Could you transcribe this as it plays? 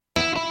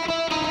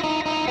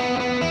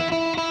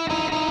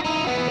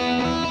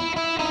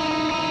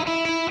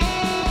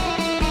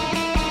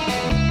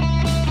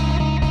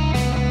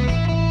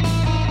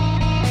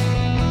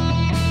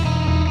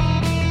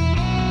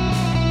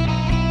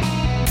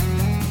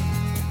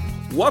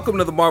Welcome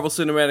to the Marvel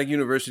Cinematic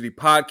University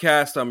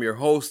podcast. I'm your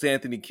host,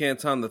 Anthony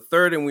Canton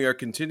III, and we are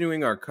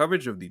continuing our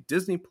coverage of the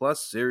Disney Plus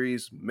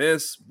series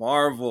Ms.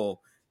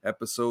 Marvel,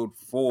 Episode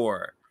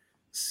 4,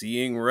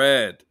 Seeing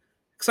Red.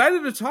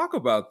 Excited to talk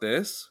about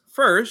this.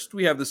 First,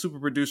 we have the super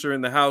producer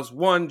in the house,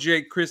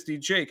 Jake Christie.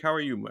 Jake, how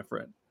are you, my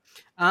friend?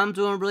 I'm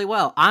doing really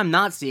well. I'm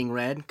not seeing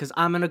red because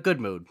I'm in a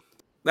good mood.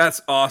 That's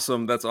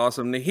awesome. That's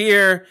awesome to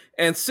hear.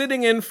 And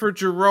sitting in for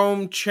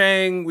Jerome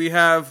Chang, we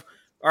have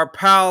our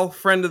pal,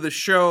 friend of the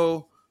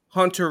show,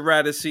 Hunter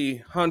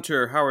Radissi.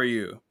 Hunter, how are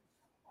you?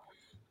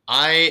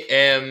 I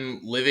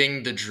am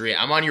living the dream.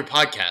 I'm on your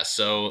podcast,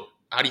 so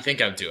how do you think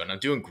I'm doing? I'm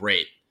doing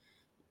great.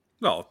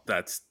 Oh,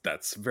 that's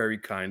very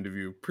kind of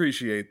you.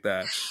 Appreciate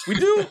that.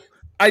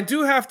 I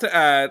do have to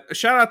add a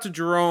shout out to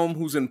Jerome,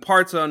 who's in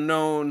parts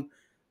unknown.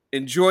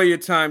 Enjoy your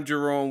time,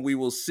 Jerome. We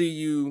will see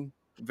you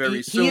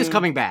very soon. He is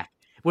coming back.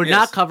 We're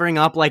not covering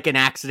up like an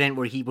accident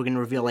where we're going to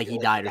reveal like he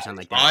died or something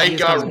like that. I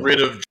got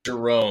rid of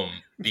Jerome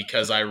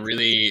because I was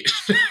really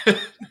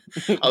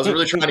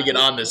trying to get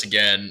on this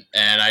again,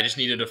 and I just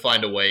needed to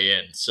find a way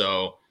in.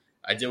 So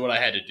I did what I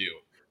had to do.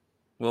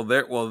 Well,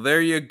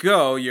 there you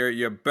go.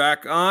 You're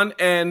back on,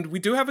 and we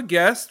do have a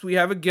guest. We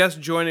have a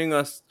guest joining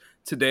us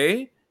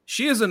today.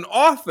 She is an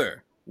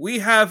author. We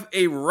have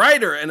a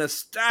writer, an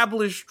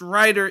established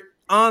writer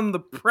on the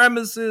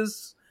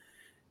premises.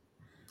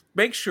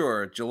 Make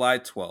sure July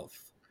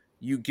 12th,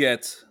 you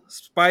get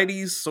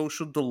Spidey's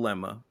Social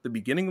Dilemma, the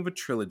beginning of a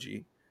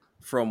trilogy,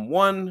 from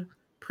one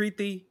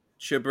Preeti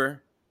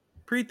Chibber.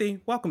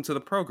 Preeti, welcome to the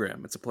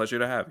program. It's a pleasure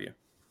to have you.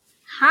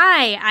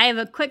 Hi, I have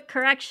a quick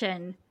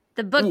correction.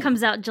 The book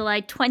comes out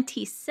July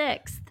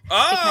 26th.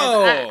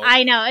 Oh!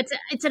 I know.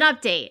 It's an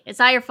update. It's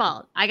not your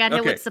fault. I got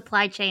hit with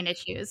supply chain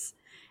issues,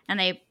 and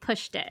they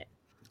pushed it.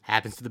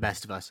 Happens to the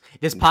best of us.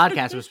 This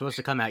podcast was supposed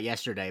to come out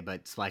yesterday,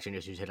 but supply chain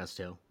issues hit us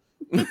too.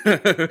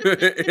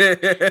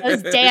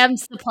 Those damn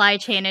supply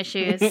chain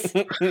issues.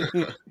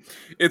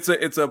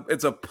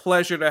 It's a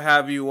pleasure to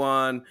have you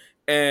on,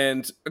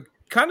 and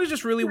kind of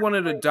just really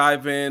wanted to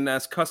dive in,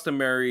 as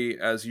customary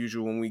as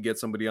usual when we get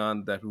somebody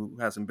on who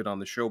hasn't been on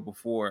the show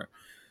before.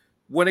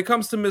 When it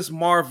comes to Ms.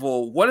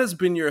 Marvel, what has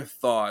been your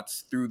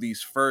thoughts through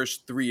these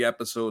first 3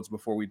 episodes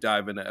before we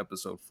dive into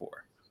episode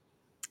 4?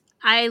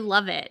 I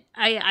love it.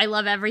 I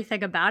love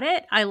everything about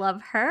it. I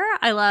love her.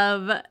 I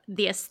love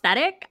the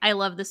aesthetic. I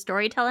love the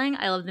storytelling.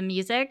 I love the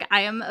music.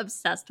 I am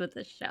obsessed with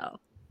this show.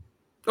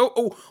 I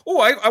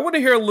want to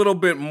hear a little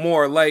bit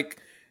more,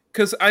 like,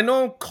 because I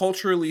know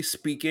culturally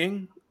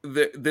speaking,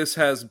 this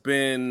has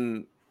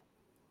been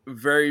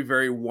very,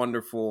 very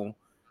wonderful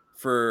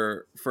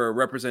for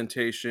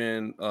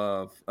representation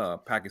of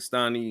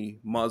Pakistani,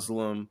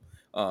 Muslim,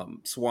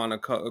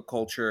 Swana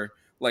culture.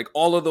 Like,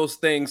 all of those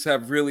things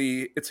have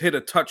really, it's hit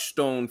a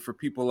touchstone for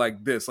people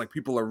like this. Like,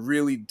 people are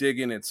really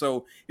digging it.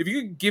 So if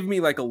you could give me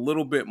like a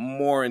little bit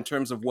more in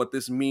terms of what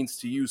this means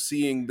to you,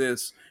 seeing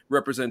this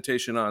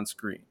representation on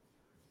screen.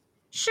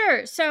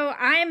 Sure. So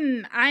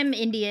I'm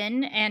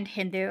Indian and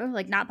Hindu,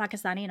 like not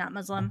Pakistani, not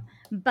Muslim.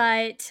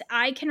 But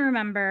I can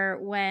remember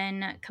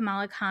when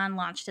Kamala Khan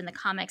launched in the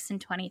comics in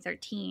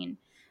 2013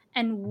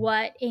 and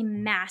what a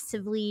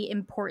massively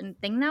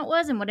important thing that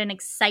was and what an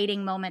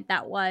exciting moment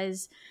that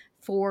was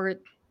for,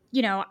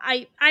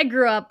 I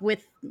grew up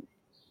with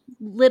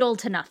little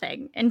to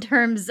nothing in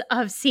terms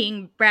of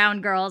seeing brown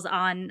girls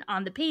on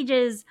the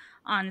pages,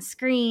 on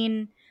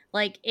screen,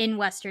 like in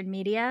Western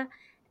media.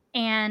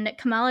 And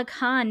Kamala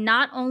Khan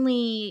not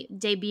only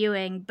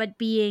debuting, but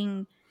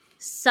being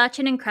such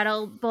an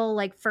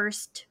incredible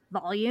first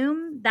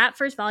volume. That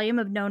first volume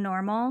of No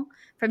Normal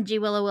from G.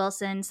 Willow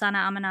Wilson, Sana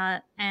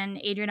Amanat, and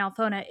Adrian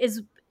Alphona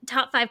is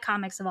top 5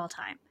 comics of all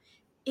time.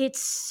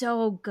 It's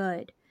so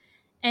good.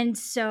 And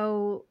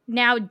so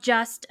now,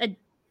 just a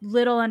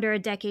little under a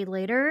decade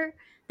later,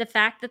 the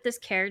fact that this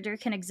character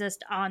can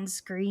exist on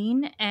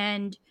screen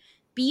and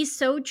be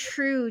so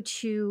true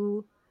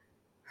to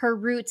her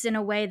roots in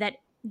a way that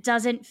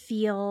doesn't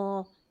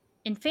feel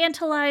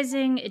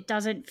infantilizing, it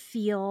doesn't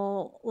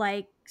feel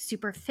like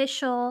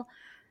superficial.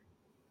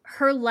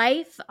 Her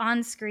life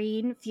on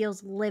screen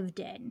feels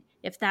lived in,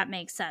 if that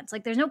makes sense.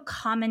 Like, there's no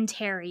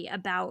commentary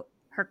about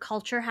her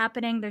culture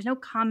happening. There's no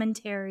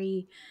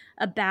commentary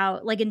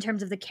about, like, in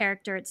terms of the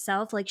character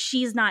itself. Like,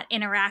 she's not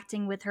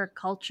interacting with her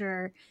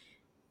culture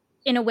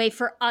in a way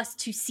for us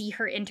to see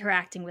her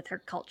interacting with her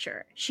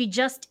culture. She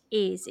just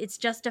is. It's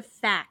just a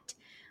fact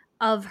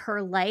of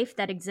her life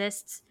that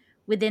exists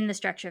within the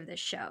structure of this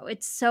show.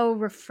 It's so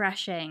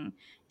refreshing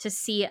to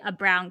see a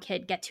brown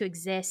kid get to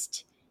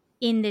exist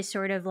in this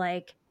sort of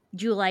like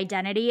dual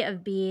identity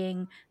of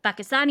being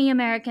Pakistani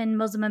American,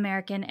 Muslim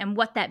American, and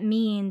what that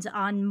means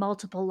on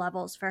multiple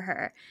levels for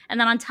her. And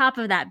then on top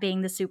of that,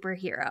 being the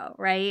superhero,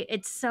 right?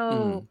 It's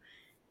so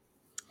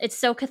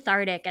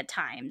cathartic at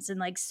times, and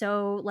like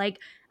so like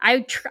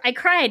I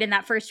cried in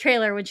that first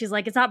trailer when she's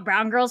like, it's not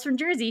brown girls from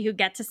Jersey who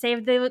get to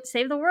save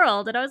the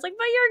world, and I was like,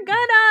 but you're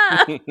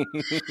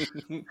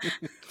gonna.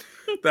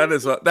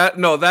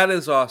 That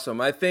is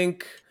awesome. I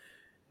think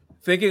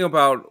thinking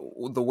about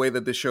the way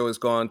that the show has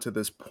gone to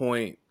this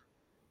point,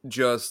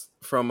 just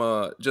from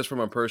a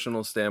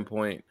personal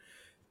standpoint,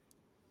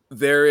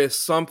 there is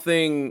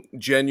something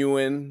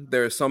genuine,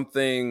 there's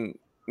something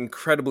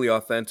incredibly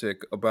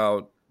authentic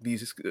about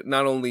these,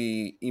 not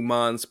only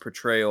Iman's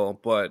portrayal,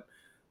 but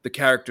the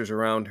characters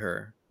around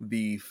her,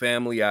 the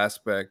family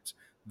aspect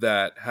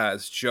that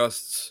has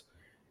just,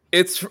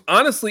 it's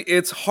honestly,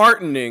 it's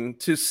heartening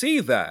to see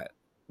that,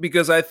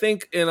 because I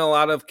think in a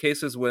lot of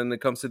cases when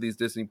it comes to these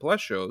Disney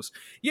Plus shows,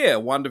 yeah,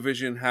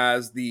 WandaVision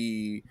has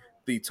the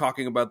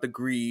talking about the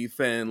grief,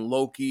 and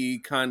Loki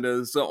kind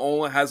of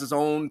has his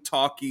own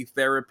talky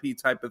therapy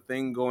type of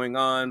thing going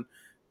on,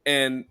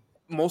 and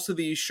most of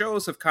these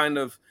shows have kind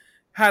of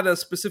had a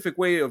specific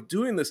way of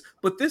doing this,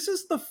 but this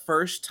is the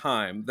first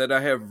time that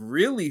I have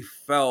really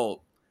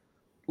felt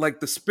like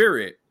the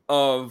spirit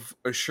of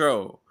a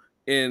show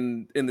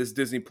in this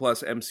Disney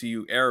Plus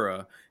MCU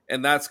era,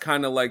 and that's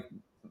kind of like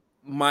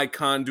my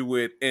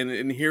conduit. And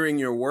in hearing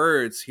your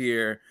words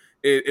here,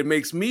 it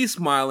makes me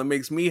smile. It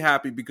makes me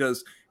happy,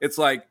 because it's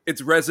like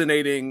it's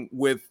resonating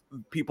with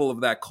people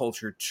of that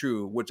culture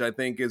too, which I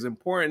think is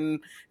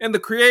important. And the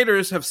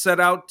creators have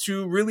set out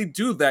to really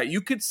do that.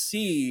 You could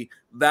see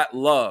that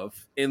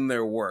love in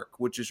their work,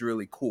 which is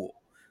really cool.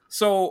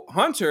 So,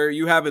 Hunter,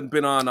 you haven't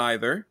been on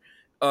either.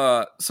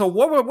 So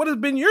what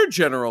have been your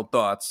general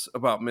thoughts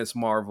about Miss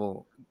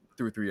Marvel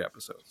through 3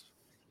 episodes?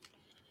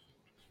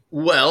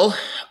 Well,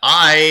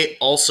 I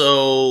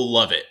also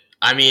love it.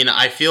 I mean,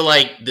 I feel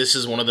like this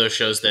is one of those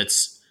shows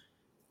that's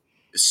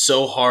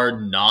so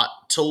hard not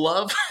to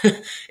love.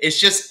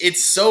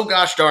 It's so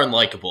gosh darn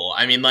likable.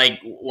 I mean, like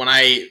when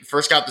I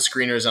first got the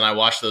screeners and I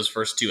watched those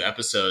first 2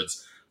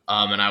 episodes,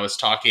 and I was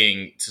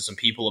talking to some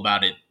people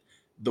about it,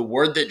 the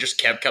word that just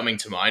kept coming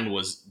to mind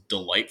was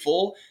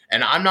delightful.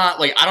 And I'm not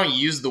like, I don't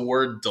use the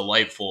word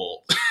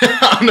delightful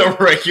on a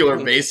regular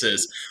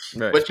basis,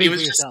 Right. but it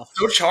was just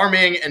so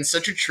charming and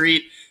such a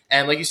treat.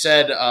 And like you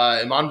said,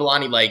 Iman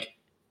Vellani, like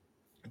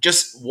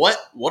just what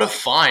a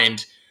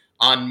find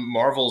on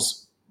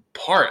Marvel's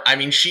part. I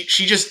mean, she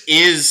just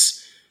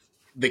is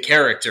the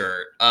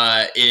character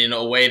in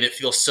a way that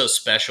feels so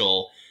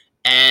special.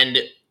 And,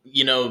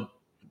 you know,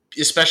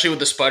 especially with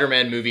the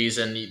Spider-Man movies,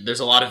 and there's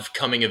a lot of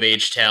coming of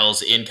age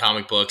tales in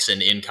comic books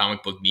and in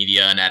comic book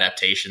media and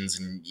adaptations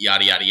and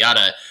yada, yada,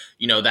 yada.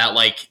 You know, that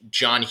like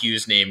John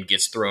Hughes name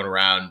gets thrown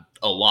around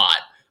a lot,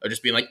 of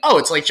just being like, oh,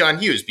 it's like John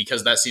Hughes,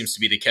 because that seems to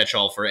be the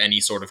catch-all for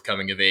any sort of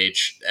coming of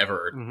age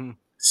ever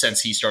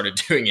since he started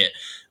doing it.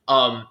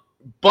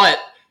 But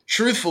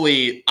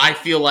truthfully, I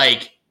feel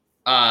like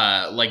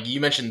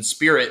you mentioned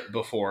spirit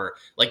before,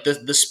 like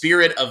the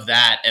spirit of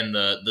that and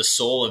the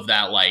soul of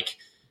that, like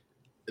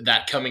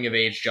that coming of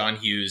age John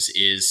Hughes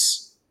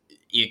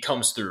it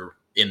comes through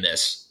in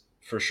this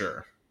for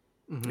sure.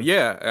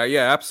 Yeah,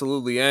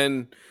 absolutely.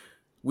 And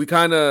we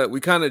kind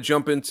of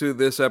jump into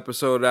this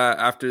episode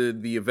after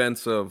the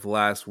events of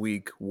last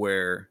week,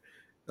 where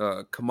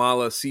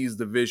Kamala sees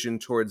the Vision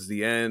towards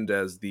the end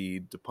as the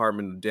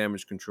Department of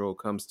Damage Control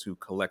comes to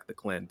collect the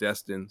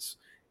clandestines,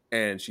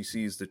 and she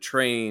sees the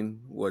train,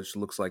 which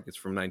looks like it's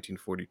from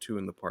 1942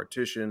 in the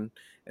partition.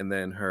 And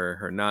then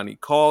her nanny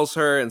calls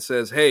her and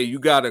says, hey, you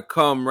got to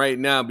come right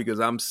now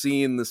because I'm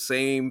seeing the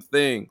same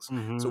things.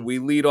 So we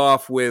lead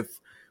off with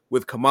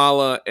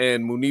Kamala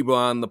and Muniba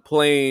on the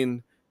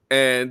plane.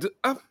 And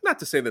not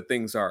to say that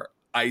things are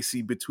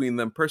icy between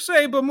them per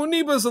se, but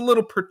Muniba's a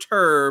little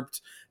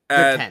perturbed.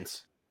 They're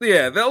tense.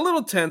 Yeah, they're a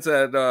little tense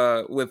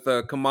with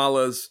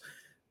Kamala's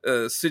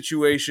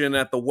situation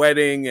at the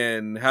wedding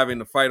and having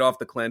to fight off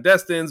the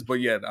clandestines. But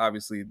yet,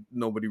 obviously,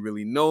 nobody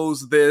really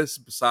knows this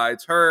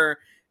besides her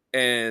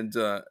and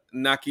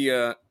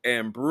Nakia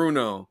and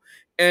Bruno.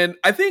 And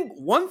I think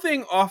one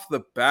thing off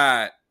the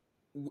bat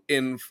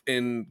in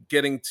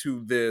getting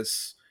to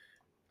this,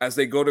 as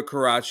they go to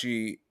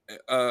Karachi,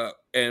 and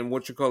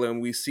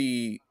and we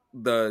see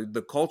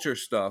the culture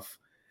stuff,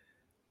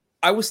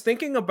 I was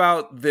thinking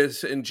about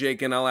this, and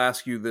Jake, and I'll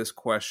ask you this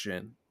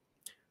question.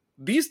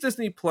 These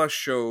Disney Plus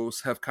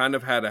shows have kind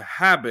of had a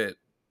habit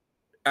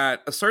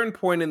at a certain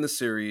point in the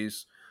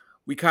series.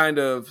 We kind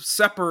of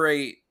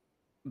separate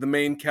the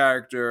main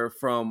character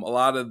from a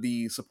lot of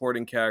the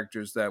supporting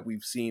characters that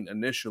we've seen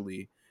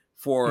initially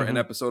for an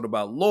episode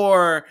about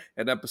lore,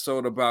 an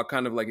episode about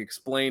kind of like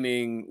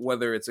explaining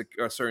whether it's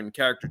a certain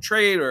character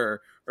trait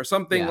or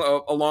something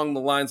along the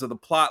lines of the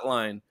plot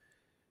line.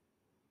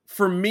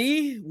 For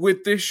me,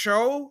 with this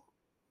show,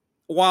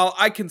 while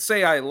I can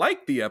say I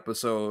like the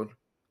episode,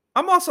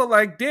 I'm also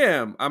like,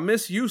 damn, I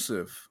miss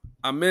Yusuf.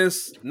 I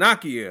miss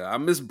Nakia. I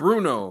miss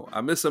Bruno.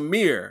 I miss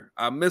Amir.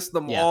 I miss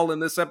them all in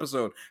this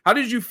episode. How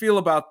did you feel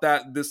about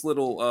this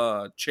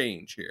little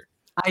change here?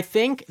 I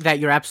think that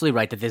you're absolutely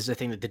right that this is a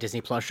thing that the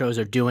Disney Plus shows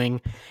are doing.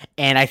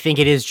 And I think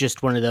it is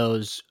just one of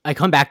those, I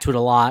come back to it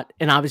a lot,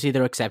 and obviously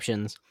there are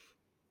exceptions.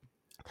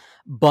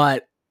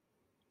 But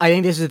I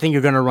think this is the thing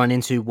you're going to run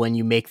into when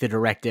you make the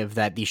directive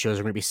that these shows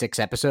are going to be 6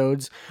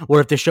 episodes.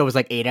 Or if the show was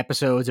like 8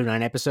 episodes or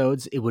 9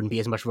 episodes, it wouldn't be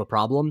as much of a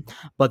problem.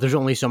 But there's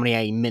only so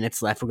many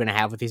minutes left we're going to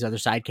have with these other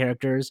side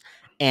characters.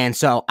 And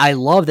so I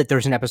love that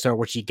there's an episode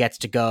where she gets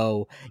to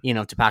go,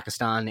 to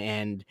Pakistan,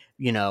 and,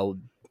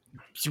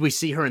 we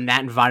see her in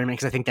that environment,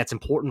 because I think that's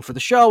important for the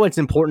show. It's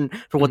important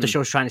for what the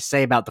show's trying to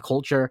say about the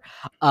culture.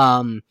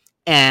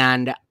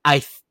 And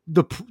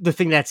the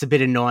thing that's a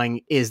bit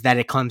annoying is that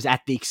it comes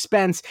at the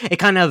expense. It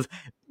kind of,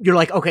 you're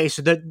like, okay,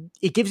 so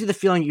it gives you the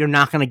feeling you're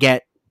not going to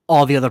get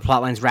all the other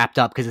plot lines wrapped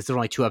up because there's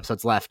only 2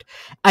 episodes left.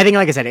 I think,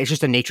 like I said, it's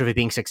just the nature of it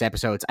being 6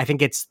 episodes. I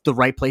think it's the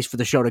right place for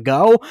the show to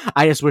go.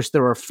 I just wish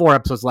there were 4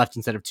 episodes left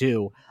instead of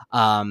 2,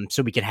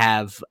 so we could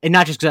have, and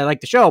not just because I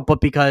like the show,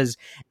 but because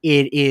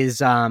it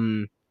is,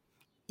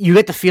 you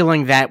get the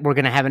feeling that we're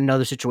going to have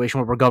another situation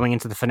where we're going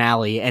into the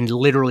finale and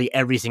literally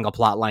every single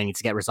plot line needs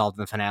to get resolved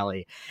in the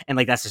finale. And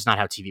like, that's just not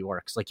how TV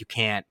works. Like, you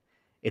can't,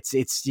 it's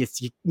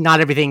not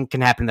everything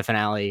can happen in the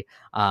finale.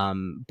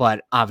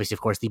 But obviously,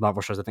 of course, the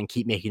Marvel shows, I think,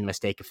 keep making the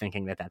mistake of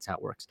thinking that that's how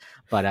it works.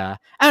 But I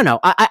don't know.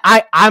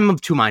 I'm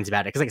of 2 minds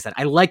about it. Cause like I said,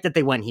 I like that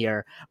they went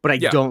here, but I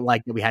don't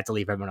like that we had to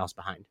leave everyone else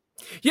behind.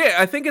 Yeah.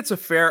 I think it's a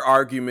fair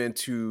argument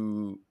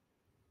to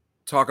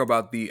talk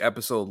about the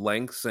episode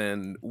lengths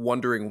and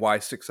wondering why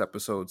 6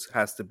 episodes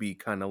has to be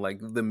kind of like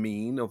the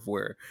mean of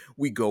where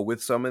we go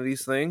with some of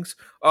these things.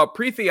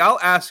 Preeti, I'll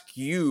ask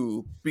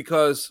you,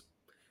 because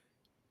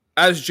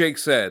as Jake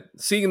said,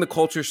 seeing the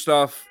culture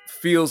stuff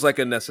feels like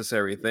a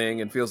necessary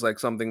thing and feels like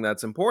something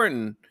that's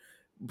important,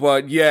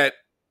 but yet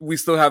we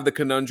still have the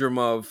conundrum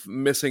of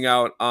missing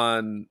out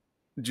on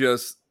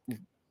just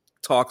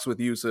talks with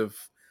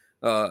Yusuf,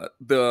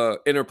 the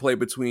interplay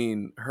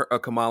between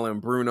Kamala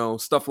and Bruno,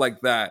 stuff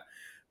like that.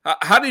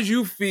 How did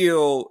you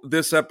feel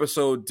this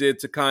episode did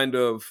to kind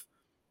of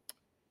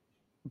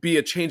be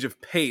a change of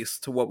pace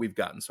to what we've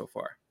gotten so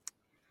far?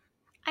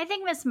 I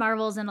think Miss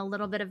Marvel's in a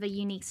little bit of a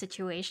unique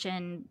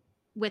situation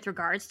with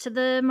regards to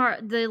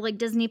the like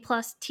Disney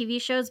Plus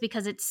TV shows,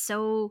 because it's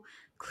so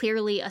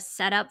clearly a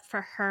setup for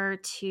her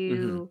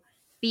to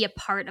be a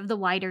part of the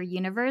wider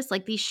universe.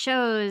 Like, these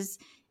shows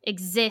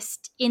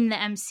exist in the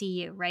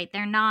MCU, right?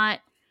 They're not,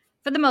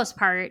 for the most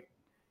part,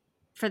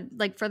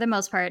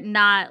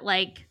 not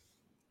like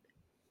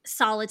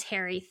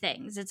solitary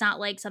things. It's not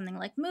like something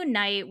like Moon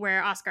Knight,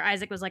 where Oscar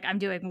Isaac was like, I'm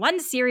doing 1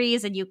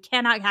 series and you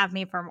cannot have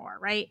me for more,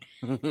 right?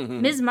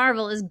 Ms.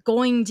 Marvel is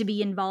going to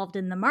be involved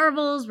in the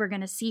Marvels. We're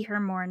going to see her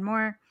more and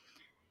more.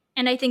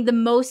 And I think the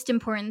most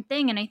important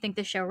thing, and I think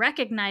the show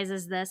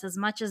recognizes this, as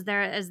much as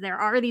there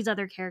are these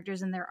other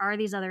characters and there are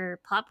these other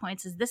plot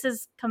points, is this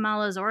is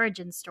Kamala's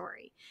origin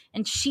story.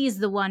 And she's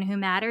the one who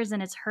matters,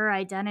 and it's her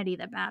identity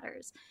that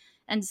matters.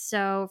 And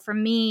so for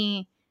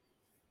me,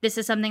 this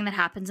is something that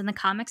happens in the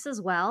comics as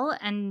well.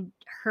 And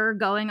her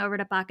going over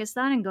to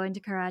Pakistan and going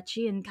to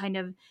Karachi and kind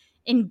of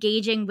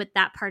engaging with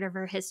that part of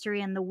her history,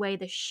 and the way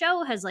the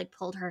show has like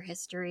pulled her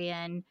history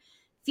in,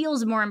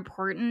 feels more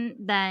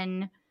important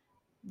than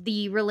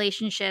the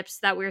relationships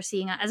that we're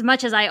seeing. As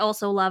much as I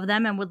also love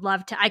them and would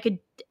love to, I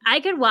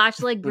could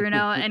watch like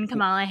Bruno and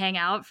Kamala hang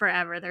out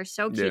forever. They're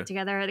so cute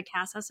together. The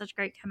cast has such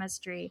great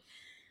chemistry.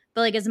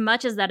 But like, as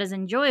much as that is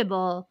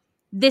enjoyable,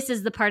 this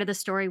is the part of the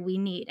story we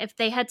need. If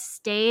they had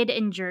stayed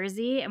in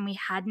Jersey and we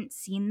hadn't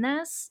seen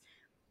this,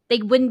 they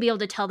wouldn't be able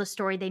to tell the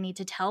story they need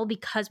to tell,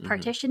 because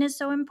partition is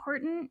so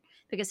important,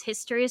 because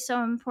history is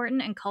so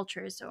important, and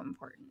culture is so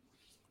important.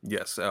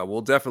 Yes,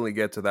 we'll definitely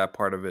get to that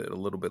part of it a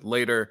little bit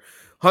later.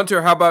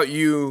 Hunter, how about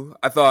you?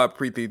 I thought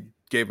Preeti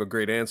gave a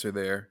great answer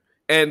there.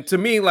 And to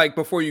me, like,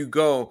 before you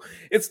go,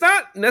 it's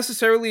not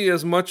necessarily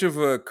as much of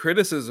a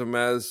criticism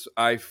as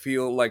I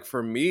feel like,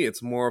 for me,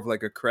 it's more of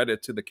like a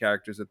credit to the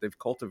characters that they've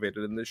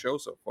cultivated in the show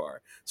so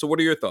far. So what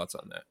are your thoughts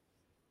on that?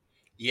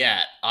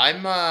 Yeah, I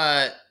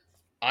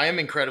am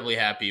incredibly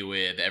happy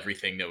with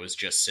everything that was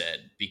just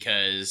said,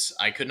 because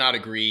I could not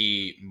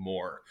agree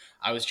more.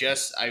 I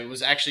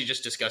was actually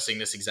just discussing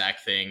this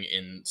exact thing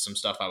in some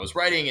stuff I was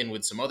writing and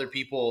with some other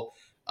people.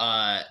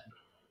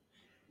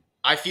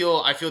 I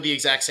feel the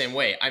exact same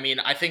way. I mean,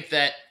 I think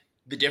that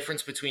the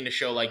difference between a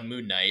show like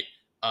Moon Knight,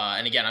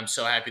 and again, I'm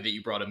so happy that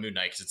you brought up Moon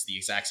Knight, because it's the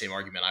exact same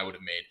argument I would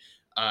have made.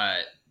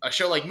 A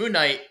show like Moon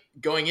Knight,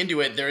 going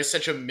into it, there is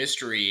such a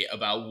mystery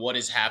about what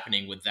is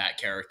happening with that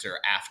character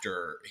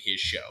after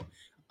his show.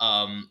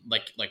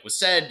 Like was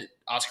said,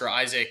 Oscar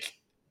Isaac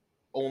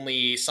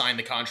only signed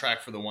the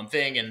contract for the one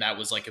thing, and that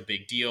was like a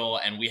big deal.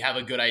 And we have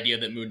a good idea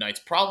that Moon Knight's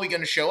probably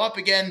going to show up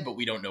again, but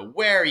we don't know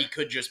where. He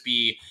could just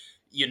be,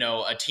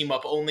 a team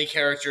up only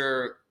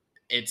character.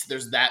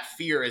 There's that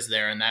fear is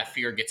there, and that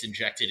fear gets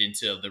injected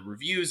into the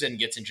reviews and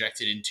gets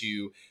injected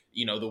into,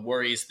 the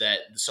worries that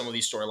some of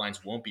these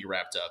storylines won't be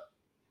wrapped up.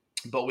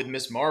 But with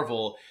Ms.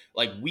 Marvel,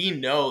 like, we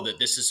know that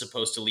this is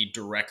supposed to lead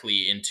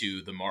directly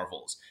into the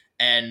Marvels.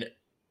 And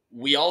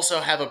we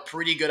also have a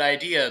pretty good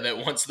idea that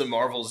once the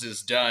Marvels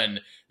is done,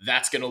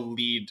 that's going to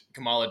lead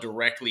Kamala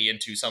directly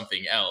into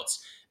something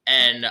else.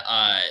 And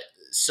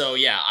so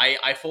yeah,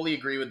 I fully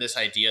agree with this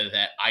idea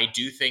that I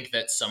do think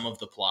that some of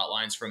the plot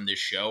lines from this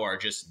show are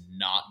just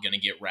not going to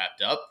get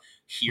wrapped up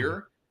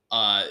here.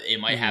 It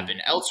might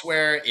happen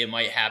elsewhere. It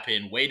might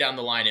happen way down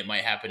the line. It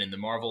might happen in the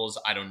Marvels.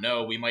 I don't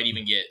know. We might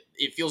even get.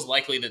 It feels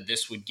likely that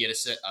this would get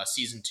a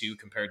season 2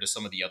 compared to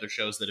some of the other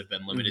shows that have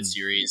been limited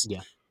series.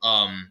 Yeah.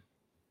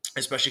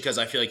 Especially because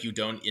I feel like you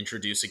don't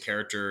introduce a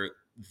character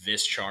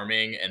this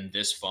charming and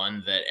this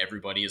fun that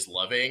everybody is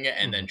loving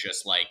and then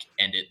just like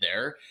end it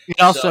there. It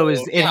also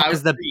is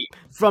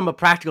from a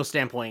practical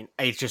standpoint,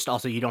 it's just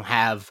also you don't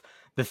have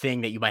the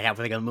thing that you might have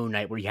with like a Moon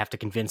Knight where you have to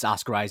convince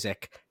Oscar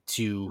Isaac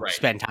to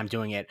spend time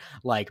doing it.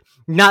 Like,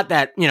 not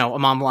that,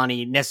 Iman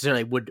Vellani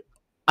necessarily would.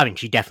 I mean,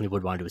 she definitely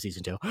would want to do a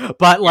season 2,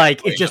 but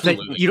like, it's just that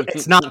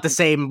it's not the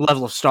same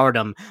level of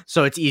stardom,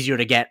 so it's easier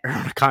to get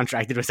her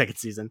contracted to a second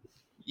season.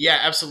 Yeah,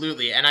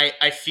 absolutely. And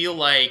I feel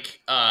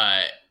like,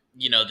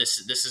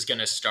 this is going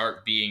to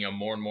start being a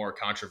more and more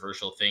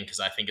controversial thing because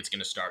I think it's going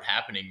to start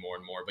happening more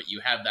and more. But you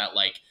have that,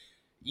 like,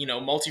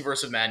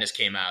 Multiverse of Madness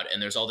came out and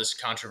there's all this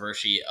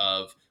controversy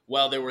of,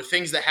 well, there were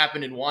things that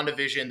happened in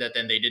WandaVision that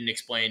then they didn't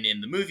explain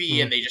in the movie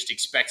and they just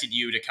expected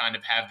you to kind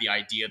of have the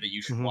idea that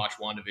you should watch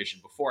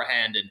WandaVision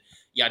beforehand and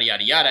yada,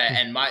 yada, yada.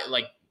 And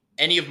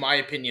any of my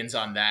opinions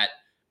on that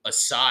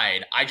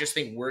aside, I just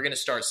think we're going to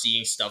start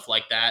seeing stuff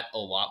like that a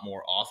lot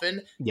more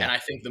often. Yeah. And I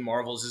think the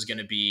Marvels is going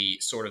to be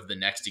sort of the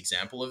next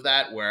example of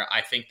that, where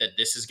I think that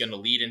this is going to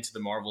lead into the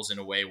Marvels in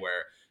a way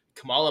where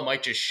Kamala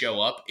might just show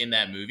up in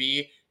that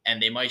movie and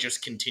they might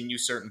just continue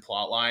certain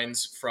plot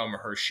lines from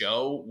her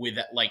show with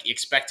like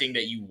expecting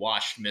that you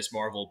watched Miss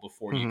Marvel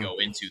before you go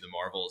into the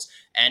Marvels.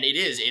 And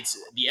it's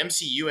the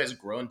MCU has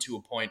grown to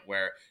a point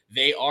where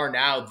they are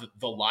now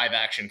the live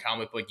action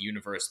comic book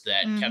universe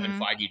that Kevin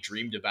Feige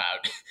dreamed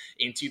about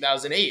in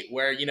 2008,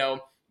 where,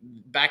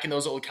 back in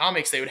those old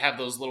comics, they would have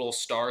those little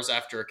stars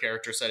after a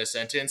character said a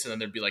sentence, and then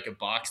there'd be like a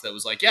box that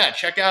was like, yeah,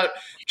 check out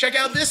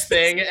this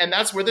thing. And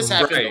that's where this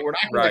happened, but we're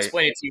not going to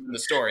explain it to you in the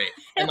story.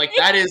 And like,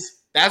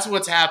 that's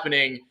what's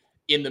happening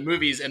in the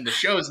movies and the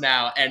shows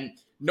now. And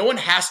no one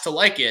has to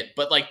like it,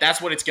 but like, that's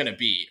what it's going to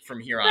be from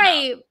here on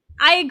out.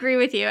 I agree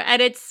with you.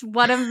 And it's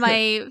one of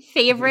my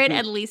favorite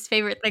and least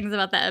favorite things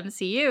about the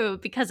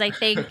MCU, because I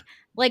think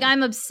like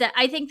I'm upset.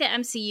 I think the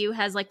MCU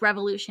has like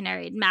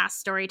revolutionary mass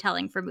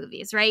storytelling for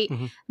movies, right?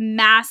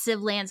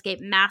 Massive landscape,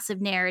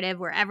 massive narrative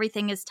where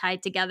everything is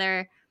tied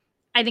together.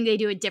 I think they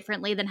do it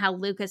differently than how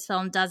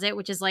Lucasfilm does it,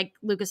 which is like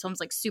Lucasfilm's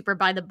like super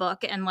by the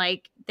book and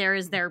like there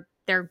is their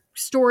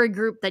story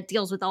group that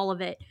deals with all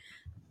of it.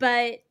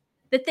 But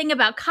the thing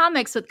about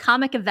comics with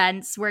comic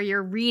events where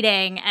you're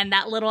reading and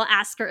that little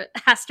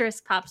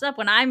asterisk pops up,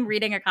 when I'm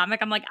reading a comic,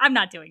 I'm like, I'm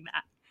not doing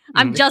that.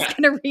 I'm just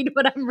going to read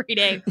what I'm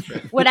reading.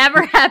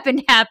 Whatever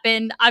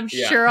happened. I'm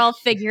sure I'll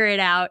figure it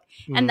out.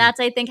 And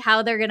that's, I think,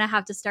 how they're going to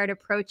have to start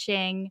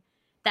approaching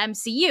the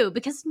MCU,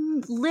 because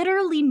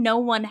literally no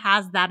one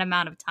has that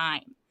amount of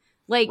time.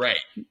 Like,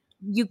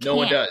 you can't. No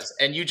one does.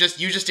 And you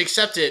just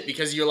accept it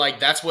because you're like,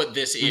 that's what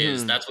this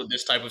is. That's what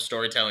this type of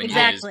storytelling is.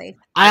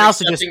 I'm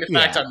accepting the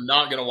fact I'm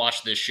not going to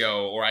watch this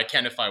show, or I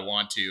can if I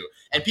want to.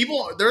 And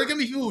there are going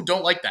to be people who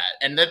don't like that.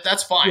 And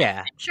that's fine.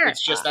 Yeah. Sure.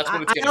 It's just, that's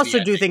what it's going to be. I also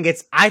do think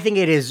I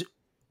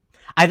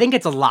think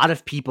it's a lot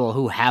of people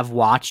who have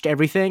watched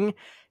everything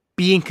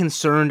being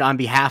concerned on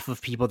behalf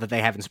of people that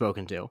they haven't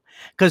spoken to.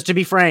 Because to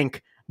be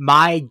frank,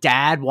 my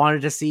dad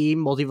wanted to see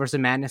Multiverse of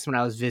Madness when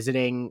I was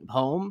visiting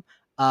home.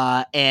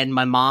 And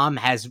my mom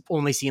has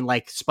only seen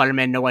like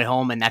Spider-Man No Way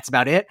Home, and that's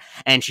about it.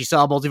 And she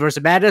saw Multiverse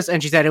of Madness,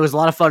 and she said it was a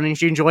lot of fun, and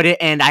she enjoyed it.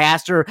 And I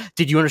asked her,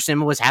 "Did you understand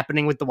what was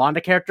happening with the Wanda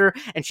character?"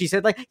 And she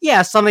said, like,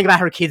 "Yeah, something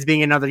about her kids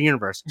being in another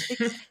universe."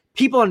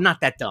 People are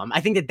not that dumb.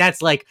 I think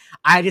that's like,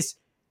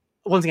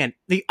 once again,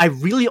 I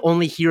really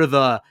only hear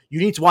the "you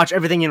need to watch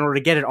everything in order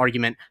to get it"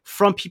 argument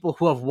from people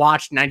who have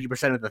watched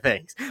 90% of the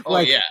things.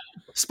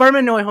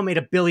 Spider-Man No Way Home made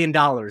 $1 billion.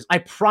 I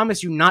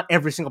promise you, not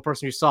every single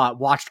person who saw it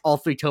watched all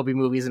 3 Tobey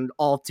movies and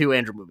all 2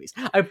 Andrew movies.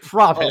 I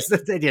promise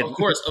that they did. Of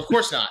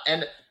course not.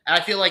 And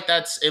I feel like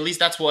that's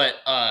what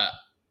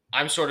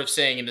I'm sort of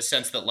saying, in the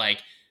sense that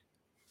like,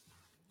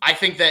 I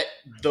think that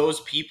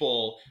those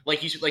people,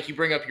 like you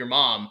bring up your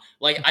mom,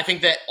 like, I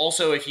think that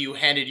also if you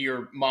handed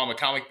your mom a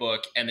comic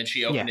book and then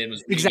she opened it and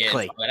was reading it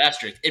and saw that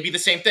asterisk, it'd be the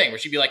same thing, where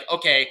she'd be like,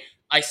 okay,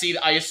 I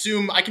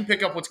assume I can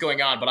pick up what's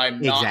going on, but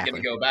I'm not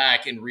going to go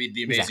back and read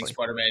The Amazing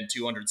Spider-Man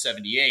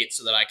 278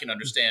 so that I can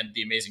understand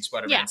The Amazing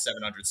Spider-Man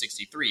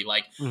 763.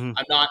 Like,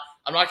 I'm not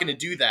going to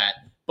do that.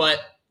 But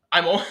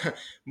I'm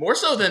more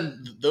so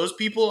than those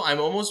people,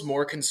 I'm almost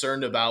more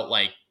concerned about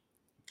like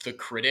the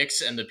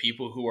critics and the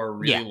people who are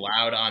really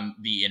loud on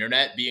the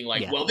internet being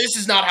like, well, this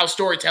is not how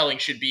storytelling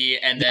should be.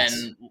 And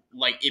then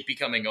like it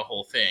becoming a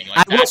whole thing.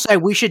 Like, I will say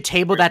we should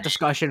table that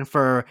discussion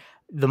for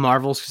the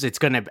Marvels,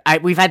 because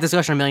we've had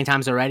discussion a million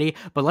times already,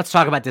 but let's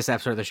talk about this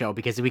episode of the show,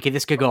 because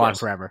this could go on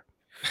forever.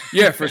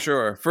 Yeah, for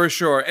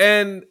sure.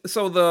 And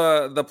so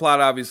the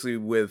plot, obviously,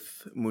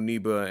 with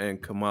Muniba and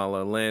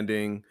Kamala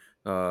landing,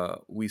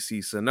 we see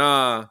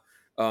Sanaa.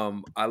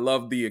 I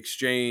love the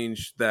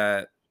exchange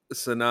that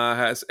Sanaa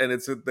has, and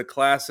it's the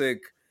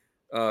classic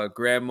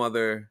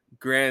grandmother,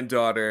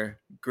 granddaughter,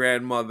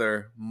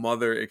 grandmother,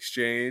 mother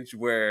exchange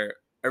where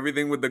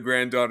everything with the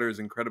granddaughter is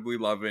incredibly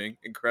loving,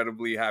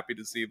 incredibly happy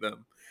to see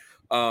them.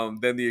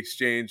 Then the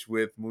exchange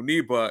with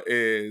Muniba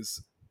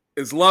is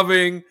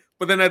loving,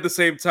 but then at the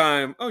same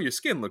time, oh, your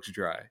skin looks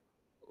dry.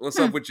 What's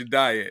up with your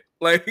diet?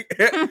 Like,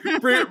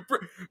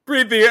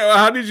 Preeti,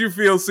 how did you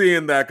feel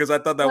seeing that? Because I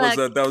thought that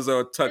was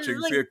a touching,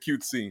 like,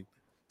 cute scene.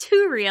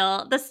 Too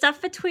real. The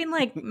stuff between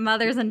like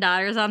mothers and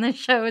daughters on this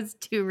show is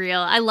too real.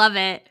 I love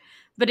it,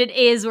 but it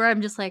is where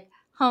I'm just like,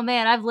 oh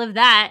man, I've lived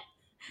that.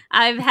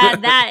 I've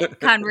had that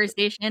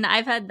conversation.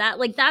 I've had that.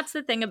 Like, that's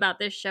the thing about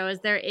this show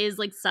is there is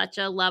like such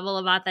a level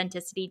of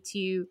authenticity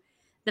to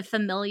the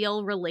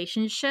familial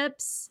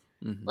relationships.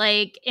 Mm-hmm.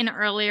 Like in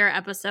earlier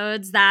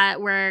episodes that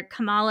where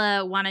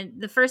Kamala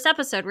wanted the first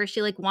episode where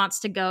she like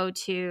wants to go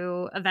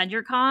to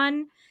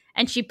AvengerCon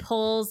and she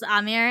pulls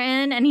Amir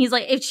in and he's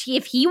like,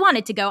 if he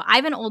wanted to go, I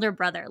have an older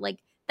brother. Like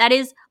that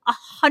is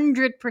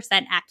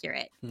 100%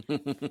 accurate.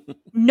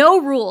 No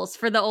rules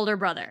for the older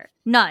brother.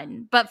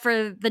 None. But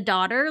for the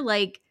daughter,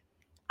 like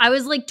I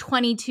was like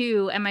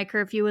 22 and my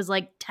curfew was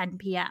like 10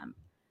 p.m.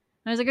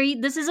 I was like,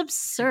 this is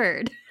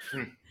absurd.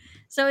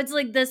 So it's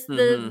like this,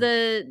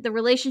 the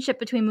relationship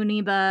between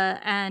Muniba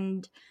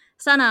and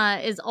Sana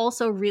is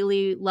also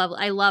really lovely.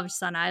 I loved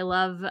Sana. I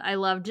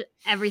loved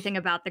everything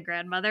about the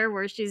grandmother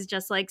where she's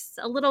just like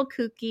a little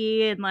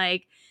kooky and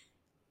like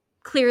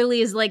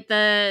clearly is like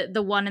the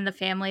one in the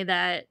family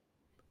that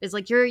is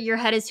like your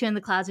head is too in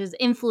the clouds, has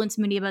influenced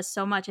Muniba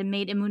so much and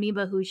made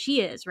Muniba who she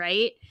is,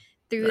 right?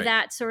 Through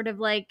that sort of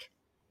like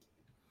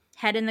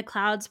head in the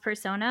clouds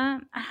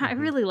persona. I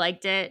really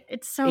liked it.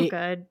 It's so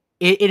good.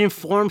 It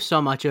informs so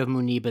much of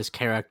Muniba's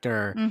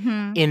character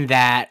in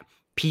that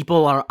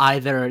people are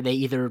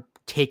either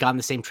take on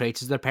the same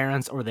traits as their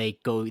parents or they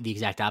go the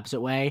exact opposite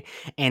way.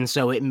 And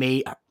so it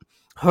made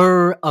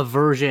her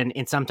aversion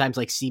and sometimes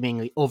like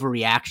seemingly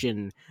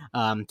overreaction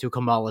to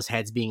Kamala's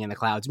heads being in the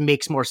clouds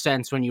makes more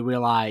sense when you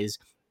realize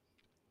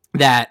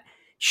that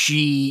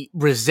she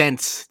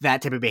resents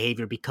that type of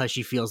behavior because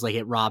she feels like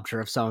it robbed her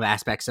of some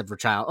aspects of her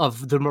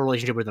of the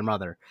relationship with her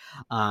mother.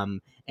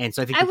 And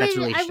so I think that's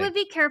really interesting. I would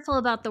be careful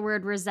about the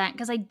word resent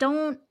because I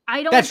don't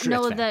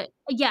know that.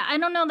 Yeah, I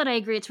don't know that I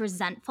agree it's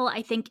resentful.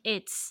 I think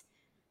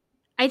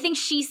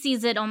she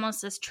sees it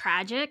almost as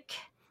tragic.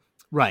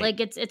 Right. Like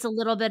it's a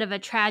little bit of a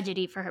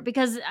tragedy for her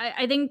because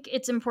I think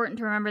it's important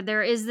to remember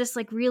there is this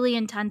like really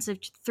intensive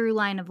through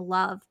line of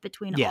love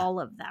between all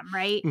of them,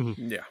 right?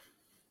 Mm-hmm. Yeah.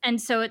 And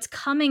so it's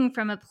coming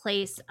from a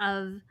place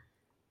of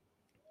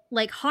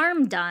like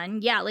harm done.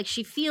 Yeah, like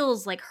she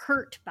feels like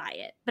hurt by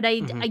it. But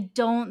I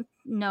don't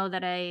know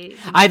that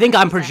I think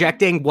I'm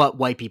projecting what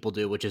white people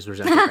do, which is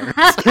resent their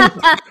parents.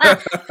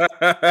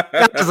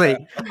 Honestly,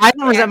 I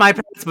don't resent my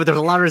parents, but there's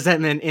a lot of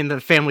resentment in the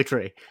family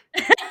tree.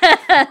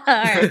 All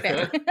right,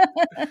 fair.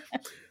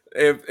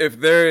 If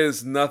there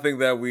is nothing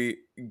that we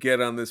get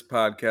on this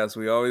podcast,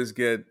 we always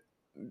get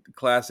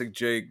classic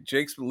Jake.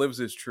 Jake lives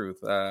his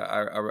truth. I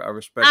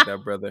respect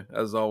that, brother,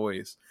 as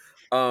always.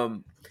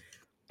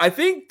 I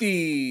think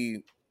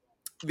the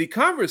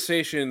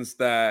conversations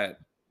that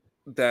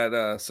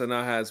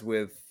Sana has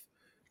with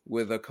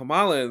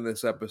Kamala in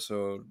this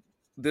episode,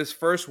 this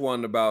first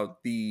one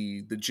about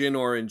the Jinn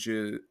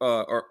origins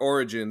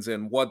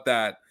and what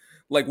that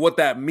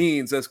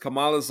means, as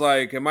Kamala's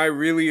like, are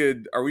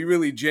we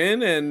really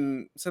Jinn?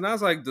 And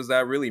Sana's like, does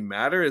that really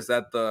matter? Is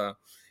that the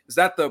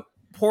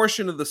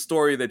portion of the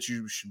story that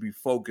you should be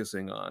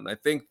focusing on? I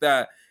think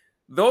that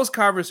those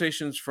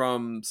conversations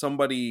from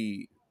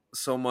somebody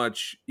so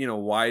much,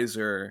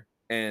 wiser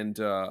and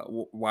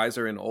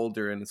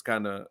older, and it's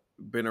kind of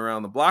been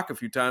around the block a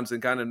few times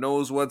and kind of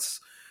knows what's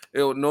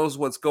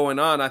going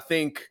on, I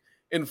think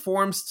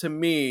informs to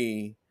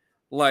me,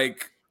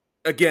 like,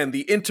 again,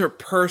 the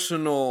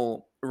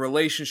interpersonal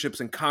relationships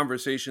and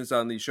conversations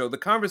on these shows. The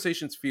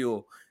conversations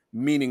feel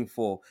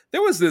meaningful.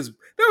 There was this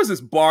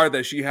bar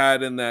that she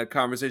had in that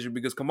conversation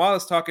because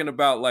Kamala's talking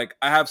about, like,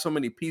 I have so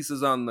many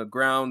pieces on the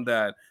ground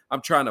that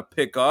I'm trying to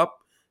pick up.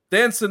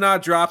 Then Sana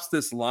drops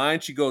this line.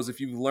 She goes, if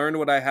you've learned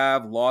what I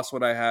have, lost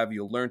what I have,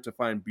 you'll learn to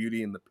find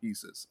beauty in the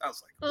pieces. I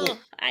was like, ugh,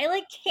 I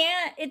like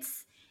can't.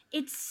 It's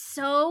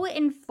so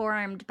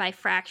informed by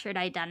fractured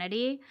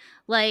identity,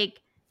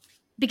 like,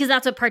 because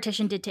that's what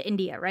partition did to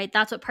India, right?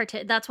 That's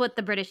what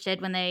the British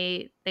did when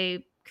they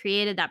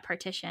created that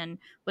partition,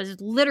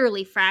 was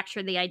literally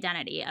fracture the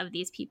identity of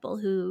these people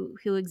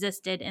who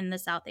existed in the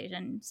South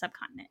Asian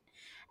subcontinent.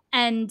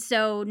 And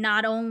so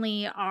not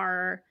only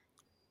are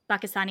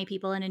Pakistani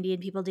people and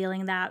Indian people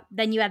dealing that,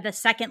 then you have the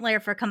second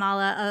layer for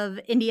Kamala of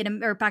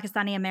Indian or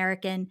Pakistani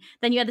American.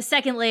 Then you have the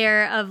second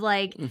layer of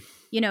like, a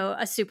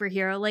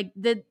superhero. Like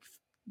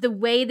the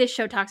way this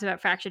show talks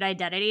about fractured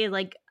identity,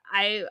 like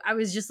I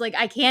was just like,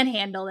 I can't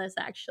handle this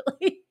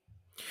actually.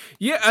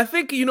 Yeah, I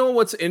think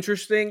what's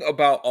interesting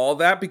about all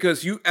that,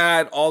 because you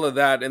add all of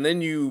that and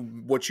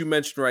then what you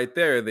mentioned right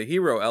there, the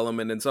hero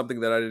element, and something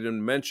that I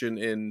didn't mention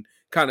in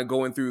kind of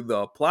going through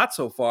the plot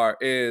so far,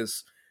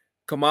 is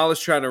Kamala's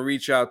trying to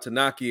reach out to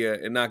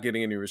Nakia and not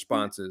getting any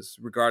responses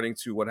regarding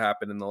to what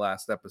happened in the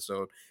last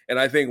episode. And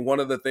I think one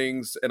of the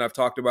things, and I've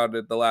talked about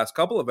it the last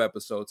couple of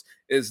episodes,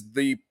 is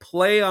the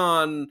play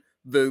on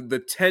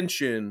the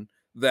tension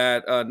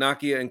that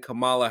Nakia and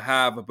Kamala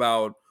have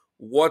about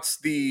what's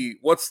the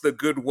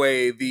good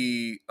way,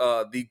 the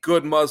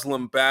good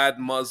Muslim, bad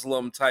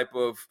Muslim type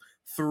of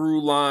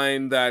through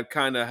line that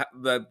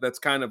that's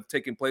kind of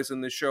taking place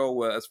in this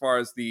show, as far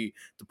as the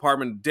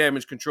Department of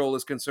Damage Control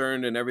is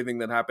concerned and everything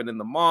that happened in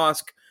the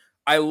mosque.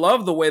 I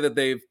love the way that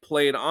they've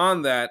played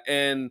on that,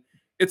 and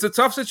it's a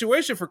tough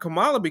situation for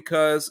Kamala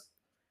because,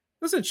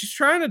 listen, she's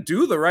trying to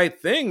do the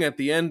right thing at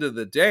the end of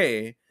the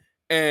day,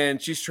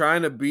 and she's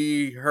trying to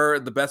be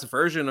the best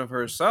version of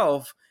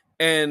herself,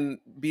 and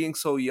being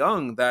so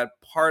young, that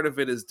part of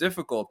it is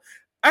difficult.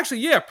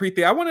 Actually, yeah,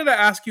 Preeti, I wanted to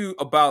ask you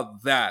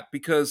about that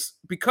because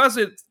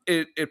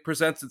it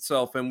presents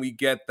itself, and we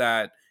get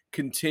that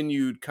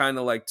continued kind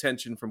of like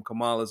tension from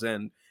Kamala's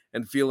end,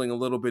 and feeling a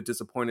little bit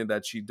disappointed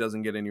that she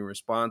doesn't get any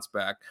response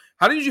back.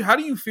 How do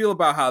you feel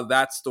about how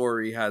that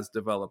story has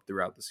developed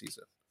throughout the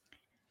season?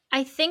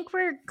 I think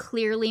we're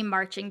clearly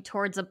marching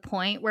towards a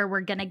point where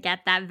we're going to get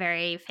that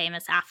very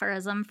famous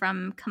aphorism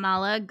from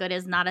Kamala: good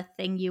is not a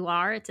thing you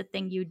are, it's a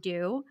thing you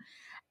do.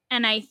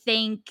 And I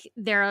think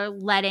they're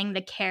letting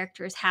the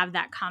characters have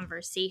that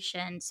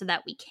conversation so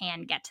that we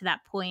can get to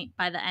that point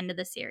by the end of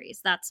the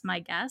series. That's my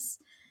guess.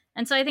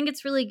 And so I think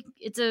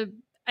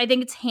I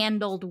think it's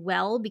handled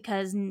well,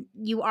 because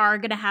you are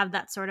going to have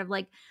that sort of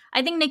like,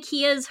 I think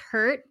Nakia's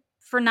hurt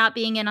for not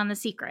being in on the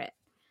secret.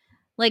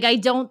 Like, I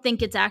don't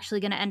think it's actually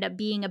going to end up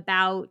being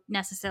about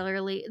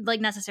necessarily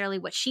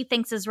what she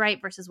thinks is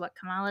right versus what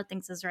Kamala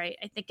thinks is right.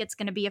 I think it's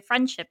going to be a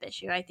friendship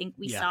issue. I think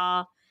we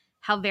saw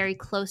how very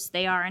close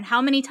they are, and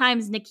how many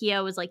times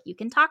Nakia was like, you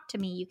can talk to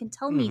me, you can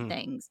tell me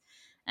things.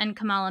 And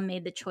Kamala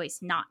made the choice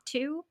not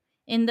to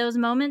in those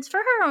moments for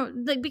her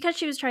own, like, because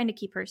she was trying to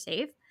keep her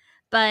safe.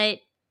 But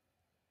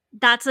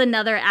that's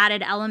another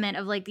added element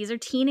of like, these are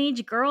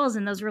teenage girls,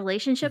 and those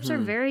relationships are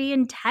very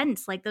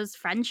intense. Like, those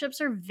friendships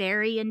are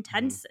very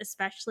intense,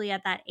 especially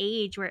at that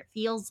age where it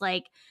feels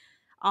like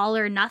all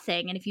or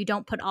nothing. And if you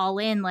don't put all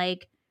in,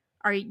 like,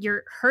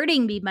 you're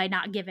hurting me by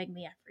not giving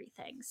me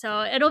everything.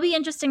 So it'll be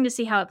interesting to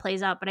see how it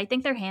plays out, but I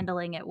think they're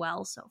handling it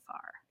well so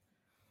far.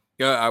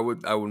 Yeah, I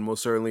would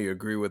most certainly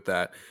agree with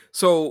that.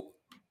 So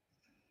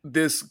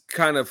this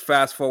kind of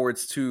fast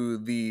forwards to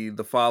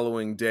the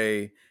following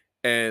day,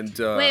 and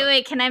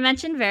wait, can I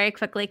mention very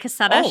quickly,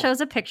 Kasada shows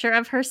a picture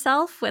of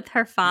herself with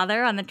her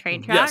father on the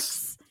train tracks.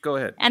 Yes, go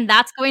ahead. And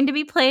that's going to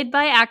be played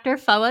by actor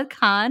Fawad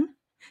Khan,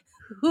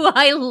 who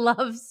I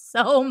love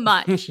so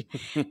much,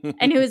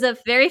 and who's a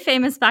very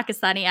famous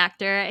Pakistani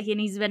actor. And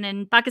he's been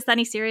in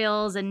Pakistani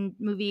serials and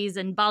movies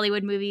and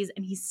Bollywood movies,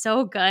 and he's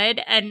so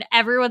good. And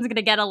everyone's going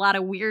to get a lot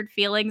of weird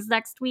feelings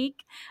next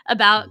week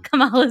about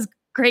Kamala's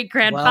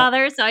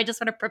great-grandfather, so I just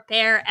want to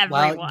prepare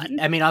everyone. Well,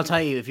 I mean, I'll tell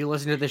you, if you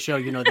listen to the show,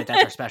 you know that's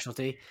our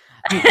specialty.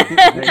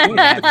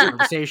 Have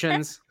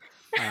conversations.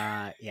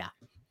 Yeah.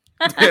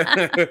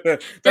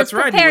 That's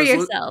right. Prepare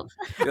yourself.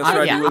 That's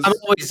right.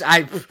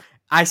 Yeah,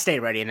 I stay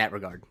ready in that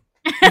regard.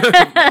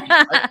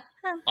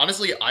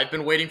 Honestly, I've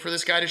been waiting for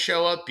this guy to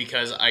show up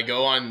because I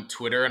go on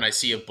Twitter and I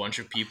see a bunch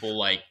of people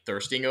like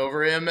thirsting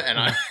over him, and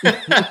I'm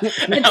like,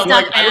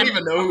 I don't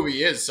even know who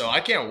he is, so I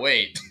can't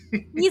wait.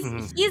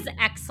 He's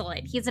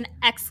excellent. He's an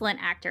excellent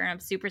actor, and I'm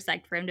super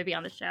psyched for him to be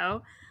on the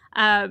show.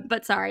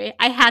 But sorry,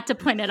 I had to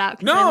point it out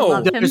because I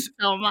love him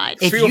so much.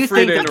 Feel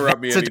free to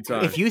interrupt me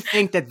anytime. If you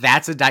think that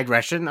that's a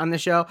digression on the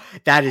show,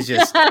 that's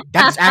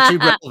actually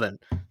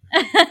relevant.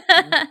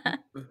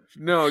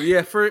 No,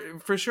 yeah,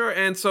 for sure.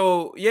 And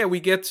so yeah, we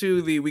get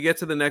to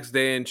the next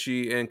day,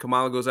 and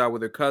Kamala goes out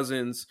with her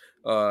cousins.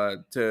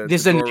 This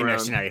is a nightmare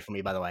scenario for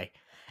me, by the way.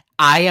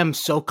 I am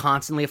so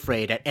constantly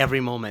afraid at every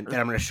moment that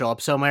I'm going to show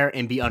up somewhere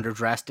and be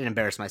underdressed and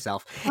embarrass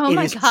myself. Oh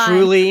my God.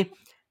 Truly,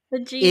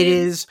 it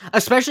is,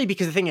 especially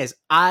because the thing is,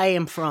 I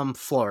am from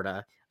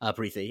Florida,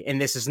 Preeti,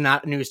 and this is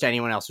not news to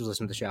anyone else who's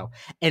listening to the show.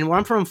 And where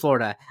I'm from,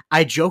 Florida,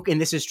 I joke,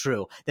 and this is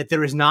true, that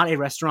there is not a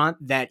restaurant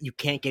that you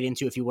can't get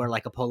into if you wear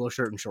like a polo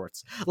shirt and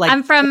shorts. Like,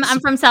 I'm from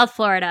South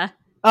Florida.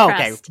 Oh,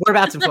 okay.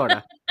 Whereabouts in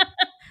Florida?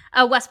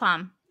 West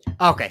Palm.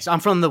 Okay, so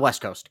I'm from the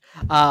West Coast,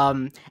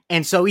 and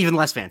so even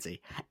less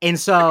fancy. And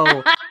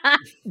so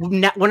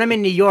when I'm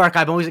in New York,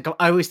 I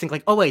always think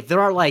like, oh wait, there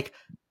are like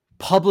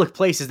public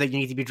places that you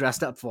need to be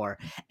dressed up for.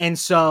 And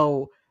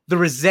so the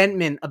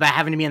resentment about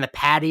having to be on the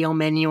patio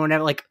menu or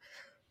whatever, like,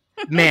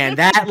 man,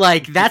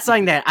 that's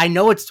something that I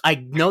know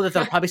that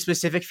there are probably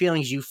specific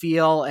feelings you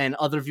feel and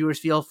other viewers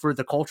feel for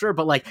the culture,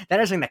 but like that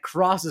is something that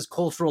crosses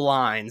cultural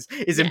lines,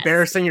 is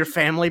embarrassing your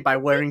family by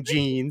wearing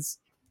jeans.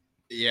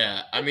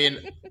 Yeah, I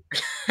mean,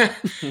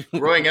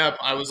 growing up,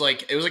 it was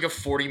like a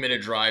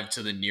 40-minute drive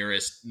to the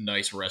nearest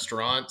nice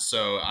restaurant.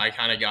 So I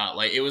kind of got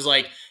like, it was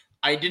like,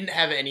 I didn't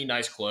have any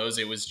nice clothes.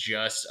 It was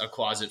just a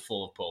closet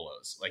full of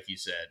polos, like you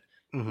said.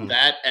 Mm-hmm.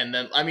 That, and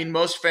then, I mean,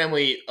 most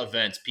family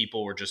events,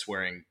 people were just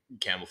wearing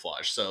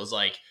camouflage. So it was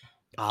like,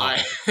 Oh.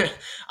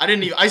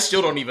 I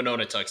still don't even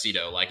own a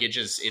tuxedo. Like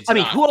it's. I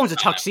mean, not, who owns a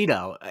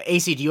tuxedo?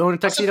 AC, do you own a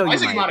tuxedo? A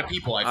surprising amount of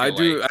people. I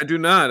do. I do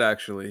not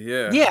actually.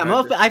 Yeah. Yeah,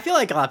 I feel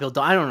like a lot of people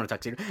don't. I don't own a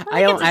tuxedo.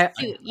 I own a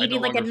suit. You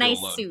need like a nice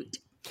suit.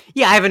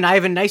 Yeah, I have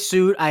a nice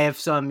suit. I have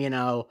some,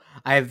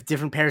 I have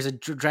different pairs of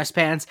dress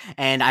pants,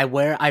 and I've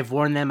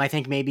worn them, I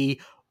think,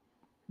 maybe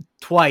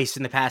twice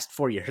in the past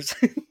 4 years.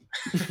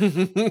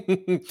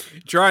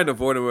 Trying to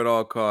avoid them at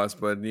all costs,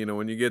 but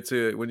when you get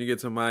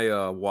to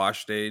my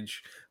wash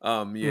stage,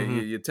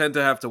 you tend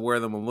to have to wear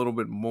them a little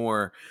bit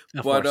more.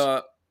 Of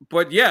course.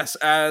 But yes,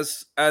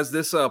 as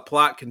this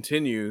plot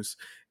continues,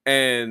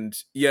 and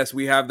yes,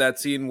 we have that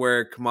scene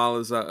where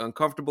Kamala's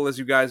uncomfortable, as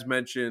you guys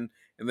mentioned.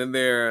 And then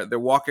they're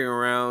walking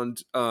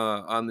around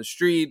on the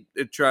street,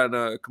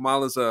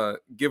 Kamala's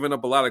giving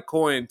up a lot of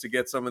coin to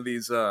get some of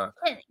these Can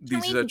we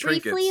trinkets.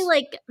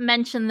 Briefly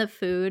mention the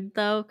food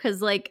though,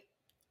 because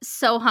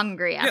so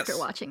hungry after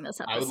watching this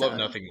episode. I would love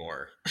nothing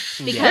more.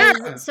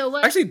 Because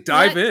actually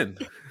dive in.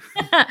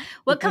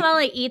 What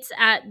Kamala eats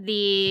at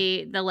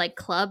the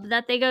club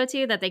that they go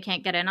to that they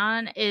can't get in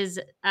on is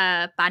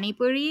pani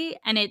puri,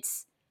 and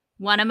it's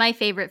one of my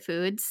favorite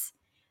foods.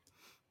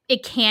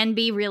 It can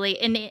be really,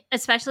 and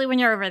especially when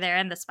you're over there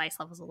and the spice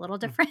level is a little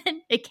different,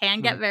 it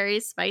can get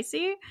very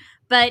spicy.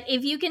 But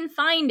if you can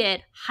find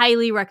it,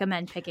 highly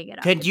recommend picking it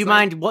up. Do you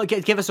mind?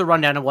 Give us a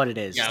rundown of what it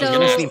is. Yeah, so,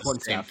 the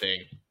important stuff.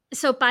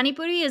 So pani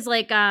puri is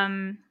it's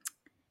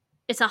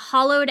a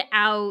hollowed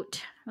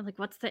out,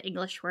 what's the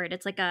English word?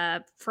 It's like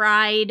a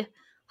fried,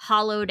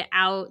 hollowed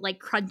out,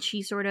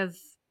 crunchy sort of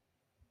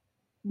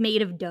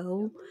made of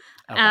dough.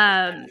 Okay.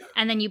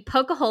 And then you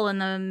poke a hole in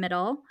the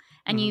middle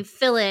and you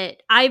fill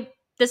it.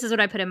 This is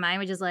what I put in mine,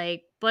 which is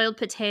boiled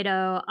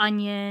potato,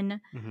 onion,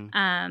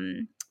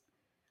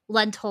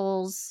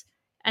 lentils,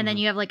 and then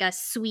you have a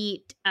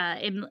sweet,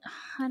 I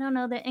don't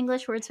know the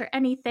English words for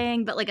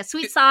anything, but a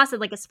sweet sauce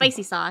and a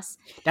spicy sauce.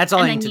 That's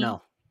all I need to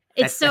know.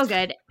 It's so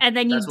good. And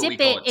then you dip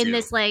it in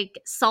this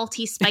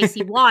salty,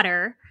 spicy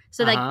water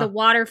so the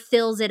water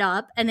fills it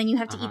up, and then you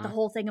have to eat the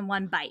whole thing in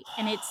one bite.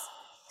 And it's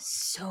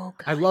so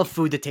good. I love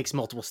food that takes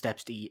multiple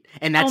steps to eat.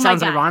 And that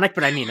sounds ironic,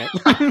 but I mean it.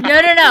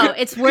 No.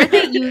 It's worth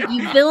it.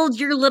 You build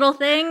your little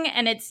thing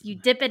and you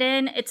dip it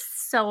in. It's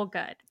so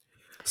good.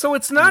 So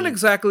it's not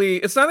exactly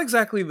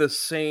the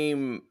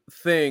same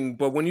thing,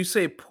 but when you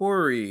say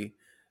puri,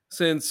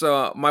 since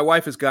my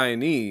wife is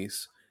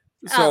Guyanese,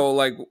 you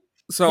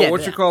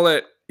call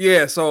it?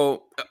 Yeah,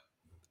 so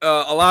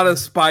a lot of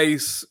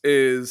spice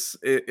is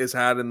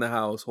had in the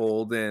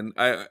household, and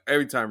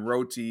every time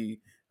roti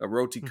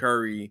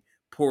curry,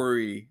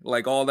 puri,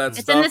 all that stuff.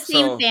 It's in the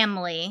same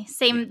family.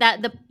 Same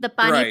that the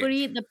pani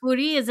puri. The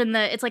puri is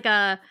it's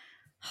a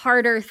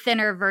harder,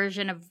 thinner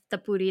version of the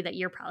puri that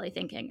you're probably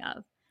thinking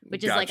of,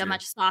 which is a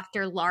much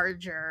softer,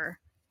 larger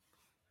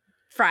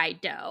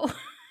fried dough.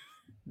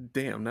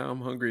 Damn, now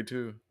I'm hungry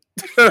too.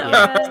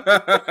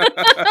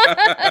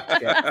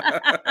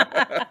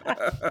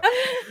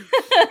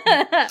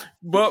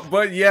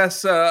 But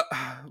yes,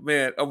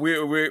 man,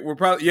 we're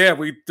probably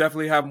we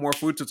definitely have more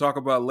food to talk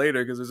about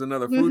later because there's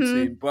another food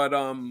scene.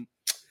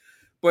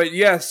 But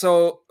yeah,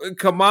 so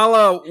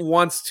Kamala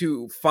wants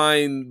to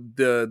find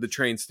the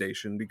train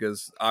station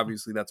because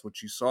obviously that's what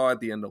she saw at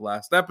the end of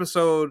last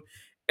episode,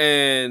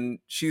 and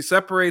she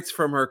separates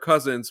from her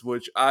cousins,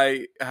 which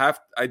I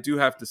do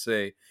have to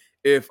say,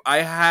 if I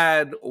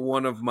had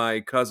one of my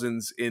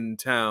cousins in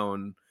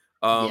town,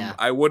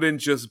 I wouldn't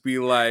just be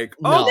like,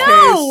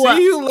 okay,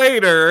 see you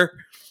later.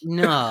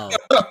 No.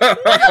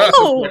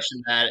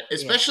 Question that,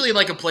 especially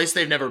a place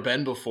they've never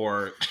been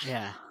before.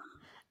 Yeah.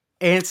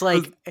 And it's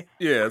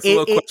it's a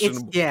little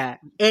questionable.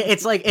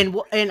 It's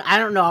and I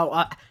don't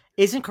know,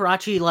 isn't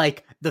Karachi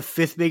the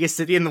fifth biggest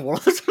city in the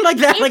world or something like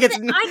that?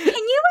 Can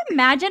you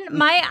imagine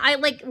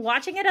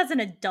watching it as an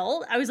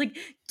adult? I was like,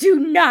 do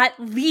not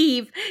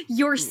leave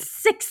your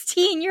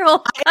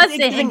 16-year-old cousin.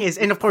 The thing is,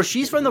 and of course,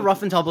 she's from the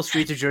rough and tumble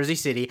streets of Jersey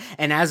City,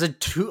 and as a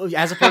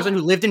person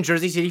who lived in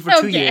Jersey City for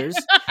 2 years,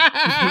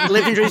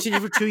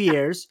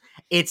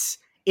 it's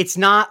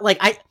not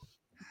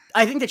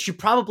I think that she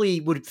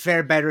probably would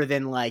fare better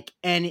than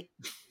any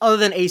other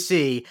than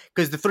AC,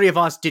 because the three of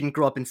us didn't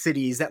grow up in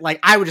cities that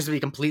I would just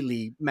be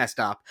completely messed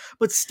up.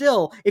 But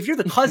still, if you're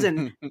the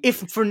cousin,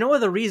 if for no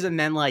other reason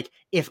than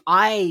if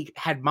I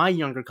had my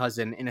younger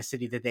cousin in a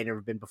city that they'd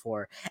never been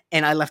before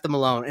and I left them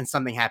alone and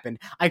something happened,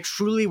 I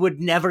truly would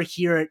never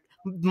hear it.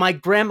 My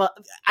grandma,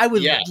 I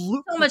would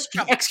so much be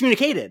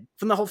excommunicated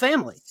from the whole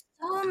family.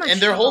 And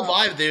their whole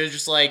vibe, they're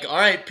just all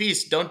right,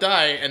 peace, don't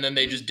die, and then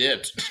they just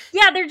dipped.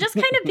 Yeah, they're just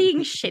kind of being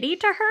shitty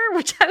to her,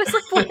 which I was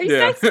like, what are you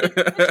guys doing?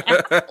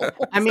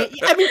 I mean,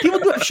 people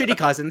do have shitty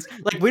cousins.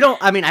 We don't.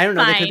 I don't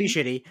know. Fine. They could be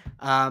shitty.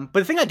 But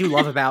the thing I do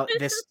love about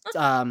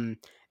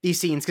these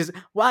scenes, because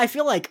I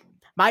feel like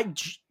my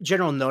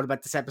general note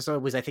about this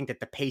episode was I think that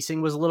the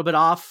pacing was a little bit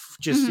off,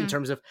 just in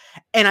terms of,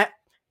 it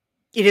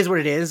is what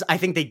it is. I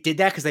think they did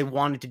that because they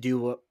wanted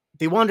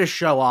to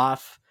show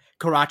off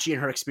Karachi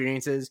and her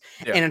experiences,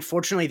 and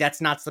unfortunately, that is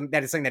something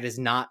that is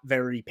not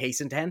very pace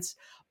intense.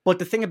 But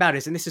the thing about it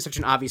is, and this is such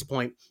an obvious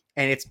point,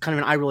 and it's kind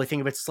of an eye rolling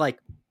thing, but it's like,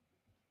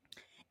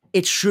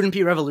 it shouldn't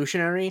be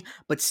revolutionary,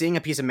 but seeing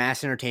a piece of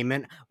mass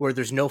entertainment where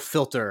there's no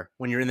filter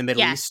when you're in the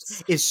Middle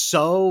East is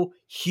so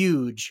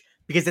huge,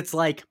 because it's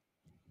like,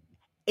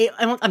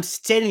 I'm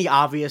stating the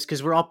obvious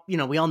because we're all,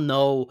 we all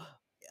know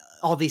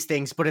all these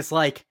things, but it's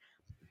like,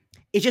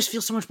 it just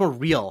feels so much more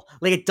real.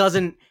 Like, it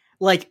doesn't,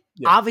 like,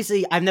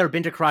 obviously I've never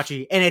been to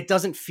Karachi, and it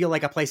doesn't feel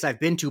like a place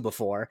I've been to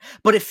before,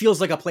 but it feels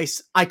like a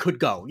place I could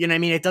go. You know what I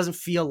mean? It doesn't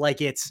feel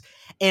like it's,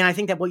 and I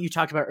think that what you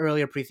talked about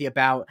earlier, Preeti,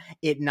 about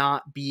it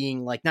not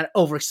being like, not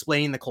over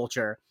explaining the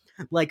culture,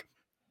 like,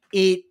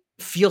 it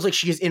feels like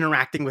she is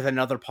interacting with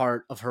another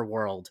part of her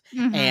world.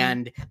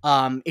 And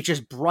it's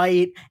just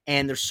bright,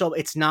 and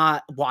it's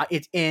not what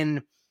it's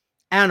in.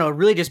 I don't know, it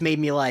really just made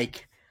me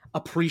like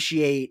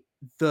appreciate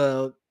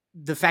the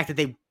fact that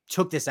they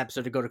took this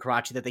episode to go to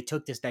Karachi, that they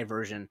took this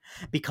diversion,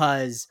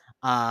 because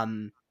I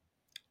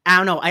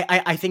don't know,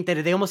 I think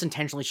that they almost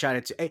intentionally shot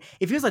it.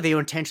 It feels like they were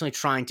intentionally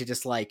trying to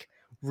just like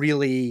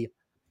really,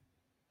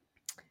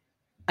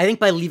 I think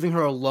by leaving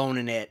her alone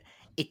in it,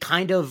 it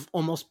kind of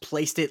almost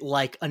placed it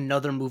like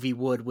another movie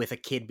would, with a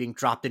kid being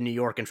dropped in New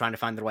York and trying to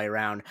find their way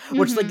around.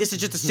 Which like, this is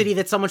just a city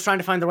that someone's trying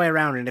to find their way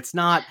around, and it's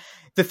not,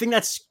 the thing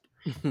that's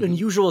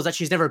unusual is that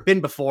she's never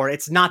been before.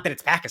 It's not that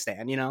it's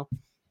Pakistan,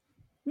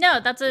 No,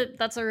 that's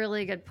a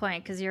really good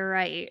point, because you're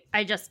right.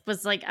 I just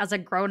was like, as a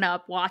grown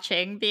up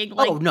watching, being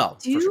like, oh no,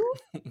 do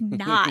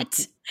not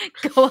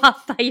go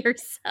off by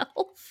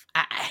yourself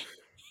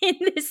in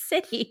this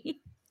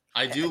city.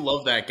 I do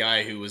love that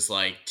guy who was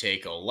like,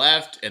 take a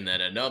left and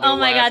then another. Oh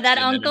my left, god, that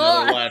and uncle!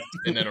 Then another left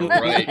and then a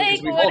right.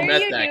 Because we've all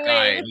met that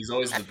guy, and he's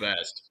always the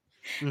best.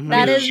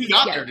 That is, she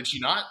got there, did she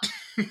not?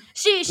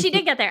 She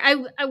did get there.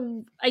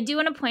 I do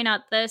want to point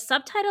out, the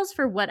subtitles,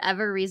 for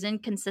whatever reason,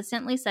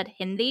 consistently said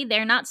Hindi.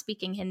 They're not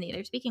speaking Hindi.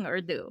 They're speaking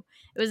Urdu.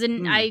 It was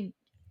an I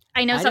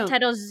know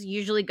subtitles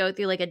usually go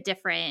through like a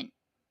different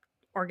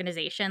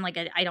organization. Like,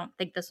 I don't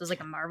think this was like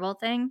a Marvel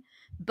thing.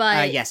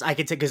 But yes, I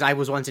could say, because I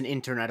was once an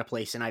intern at a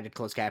place and I did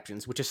closed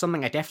captions, which is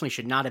something I definitely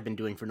should not have been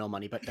doing for no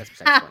money, but that's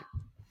besides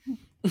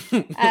the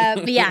point.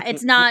 But yeah,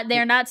 it's not.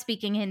 They're not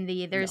speaking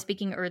Hindi. They're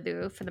speaking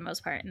Urdu for the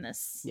most part in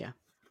this. Yeah.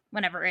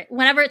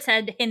 Whenever it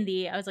said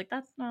Hindi, I was like,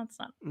 that's not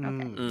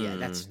okay. Yeah,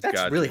 that's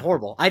gotcha. Really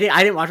horrible. I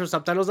didn't watch those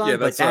subtitles on. Yeah,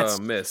 but that's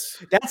a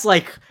miss. That's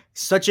like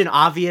such an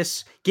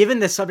obvious, given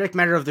the subject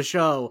matter of the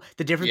show,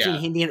 the difference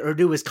between Hindi and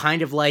Urdu is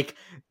kind of like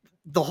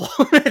the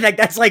whole like,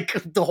 that's like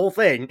the whole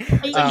thing.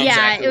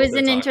 Exactly, it was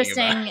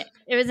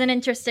an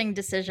interesting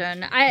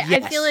decision. I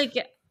feel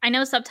like, I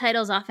know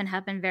subtitles often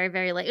happen very,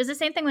 very late. It was the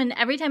same thing when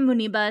every time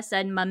Muniba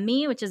said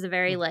mummy, which is a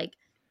very like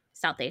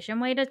South Asian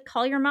way to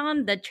call your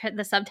mom,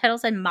 the subtitle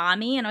said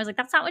mommy, and I was like,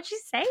 that's not what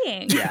she's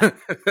saying. Yeah.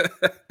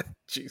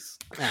 Jeez.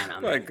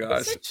 Oh my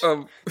gosh.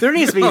 There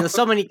needs to be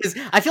so many, because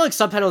I feel like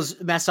subtitles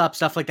mess up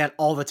stuff like that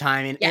all the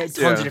time, and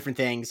tons of different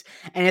things.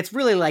 And it's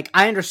really like,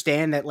 I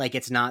understand that like,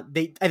 it's not,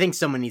 I think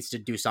someone needs to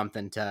do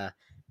something to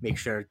make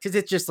sure, because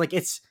it's just like,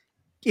 it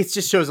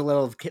just shows a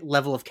little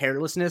level of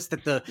carelessness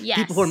that the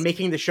people who are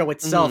making the show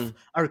itself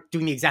are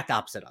doing the exact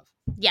opposite of.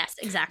 Yes,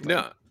 exactly.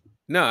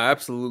 No,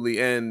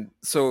 absolutely. And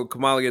so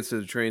Kamala gets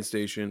to the train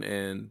station,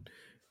 and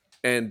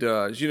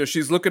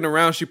she's looking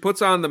around. She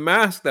puts on the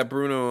mask that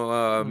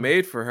Bruno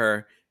made for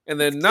her, and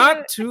then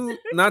not too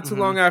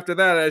long after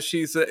that, as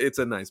it's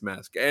a nice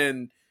mask,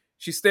 and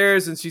she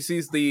stares and she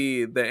sees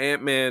the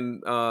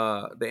Ant-Man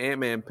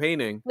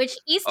painting. Which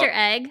Easter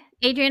egg,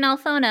 Adrian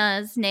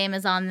Alfona's name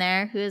is on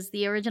there, who is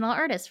the original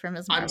artist for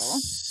Ms. Marvel.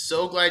 I'm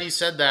so glad you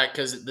said that,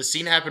 because the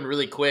scene happened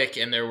really quick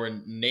and there were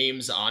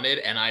names on it,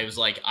 and I was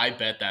like, I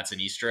bet that's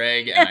an Easter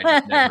egg, and I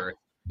just never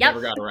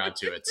got around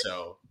to it.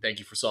 So thank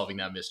you for solving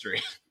that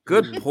mystery.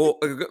 Good pull.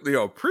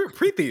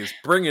 Preeti is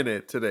bringing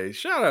it today.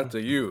 Shout out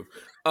to you.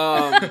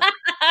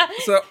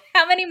 So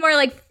how many more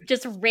like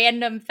just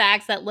random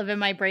facts that live in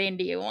my brain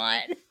do you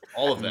want?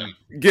 All of them.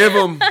 Give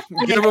them.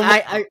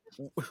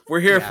 We're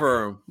here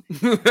for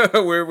them.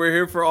 we're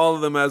here for all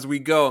of them as we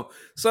go.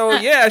 So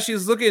yeah,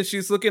 she's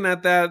looking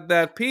at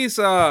that piece.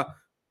 A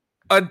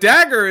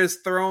dagger is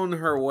thrown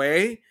her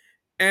way,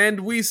 and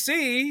we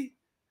see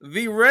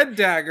the Red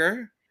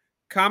Dagger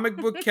comic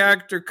book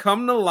character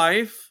come to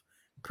life.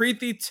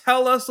 Preeti,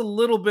 tell us a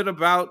little bit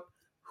about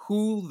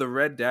who the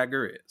Red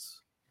Dagger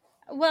is.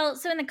 Well,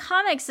 so in the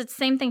comics, it's the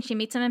same thing. She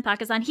meets him in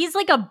Pakistan. He's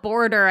like a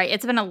boarder.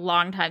 It's been a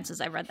long time since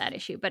I read that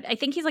issue, but I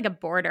think he's like a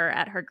boarder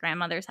at her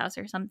grandmother's house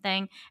or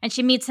something. And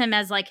she meets him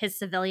as like his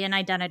civilian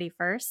identity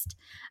first,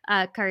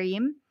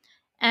 Karim.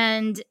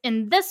 And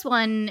in this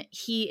one,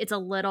 it's a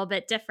little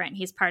bit different.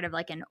 He's part of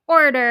like an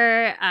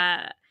order.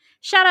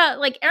 Shout out,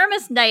 like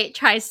Aramis Knight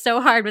tries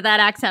so hard with that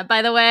accent,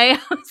 by the way.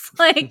 I was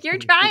like, you're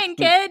trying,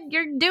 kid.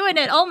 You're doing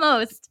it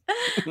almost.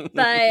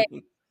 But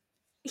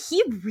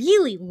he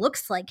really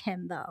looks like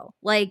him, though.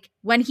 Like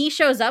when he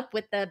shows up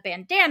with the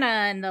bandana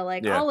and the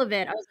all of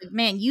it, I was like,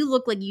 man, you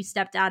look like you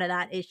stepped out of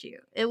that issue.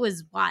 It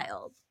was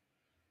wild.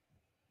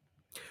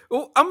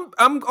 Well,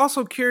 I'm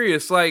also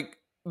curious, like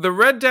the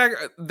Red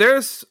Dagger,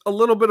 there's a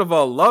little bit of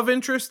a love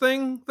interest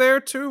thing there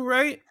too,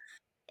 right?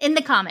 In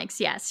the comics,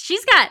 yes.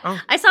 She's got. Oh.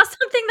 I saw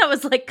something that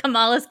was like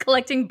Kamala's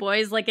collecting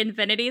boys like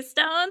Infinity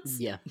Stones.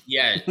 Yeah.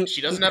 Yeah,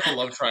 she doesn't have a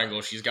love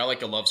triangle. She's got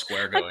like a love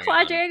square A going on.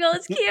 quadrangle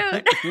is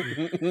cute.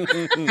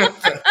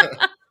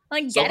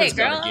 Like, get Someone's it,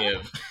 girl.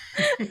 gotta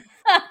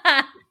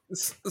give.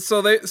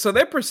 So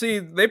they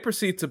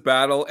proceed to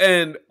battle,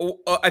 and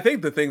I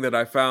think the thing that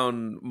I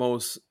found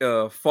most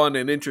fun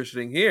and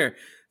interesting here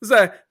is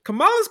that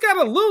Kamala's got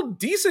a little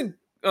decent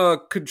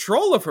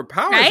control of her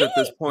powers Right? at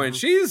this point.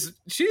 She's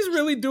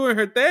really doing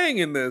her thing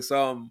in this.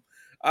 That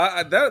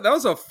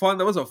was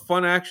a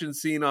fun action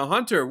scene.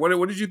 Hunter,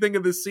 what did you think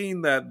of this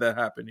scene that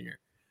happened here?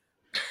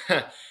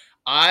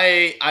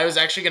 I was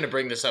actually going to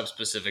bring this up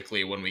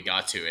specifically when we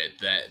got to it,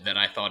 that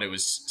I thought it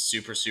was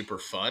super, super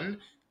fun.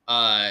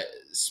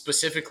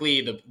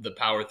 Specifically the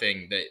power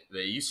thing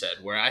that you said,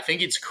 where I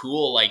think it's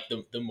cool, like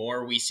the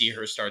more we see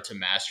her start to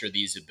master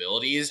these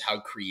abilities, how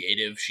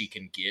creative she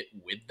can get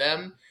with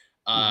them,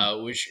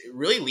 which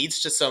really leads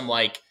to some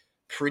like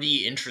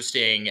pretty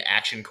interesting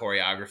action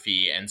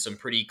choreography and some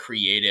pretty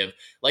creative,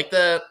 like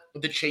the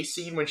chase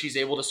scene when she's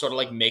able to sort of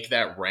like make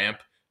that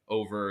ramp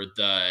over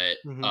the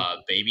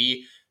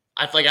baby.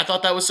 I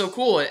thought that was so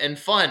cool and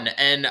fun.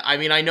 And I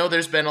mean, I know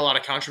there's been a lot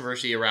of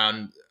controversy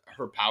around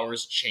her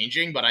powers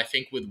changing, but I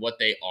think with what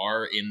they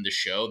are in the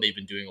show, they've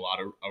been doing a lot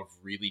of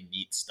really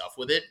neat stuff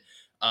with it.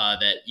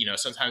 That, you know,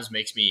 sometimes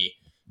makes me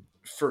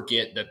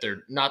forget that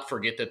they're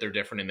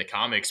different in the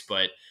comics,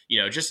 but you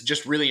know,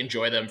 just really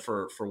enjoy them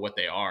for what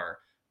they are.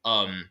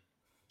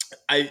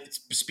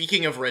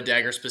 Speaking of Red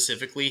Dagger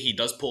specifically, he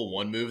does pull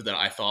one move that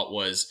I thought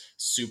was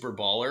super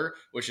baller,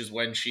 which is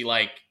when she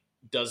like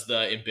does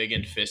the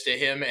embiggened fist at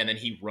him and then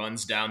he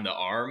runs down the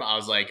arm. I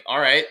was like, all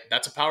right,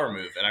 that's a power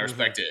move and I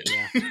respect it.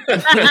 Yeah.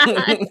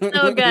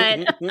 So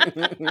good.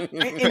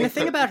 And the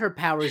thing about her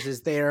powers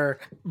is they're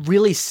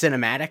really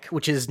cinematic,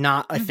 which is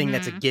not a thing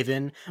that's a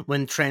given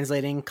when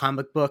translating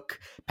comic book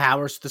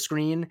powers to the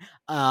screen.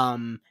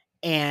 And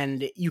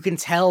you can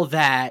tell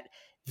that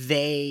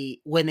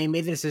when they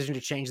made the decision to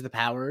change the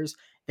powers,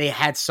 they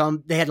had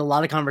a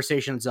lot of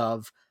conversations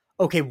of,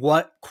 okay,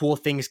 what cool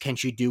things can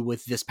she do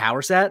with this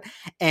power set?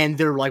 And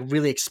they're like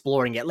really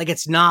exploring it. Like,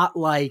 it's not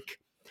like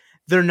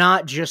they're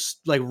not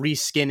just like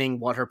reskinning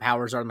what her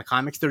powers are in the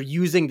comics. They're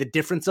using the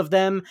difference of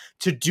them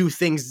to do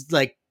things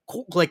like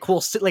cool, like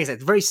I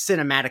said, very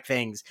cinematic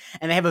things.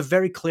 And they have a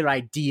very clear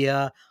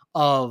idea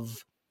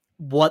of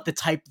what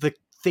the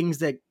things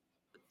that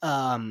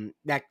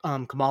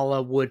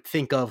Kamala would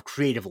think of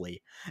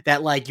creatively,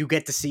 that like you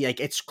get to see,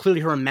 like, it's clearly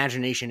her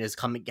imagination is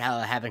coming,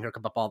 having her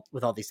come up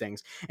with all these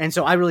things. And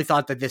so I really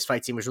thought that this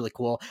fight scene was really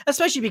cool,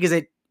 especially because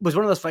it was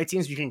one of those fight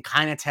scenes you can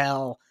kind of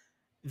tell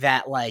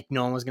that like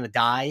no one was going to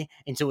die.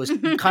 And so it was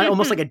kind of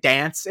almost like a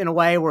dance in a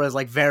way, where it was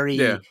like very,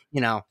 but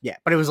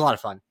it was a lot of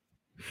fun.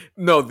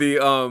 No, the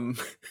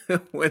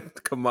when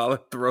Kamala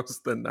throws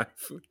the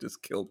knife, it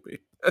just killed me.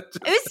 It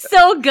was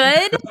so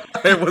good.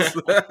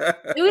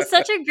 It was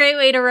such a great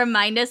way to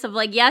remind us of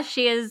like, yes,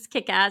 she is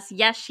kick-ass.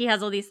 Yes, she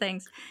has all these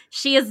things.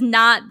 She is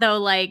not, though,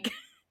 like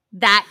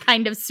that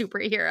kind of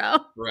superhero.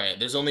 Right.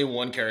 There's only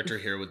one character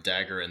here with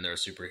Dagger in their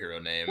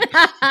superhero name.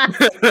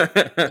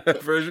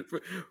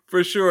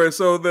 for sure.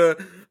 So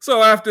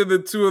after the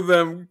two of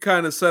them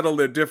kind of settle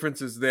their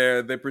differences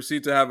there, they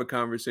proceed to have a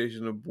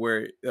conversation of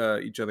where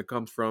each other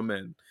comes from,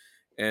 and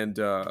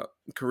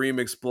Kareem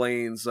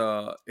explains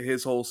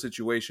his whole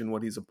situation,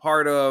 what he's a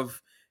part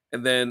of,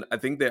 and then I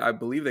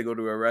believe they go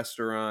to a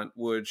restaurant,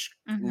 which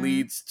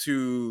leads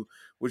to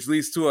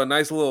a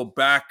nice little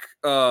back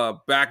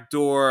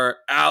door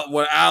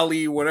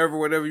alley,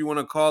 whatever you want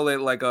to call it,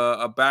 like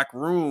a back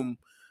room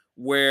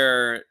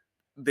where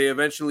they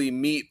eventually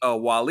meet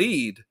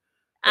Waleed.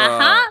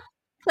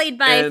 Played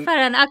by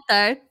Farhan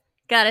Akhtar,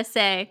 gotta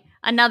say.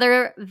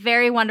 Another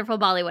very wonderful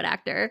Bollywood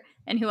actor,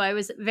 and who I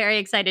was very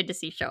excited to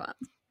see show up.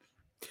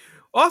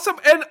 Awesome.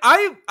 And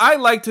I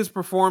liked his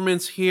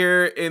performance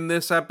here in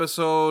this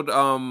episode.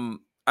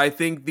 I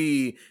think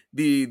the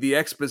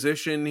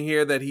exposition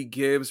here that he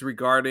gives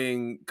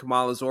regarding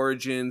Kamala's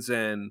origins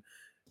and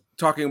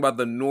talking about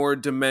the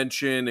Nord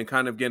dimension and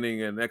kind of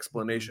getting an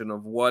explanation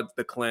of what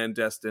the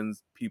clandestine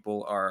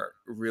people are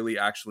really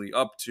actually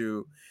up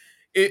to.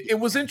 It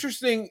was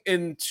interesting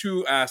in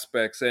two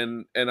aspects,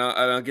 and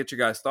I'll get you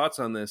guys' thoughts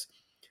on this.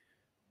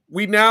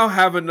 We now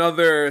have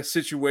another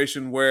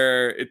situation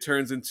where it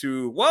turns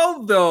into,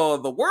 well,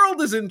 the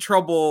world is in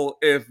trouble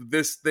if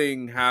this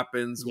thing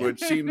happens,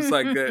 which seems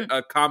like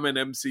a common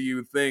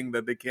MCU thing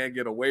that they can't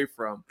get away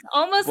from.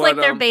 Almost like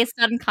they're based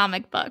on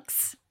comic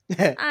books.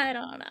 I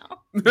don't know.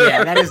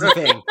 Yeah, that is the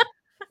thing.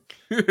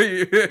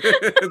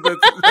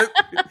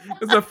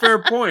 That's a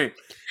fair point.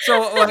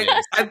 So,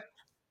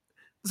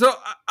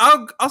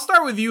 I'll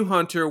start with you,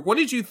 Hunter. What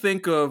did you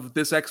think of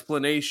this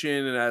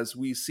explanation, and as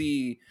we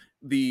see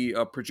the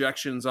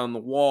projections on the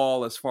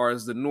wall as far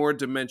as the Nord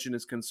dimension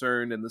is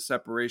concerned and the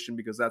separation,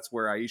 because that's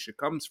where Aisha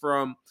comes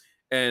from,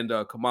 and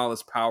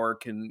Kamala's power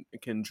can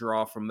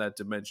draw from that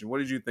dimension? What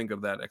did you think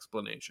of that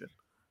explanation?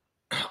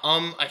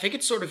 I think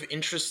it's sort of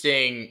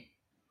interesting,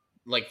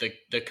 like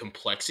the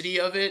complexity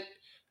of it.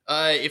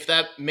 if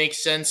that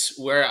makes sense,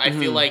 where I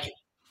feel Mhm. like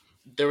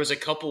there was a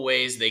couple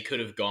ways they could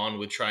have gone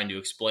with trying to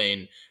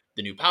explain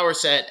the new power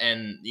set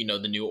and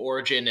the new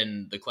origin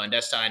and the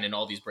clandestine and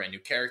all these brand new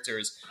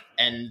characters,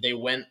 and they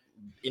went,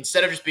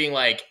 instead of just being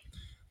like,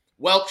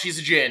 well, she's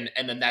a djinn,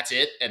 and then that's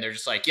it, and they're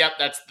just like, yep,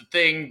 that's the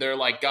thing, they're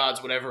like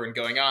gods, whatever, and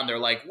going on, they're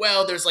like,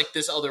 well, there's like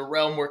this other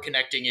realm we're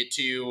connecting it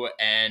to,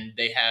 and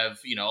they have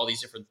all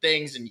these different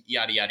things and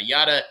yada yada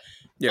yada.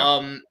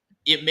 Yeah.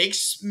 It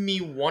makes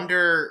me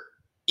wonder.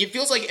 It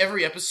feels like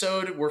every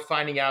episode we're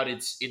finding out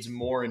it's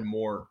more and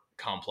more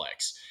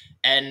complex,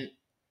 and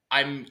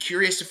I'm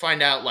curious to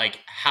find out like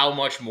how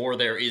much more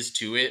there is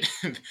to it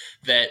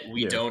that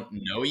we Yeah. don't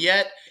know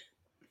yet.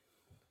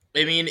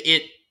 I mean,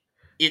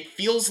 it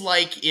feels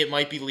like it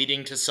might be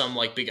leading to some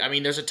like big. I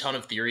mean, there's a ton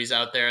of theories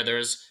out there.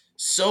 There's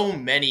so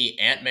many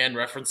Ant-Man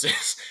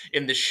references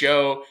in the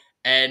show.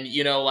 And,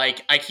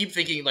 like, I keep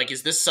thinking, like,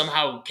 is this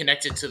somehow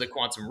connected to the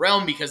quantum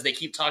realm? Because they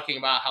keep talking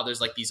about how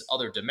there's, like, these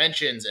other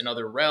dimensions and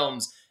other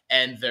realms.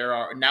 And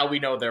now we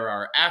know there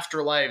are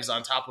afterlives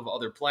on top of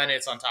other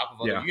planets, on top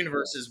of other Yeah.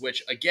 universes,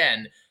 which,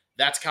 again,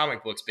 that's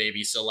comic books,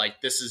 baby. So,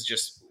 like, this is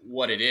just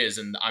what it is.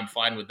 And I'm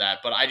fine with that.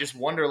 But I just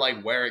wonder,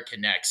 like, where it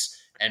connects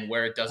and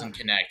where it doesn't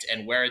connect,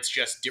 and where it's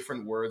just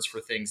different words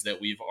for things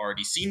that we've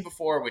already seen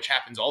before, which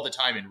happens all the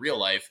time in real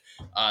life.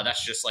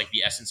 That's just like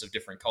the essence of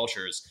different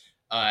cultures.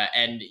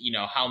 And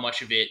how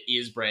much of it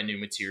is brand new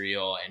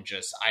material, and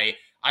just I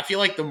feel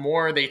like the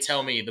more they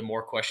tell me, the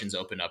more questions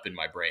open up in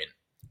my brain.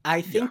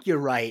 I think you're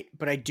right,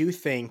 but I do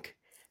think,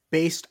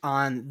 based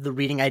on the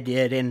reading I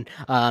did, and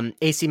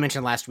AC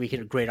mentioned last week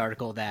in a great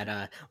article that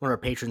one of our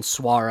patrons,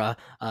 Swara,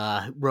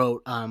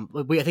 wrote. I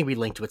think we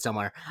linked to it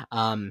somewhere,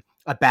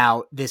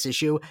 about this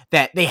issue,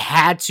 that they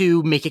had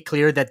to make it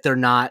clear that they're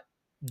not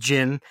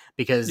Jinn,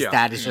 because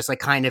that is just like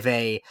kind of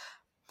a.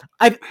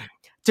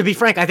 To be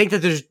frank, I think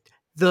that there's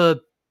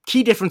the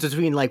key difference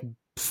between like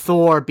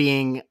Thor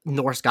being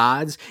Norse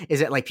gods is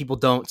that like people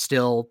don't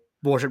still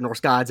worship Norse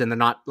gods, and they're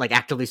not like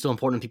actively still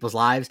important in people's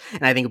lives.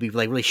 And I think it'd be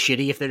like really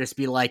shitty if they just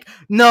be like,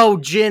 no,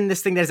 Jinn,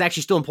 this thing that is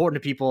actually still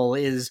important to people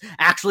is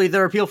actually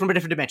their appeal from a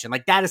different dimension.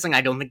 Like, that is something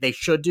I don't think they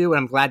should do, and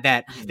I'm glad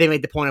that they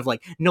made the point of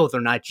like, no, they're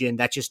not Jinn.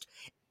 That's just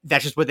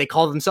what they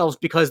call themselves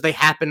because they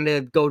happen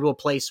to go to a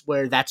place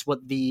where that's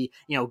what the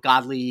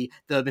godly,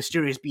 the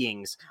mysterious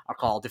beings are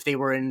called. If they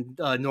were in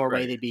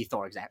Norway, they'd be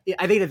Thor. Exactly.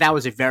 I think that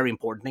was a very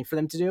important thing for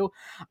them to do.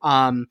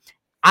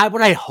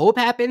 What I hope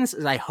happens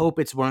is I hope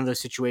it's one of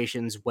those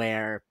situations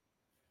where,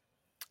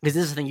 because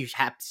this is a thing you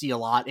have to see a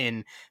lot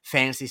in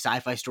fantasy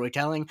sci-fi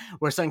storytelling,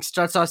 where something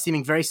starts off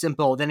seeming very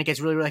simple, then it gets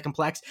really, really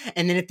complex,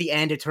 and then at the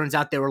end it turns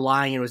out they were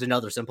lying and it was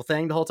another simple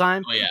thing the whole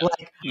time. Oh, yeah.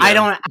 Like,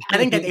 yeah. I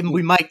think that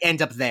we might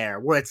end up there,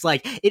 where it's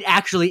like, it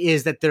actually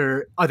is that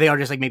they are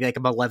just like maybe like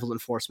a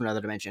malevolent force from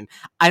another dimension.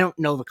 I don't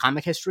know the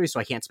comic history,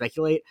 so I can't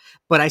speculate,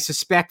 but I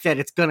suspect that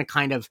it's going to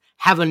kind of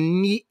have a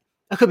neat,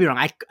 I could be wrong,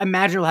 I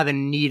imagine it'll have a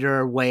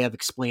neater way of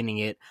explaining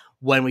it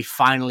when we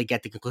finally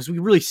get the conclusion. We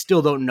really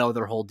still don't know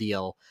their whole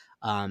deal.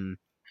 But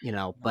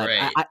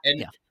right.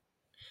 Yeah.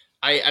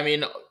 I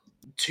mean,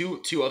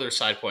 two other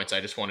side points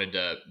I just wanted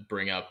to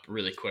bring up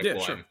really quick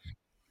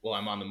while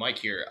I'm on the mic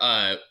here.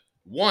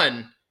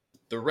 One,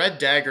 the Red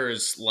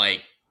Dagger's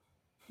like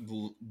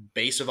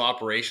base of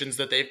operations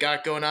that they've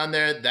got going on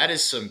there, that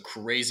is some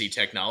crazy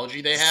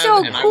technology they have.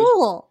 So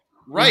cool.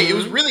 Right. Mm-hmm. It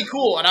was really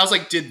cool. And I was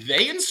like, did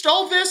they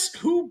install this?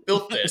 Who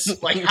built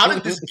this? Like, how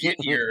did this get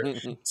here?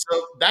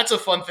 So that's a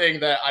fun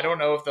thing that I don't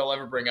know if they'll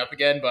ever bring up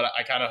again, but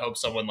I kind of hope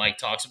someone like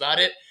talks about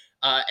it.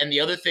 And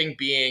the other thing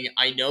being,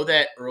 I know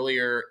that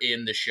earlier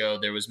in the show,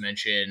 there was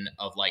mention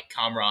of like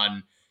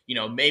Kamran,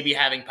 maybe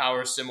having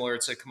powers similar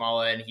to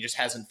Kamala, and he just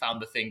hasn't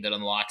found the thing that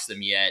unlocks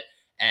them yet.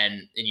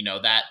 And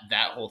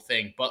that whole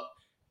thing. But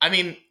I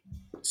mean,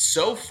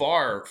 so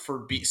far,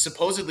 for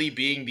supposedly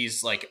being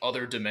these like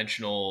other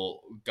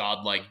dimensional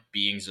godlike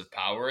beings of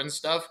power and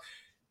stuff,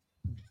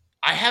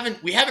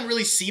 we haven't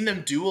really seen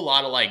them do a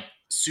lot of like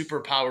super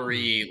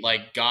powery,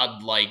 like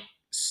godlike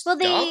stuff.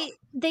 Well,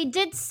 they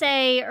did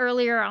say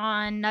earlier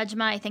on,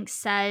 Najma, I think,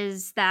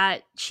 says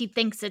that she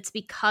thinks it's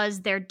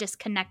because they're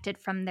disconnected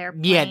from their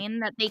plane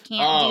that they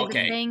can't do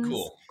the things.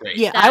 Cool. Great.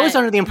 Yeah, I was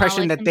under the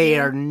impression that they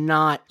are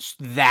not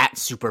that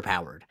super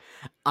powered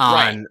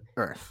on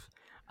Earth.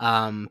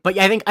 But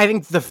yeah, I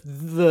think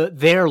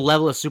their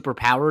level of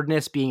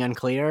superpoweredness being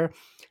unclear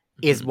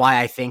is why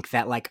I think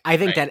that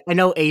that I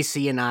know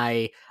AC and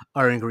I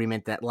are in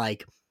agreement that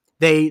like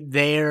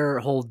their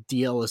whole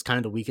deal is kind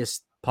of the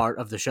weakest part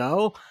of the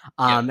show.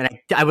 And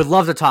I would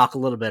love to talk a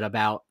little bit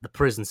about the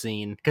prison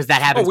scene, because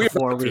that happens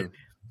before we.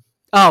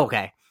 Oh,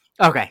 okay.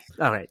 Okay.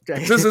 All right.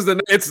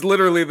 It's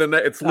literally the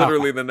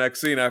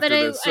next scene after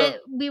this.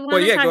 We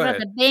want to talk about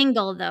the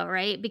bangle, though,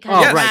 right?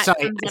 Because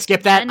sorry, I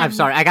skipped that. I'm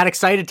sorry. I got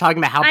excited talking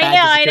about how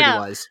bad this kid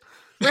was.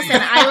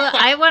 Listen,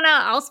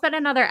 I'll spend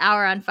another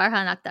hour on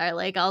Farhan Akhtar.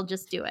 Like, I'll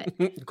just do it.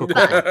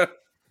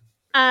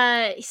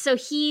 So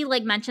he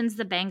like mentions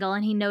the bangle,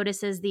 and he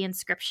notices the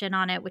inscription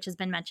on it, which has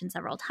been mentioned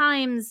several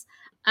times.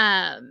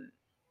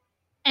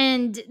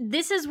 And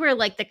this is where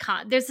like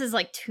this is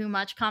like too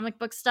much comic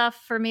book stuff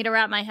for me to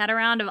wrap my head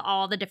around of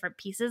all the different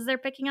pieces they're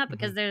picking up,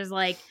 because there's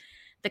like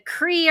the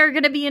Kree are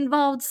going to be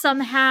involved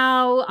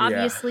somehow,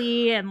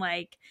 obviously, and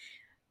like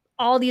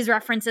all these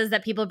references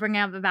that people bring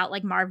up about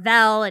like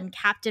Marvel and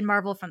Captain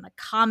Marvel from the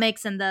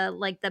comics, and the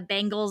like the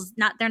Bangles.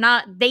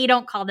 They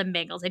don't call them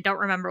Bangles. I don't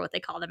remember what they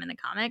call them in the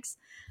comics.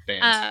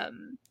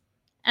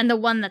 And the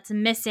one that's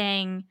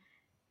missing,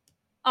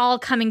 all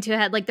coming to a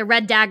head. Like the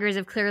Red Daggers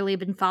have clearly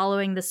been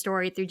following the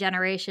story through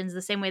generations,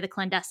 the same way the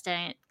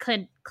clandestines,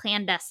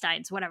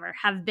 whatever,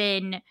 have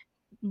been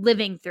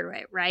living through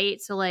it,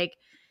 right? So like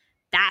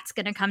that's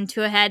gonna come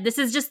to a head.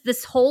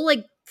 This whole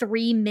like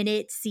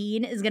 3-minute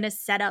scene is gonna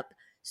set up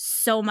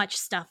so much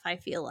stuff, I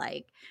feel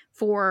like,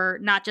 for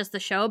not just the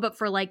show, but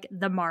for like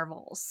the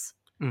Marvels.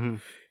 Mm-hmm.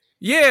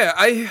 Yeah,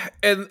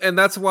 and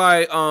that's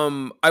why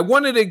I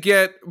wanted to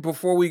get,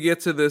 before we get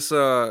to this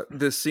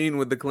scene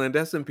with the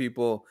clandestine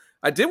people,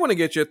 I did want to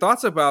get your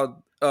thoughts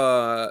about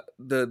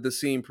the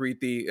scene,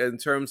 Preeti, in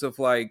terms of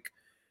like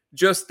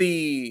just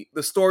the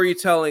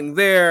storytelling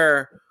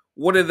there.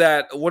 What did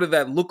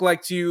that look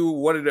like to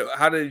you?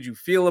 How did you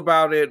feel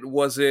about it?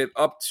 Was it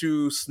up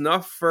to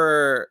snuff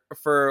for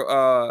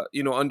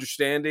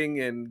understanding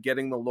and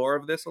getting the lore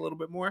of this a little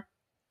bit more?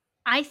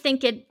 I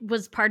think it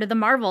was part of the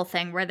Marvel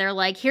thing where they're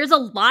like, here's a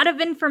lot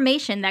of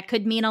information that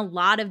could mean a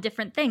lot of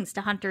different things,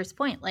 to Hunter's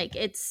point. Like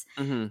it's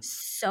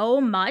so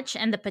much,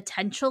 and the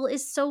potential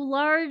is so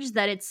large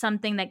that it's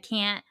something that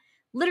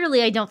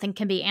I don't think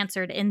can be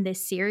answered in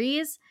this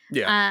series.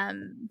 Yeah.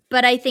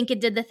 But I think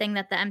it did the thing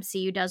that the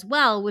MCU does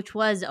well, which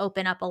was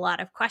open up a lot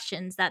of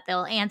questions that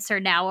they'll answer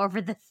now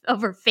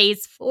over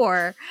phase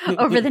 4,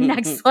 over the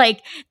next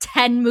like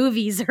 10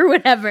 movies or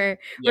whatever.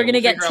 We're going to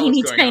get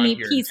teeny tiny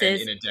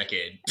pieces in a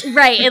decade.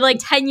 Right. In like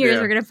 10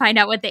 years, we're going to find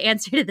out what the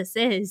answer to this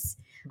is.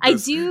 I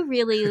do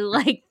really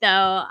like,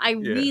 though,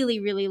 really,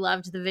 really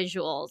loved the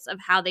visuals of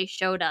how they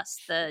showed us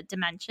the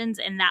dimensions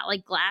in that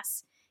like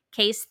glass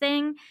case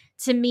thing.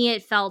 To me,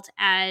 it felt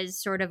as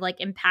sort of like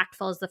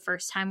impactful as the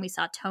first time we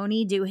saw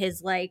Tony do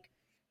his like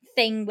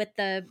thing with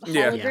the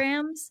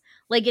holograms.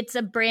 Like it's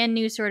a brand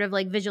new sort of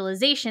like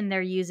visualization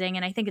they're using,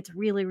 and I think it's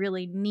really,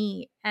 really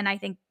neat. And I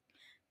think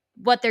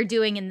what they're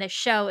doing in this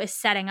show is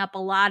setting up a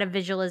lot of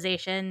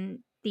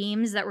visualization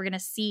themes that we're going to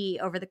see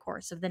over the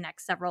course of the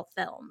next several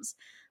films.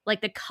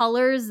 Like the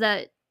colors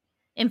that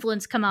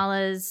influence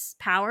Kamala's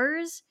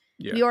powers.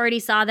 Yeah. We already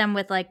saw them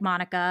with like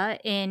Monica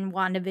in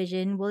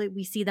WandaVision.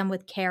 We see them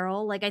with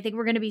Carol. Like I think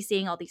we're going to be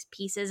seeing all these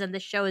pieces, and the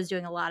show is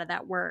doing a lot of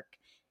that work,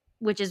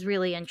 which is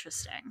really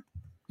interesting.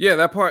 Yeah,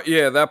 that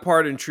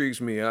part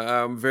intrigues me.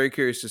 I'm very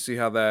curious to see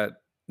how that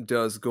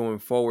does going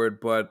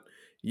forward. But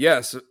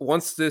yes,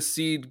 once this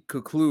seed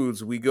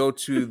concludes, we go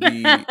to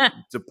the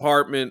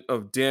Department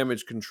of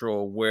Damage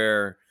Control,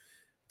 where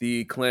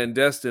the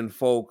clandestine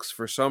folks,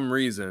 for some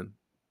reason,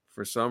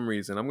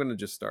 I'm going to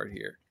just start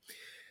here.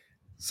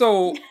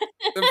 So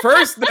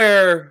first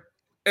there,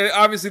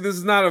 obviously this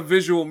is not a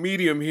visual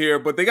medium here,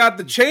 but they got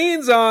the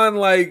chains on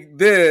like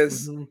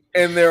this,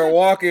 and they're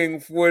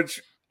walking,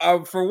 which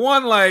for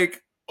one,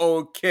 like,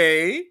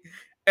 okay.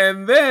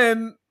 And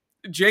then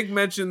Jake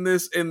mentioned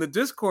this in the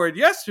Discord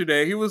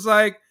yesterday. He was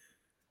like,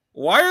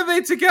 why are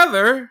they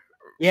together?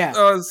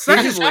 Yeah.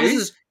 Secondly,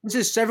 this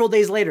is several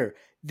days later.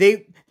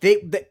 They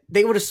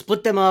would have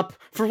split them up.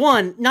 For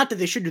one, not that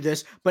they should do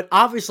this, but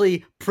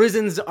obviously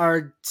prisons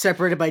are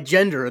separated by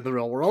gender in the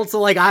real world. So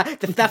like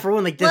that for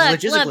one, like this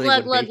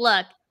logistically.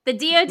 Look. The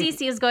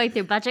DODC is going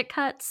through budget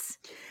cuts.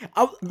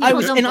 I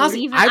was thinking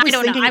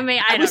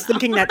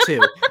that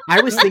too.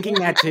 I was thinking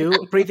that too,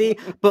 Preeti.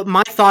 But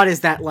my thought is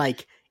that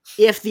like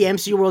if the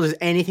MCU world is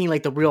anything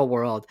like the real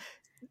world,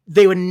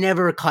 they would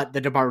never cut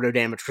the Department of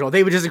Damage Control.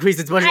 They would just increase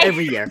its budget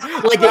every year.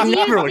 Like they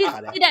never would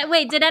cut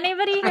it. Did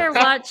anybody here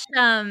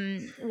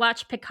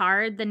watch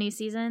Picard, the new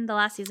season, the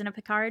last season of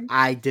Picard?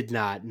 I did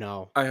not.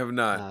 No, I have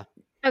not.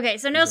 Okay,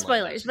 so no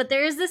spoilers, but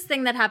there is this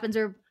thing that happens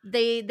where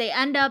they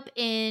end up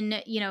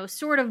in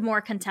sort of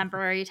more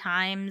contemporary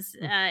times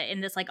in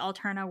this like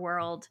alterna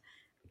world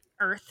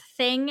Earth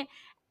thing,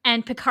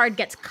 and Picard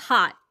gets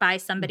caught by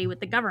somebody with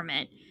the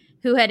government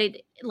who had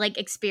like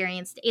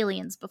experienced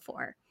aliens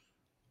before.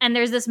 And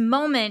there's this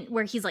moment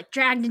where he's like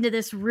dragged into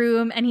this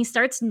room, and he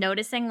starts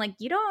noticing like,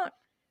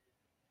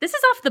 this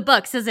is off the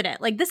books, isn't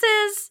it? Like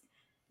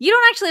you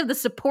don't actually have the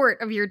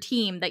support of your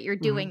team that you're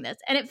doing this.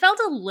 And it felt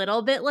a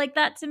little bit like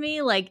that to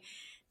me. Like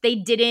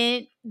they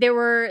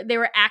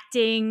were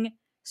acting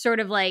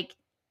sort of like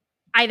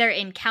either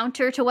in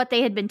counter to what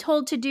they had been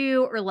told to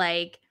do, or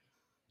like,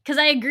 because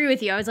I agree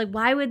with you. I was like,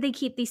 why would they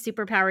keep these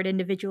superpowered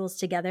individuals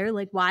together?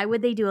 Like, why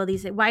would they do all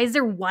these things? Why is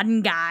there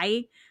one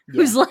guy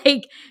who's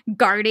like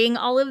guarding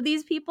all of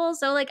these people?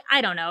 So like,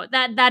 I don't know.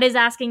 That is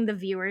asking the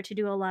viewer to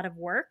do a lot of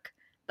work.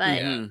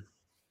 But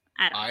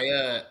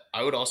I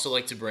would also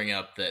like to bring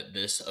up that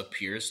this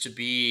appears to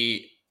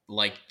be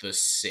like the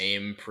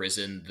same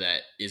prison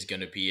that is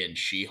going to be in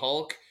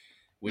She-Hulk.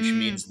 which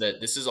means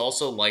that this is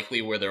also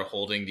likely where they're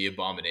holding the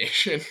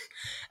Abomination.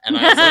 And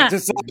I was like,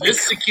 Just like,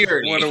 this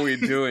security. what are we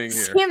doing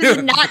here?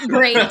 Seems not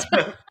great.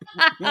 So,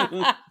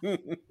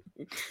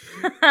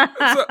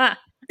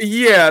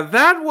 yeah,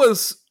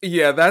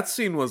 that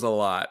scene was a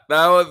lot.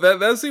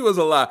 That scene was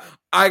a lot.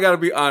 I gotta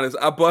be honest,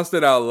 I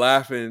busted out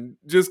laughing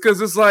just because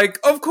it's like,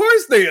 of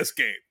course they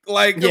escaped.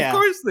 Like, of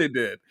course they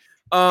did.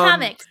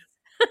 Comics.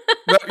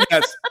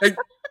 Yes,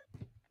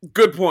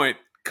 good point.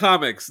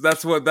 Comics.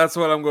 That's what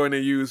I'm going to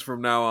use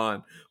from now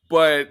on.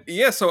 But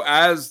yeah, so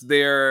as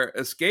they're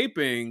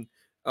escaping,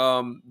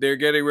 they're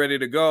getting ready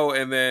to go,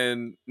 and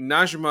then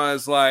Najma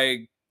is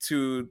like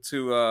to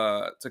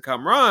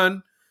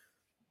Kamran,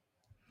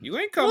 you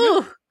ain't coming.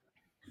 Ooh.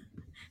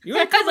 You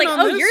ain't I was coming like, on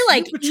oh, this. you're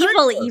like You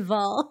betrayed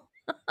evil.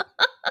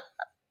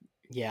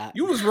 Yeah.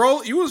 You was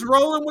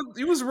rolling with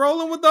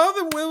the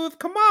other with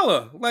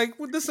Kamala. Like,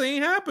 this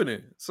ain't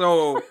happening.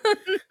 So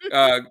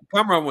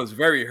Kamran was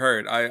very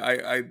hurt.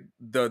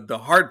 The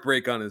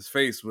heartbreak on his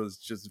face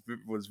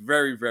was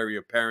very, very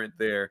apparent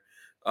there.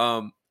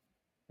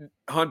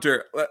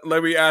 Hunter,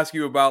 let me ask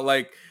you about,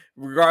 like,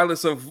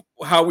 regardless of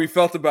how we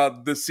felt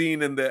about the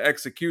scene and the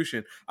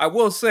execution, I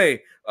will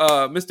say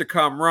Mr.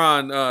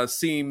 Kamran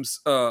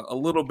seems a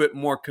little bit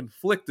more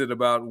conflicted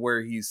about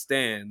where he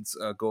stands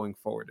going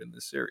forward in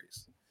this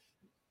series.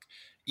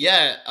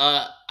 Yeah,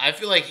 I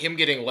feel like him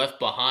getting left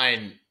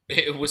behind,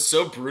 it was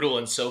so brutal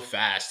and so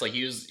fast. Like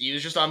he was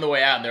just on the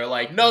way out, and they're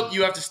like, "Nope,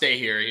 you have to stay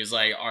here." He's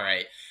like, "All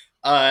right,"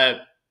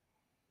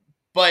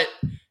 but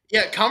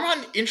yeah,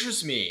 Kamran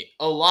interests me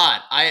a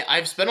lot.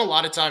 I've spent a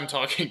lot of time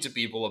talking to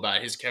people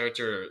about his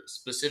character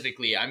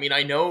specifically. I mean,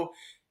 I know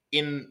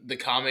in the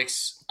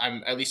comics,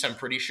 I'm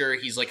pretty sure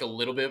he's like a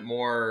little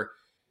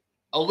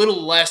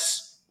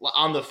less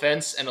on the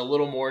fence and a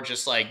little more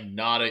just like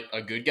not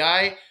a good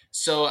guy.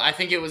 So I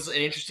think it was an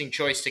interesting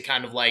choice to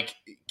kind of like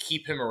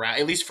keep him around,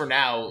 at least for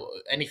now.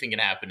 Anything can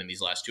happen in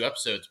these last 2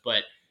 episodes,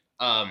 but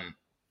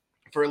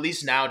for at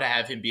least now to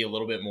have him be a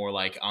little bit more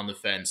like on the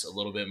fence, a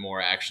little bit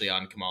more actually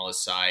on Kamala's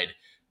side.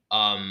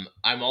 I'm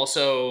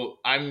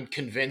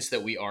convinced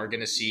that we are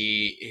going to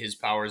see his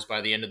powers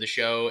by the end of the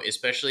show,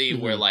 especially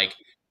where like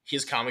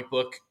his comic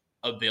book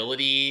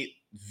ability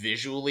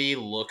visually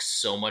looks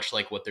so much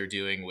like what they're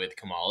doing with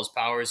Kamala's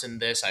powers in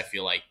this. I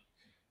feel like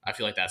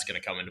that's going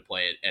to come into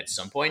play at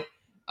some point.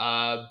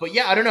 But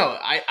yeah, I don't know.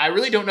 I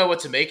really don't know what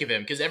to make of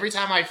him, because every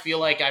time I feel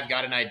like I've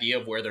got an idea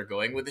of where they're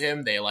going with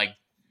him,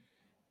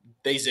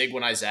 they zig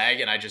when I zag,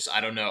 and I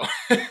don't know.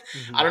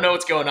 I don't know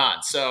what's going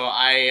on. So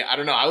I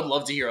don't know. I would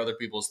love to hear other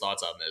people's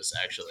thoughts on this,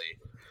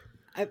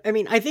 actually. I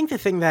mean, I think the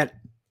thing that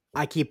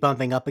I keep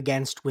bumping up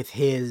against with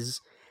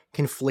his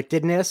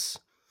conflictedness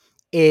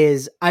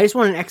is I just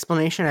want an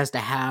explanation as to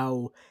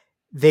how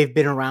they've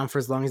been around for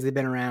as long as they've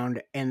been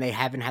around, and they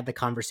haven't had the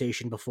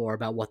conversation before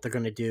about what they're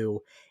going to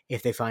do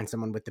if they find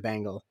someone with the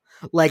bangle.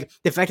 Like,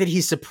 the fact that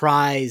he's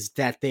surprised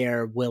that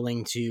they're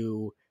willing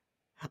to,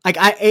 like,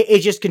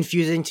 it's just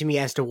confusing to me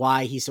as to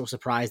why he's so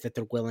surprised that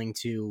they're willing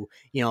to,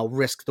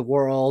 risk the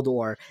world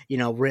or,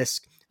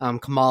 risk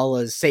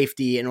Kamala's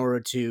safety in order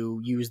to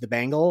use the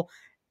bangle.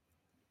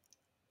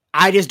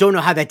 I just don't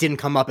know how that didn't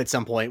come up at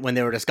some point when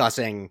they were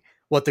discussing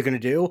what they're going to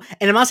do.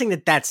 And I'm not saying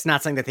that that's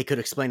not something that they could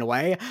explain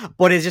away,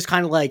 but it's just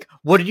kind of like,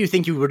 what did you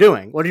think you were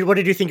doing? What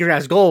did you think your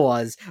guys' goal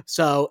was?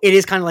 So it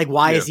is kind of like,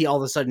 why is he all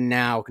of a sudden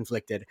now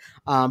conflicted?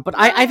 But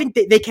I think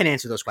they can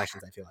answer those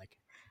questions, I feel like.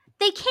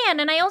 They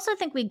can, and I also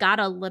think we got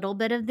a little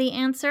bit of the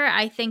answer.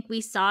 I think we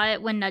saw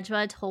it when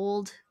Najma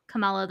told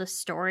Kamala the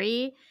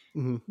story.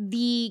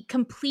 The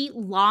complete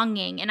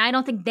longing, and I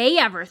don't think they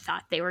ever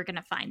thought they were going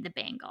to find the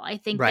bangle. I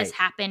think this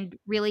happened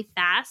really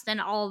fast,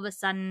 and all of a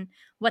sudden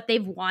what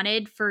they've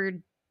wanted for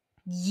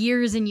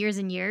years and years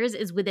and years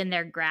is within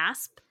their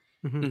grasp.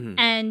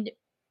 And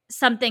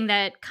something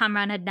that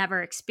Kamran had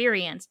never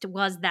experienced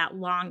was that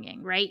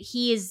longing, right?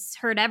 He has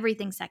heard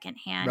everything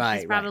secondhand.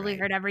 He's probably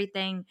heard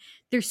everything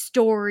through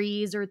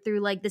stories or through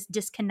like this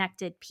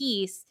disconnected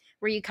piece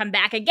where you come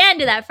back again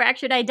to that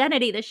fractured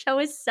identity. The show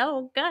is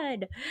so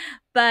good.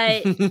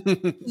 But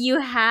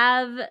you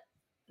have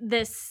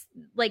this,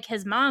 like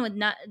his mom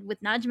with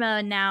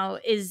Najma now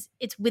it's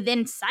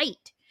within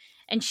sight.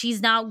 And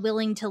she's not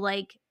willing to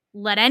like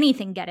let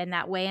anything get in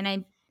that way.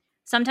 And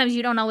sometimes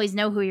you don't always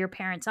know who your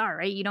parents are,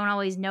 right? You don't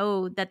always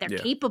know that they're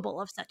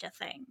capable of such a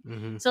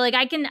thing. So like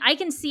I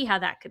can see how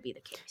that could be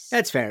the case.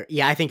 That's fair.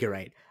 Yeah, I think you're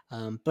right.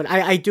 But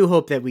I do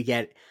hope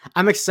that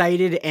I'm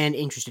excited and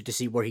interested to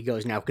see where he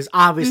goes now, because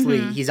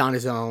obviously he's on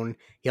his own.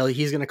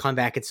 He's going to come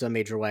back in some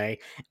major way.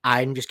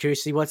 I'm just curious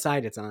to see what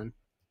side it's on.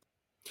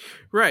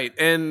 Right.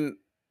 And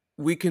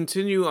we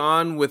continue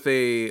on with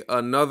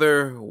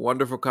another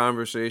wonderful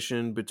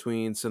conversation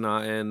between Sana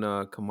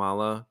and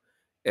Kamala.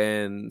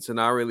 And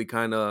Sana really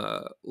kind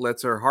of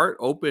lets her heart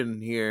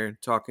open here,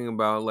 talking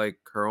about like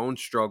her own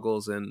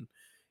struggles, and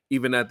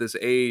even at this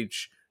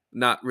age,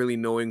 not really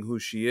knowing who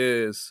she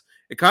is.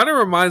 It kind of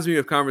reminds me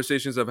of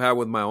conversations I've had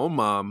with my own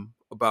mom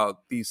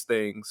about these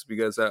things,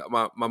 because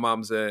my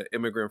mom's an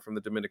immigrant from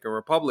the Dominican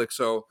Republic.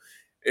 So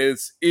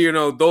it's, you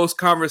know, those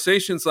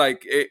conversations,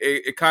 like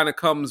it kind of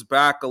comes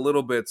back a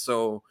little bit.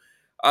 So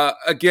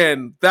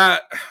again,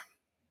 that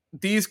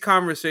these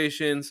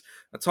conversations,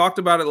 I talked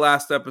about it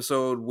last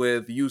episode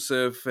with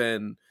Yusuf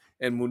and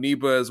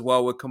Muniba as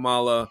well with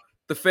Kamala.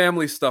 The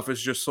family stuff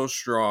is just so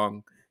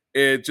strong.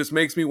 It just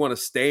makes me want to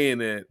stay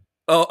in it.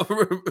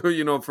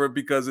 You know,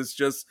 because it's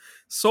just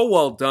so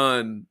well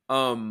done.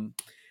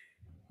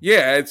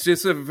 Yeah, it's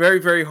just a very,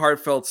 very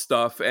heartfelt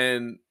stuff.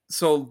 And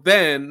so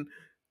then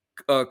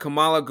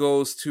Kamala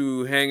goes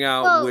to hang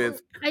out Well,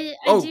 with. I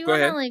Oh, do go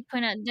want to ahead. like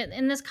point out that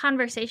in this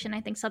conversation,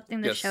 I think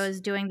something the show Yes.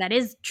 is doing that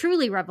is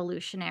truly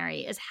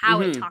revolutionary is how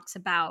it Mm-hmm. talks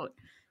about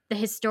the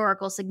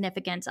historical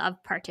significance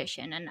of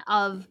partition and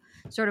of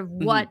sort of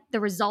Mm-hmm. what the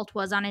result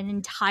was on an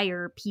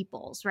entire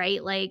people's,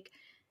 right? Like,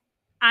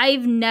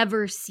 I've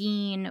never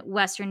seen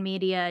Western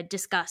media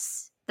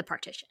discuss the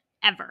partition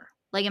ever,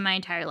 like in my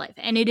entire life.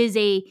 And it is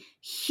a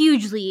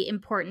hugely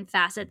important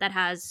facet that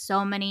has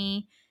so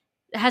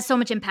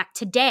much impact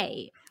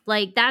today.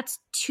 Like that's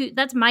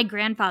my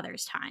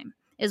grandfather's time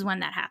is when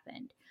that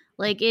happened.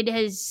 Like it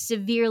has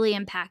severely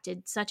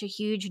impacted such a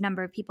huge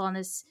number of people on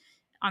this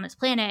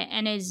planet,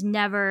 and is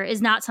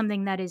not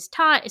something that is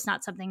taught. It's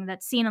not something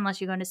that's seen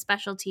unless you go into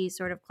specialty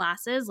sort of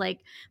classes.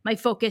 Like my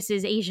focus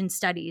is Asian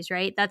studies,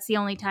 right? That's the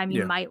only time you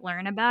Yeah. might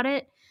learn about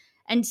it.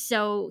 And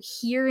so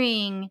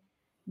hearing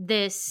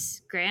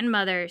this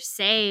grandmother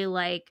say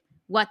like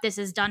what this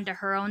has done to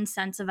her own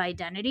sense of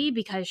identity,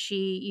 because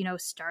she, you know,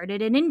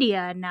 started in India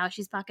and now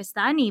she's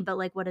Pakistani, but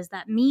like what does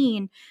that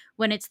mean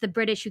when it's the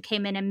British who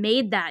came in and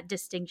made that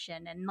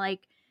distinction? And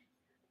like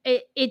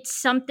it's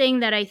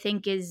something that I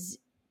think is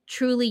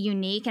truly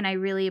unique, and I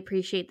really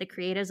appreciate the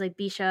creatives like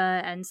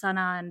Bisha and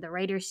Sana and the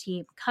writers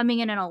team coming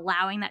in and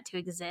allowing that to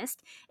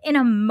exist in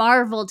a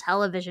Marvel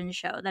television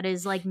show that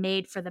is like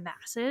made for the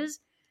masses.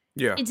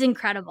 Yeah. It's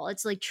incredible.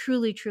 It's like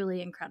truly,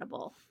 truly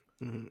incredible.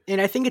 And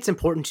I think it's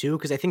important too,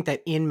 because I think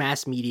that in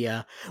mass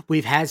media,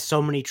 we've had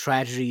so many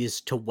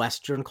tragedies to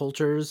Western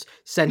cultures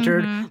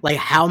centered. Mhm. Like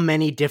how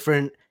many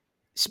different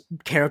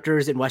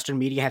characters in Western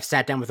media have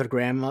sat down with their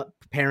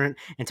grandparent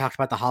and talked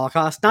about the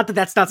Holocaust. Not that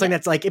that's not something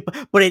that's like,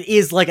 but it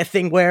is like a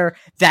thing where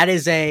that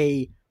is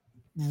a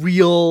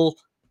real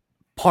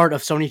part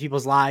of so many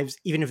people's lives,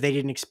 even if they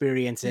didn't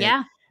experience it.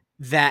 Yeah.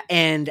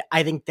 And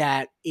I think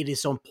that it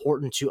is so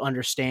important to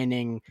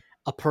understanding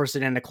a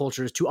person and a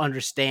culture is to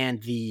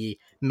understand the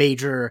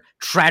major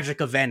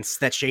tragic events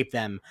that shape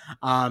them.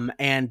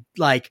 And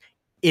like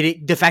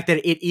the fact that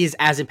it is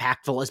as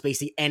impactful as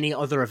basically any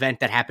other event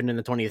that happened in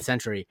the 20th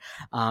century.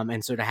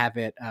 And so to have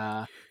it,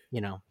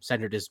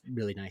 centered is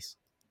really nice.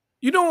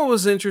 You know what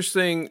was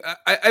interesting?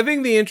 I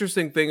think the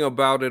interesting thing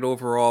about it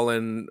overall,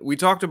 and we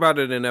talked about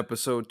it in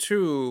episode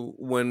 2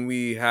 when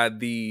we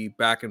had the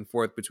back and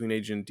forth between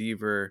Agent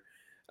Deaver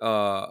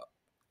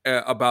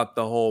about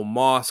the whole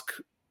mosque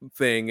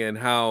thing and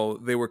how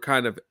they were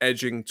kind of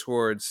edging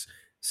towards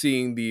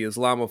seeing the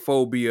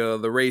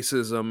Islamophobia, the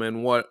racism,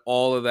 and what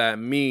all of that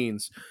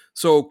means.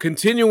 So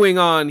continuing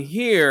on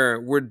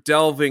here, we're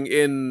delving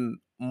in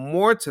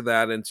more to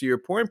that. And to your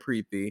point,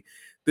 Preeti,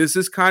 this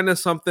is kind of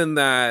something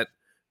that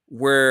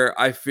where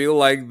I feel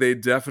like they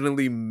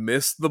definitely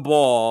missed the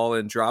ball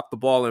and dropped the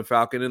ball in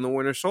Falcon and the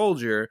Winter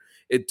Soldier.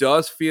 It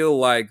does feel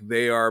like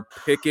they are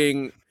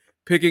picking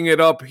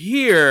it up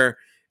here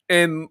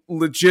and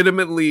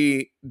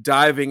legitimately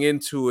diving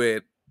into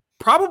it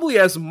probably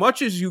as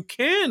much as you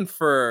can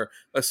for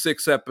a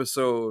 6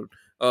 episode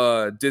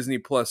Disney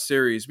Plus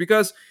series.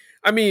 Because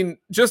I mean,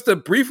 just to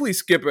briefly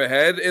skip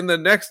ahead, in the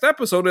next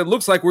episode it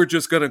looks like we're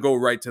just gonna go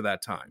right to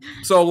that time.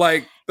 So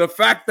like the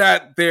fact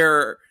that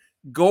they're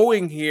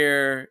going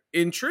here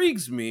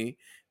intrigues me,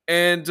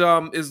 and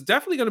is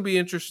definitely going to be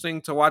interesting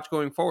to watch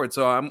going forward.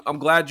 So I'm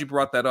glad you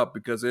brought that up,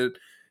 because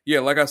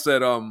like I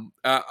said,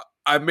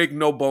 I make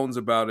no bones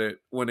about it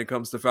when it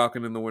comes to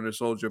Falcon and the Winter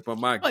Soldier. But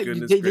my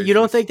goodness gracious. You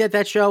don't think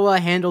that show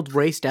handled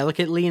race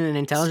delicately in an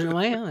intelligent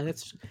way? Oh,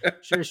 that's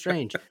sure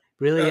strange.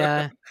 Really,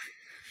 I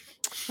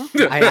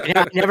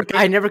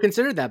never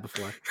considered that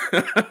before.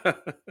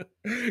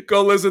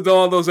 Go listen to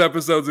all those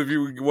episodes if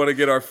you want to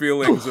get our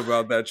feelings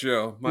about that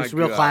show. It's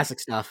real classic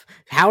stuff.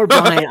 Howard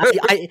Bryan,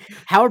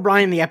 Howard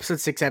Bryan, the episode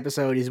 6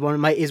 episode is one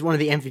of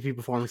the MVP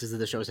performances of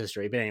the show's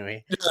history. But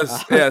anyway,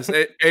 yes,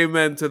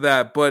 amen to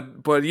that.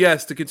 But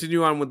yes, to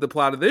continue on with the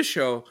plot of this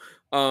show,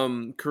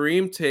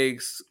 Kareem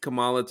takes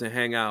Kamala to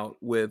hang out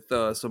with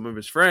some of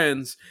his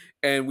friends,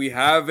 and we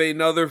have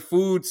another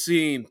food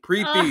scene.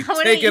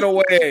 Preeti, take it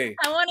away.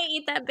 I want to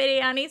eat that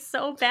biryani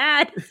so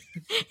bad.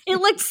 It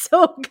looks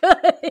so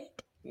good.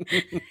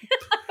 I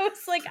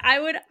was like, I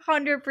would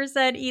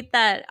 100% eat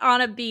that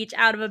on a beach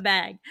out of a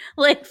bag,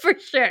 like for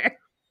sure.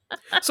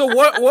 So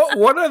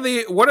what are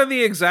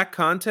the exact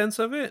contents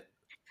of it?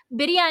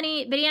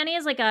 Biryani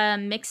is like a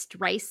mixed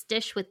rice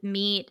dish with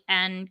meat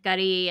and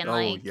curry and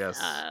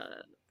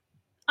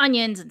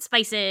onions and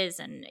spices,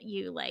 and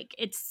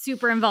it's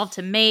super involved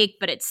to make,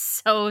 but it's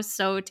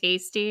so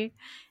tasty.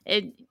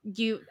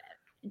 You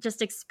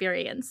just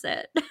experience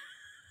it.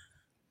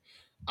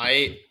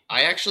 I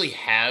actually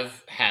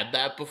have had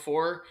that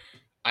before.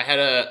 I had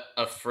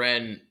a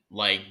friend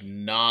like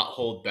not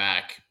hold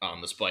back on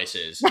the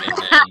spices and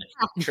then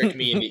trick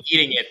me into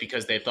eating it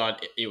because they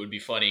thought it would be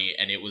funny,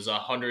 and it was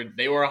 100.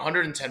 They were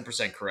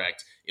 110%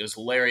 correct. It was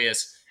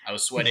hilarious. I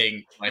was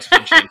sweating. My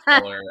skin changed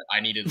color.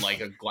 I needed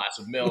like a glass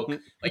of milk.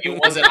 Like it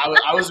wasn't.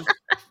 I was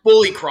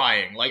fully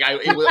crying. Like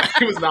it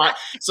was not.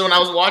 So when I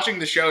was watching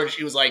the show and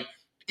she was like,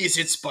 "Is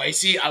it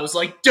spicy?" I was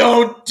like,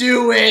 "Don't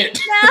do it."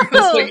 I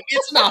was like,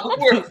 "It's not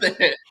worth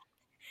it."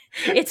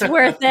 It's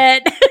worth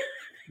it.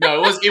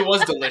 No, it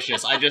was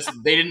delicious.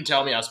 They didn't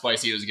tell me how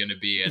spicy it was going to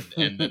be,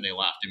 and then they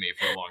laughed at me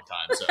for a long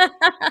time. So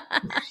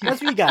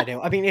That's what you gotta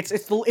do. I mean, it's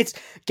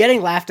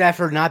getting laughed at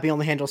for not being able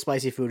to handle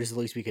spicy food is the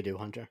least we could do,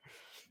 Hunter.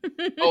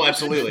 oh,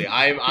 absolutely.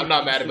 I'm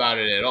not mad about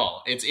it at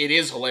all. It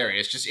is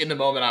hilarious. Just in the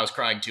moment, I was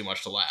crying too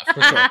much to laugh.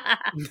 For sure.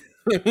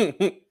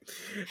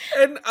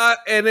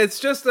 and it's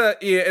just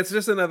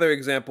another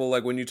example.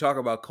 Like when you talk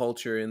about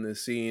culture in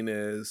this scene,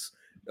 is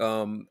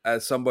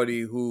as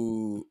somebody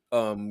who's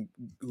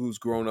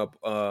grown up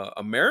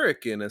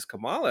American as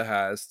Kamala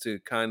has, to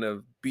kind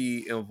of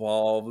be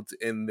involved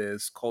in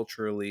this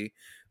culturally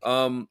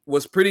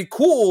was pretty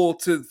cool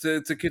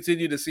to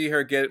continue to see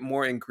her get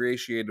more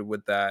ingratiated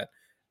with that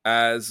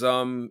as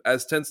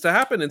tends to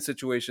happen in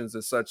situations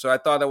as such. So I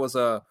thought that was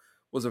a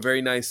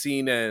very nice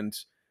scene. And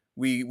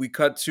we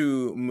cut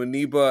to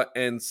Muniba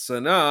and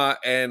Sana,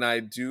 and I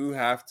do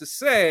have to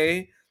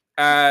say,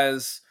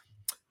 as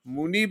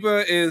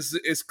Muniba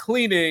is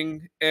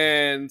cleaning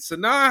and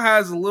Sana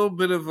has a little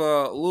bit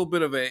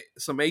of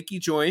some achy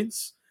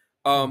joints.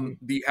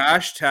 The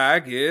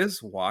hashtag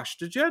is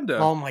washed agenda.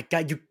 Oh my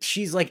god,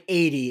 she's like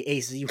 80,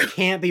 Ace. You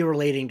can't be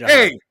relating to her.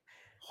 Hey,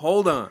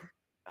 hold on.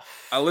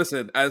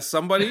 Listen, as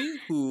somebody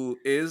who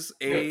is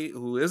a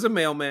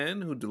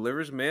mailman who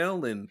delivers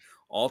mail in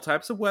all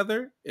types of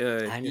weather, I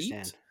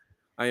understand.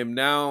 I am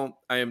now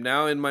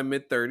in my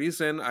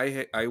mid-30s, and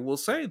I will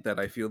say that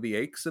I feel the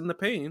aches and the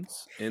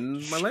pains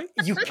in my leg.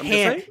 You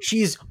can't.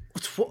 She's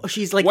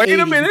like, wait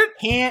 80. a minute.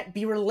 You can't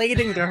be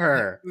relating to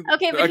her.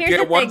 Okay, but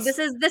here's the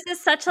thing. This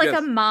is such like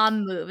a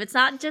mom move. It's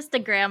not just a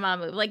grandma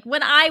move. Like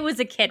when I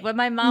was a kid, when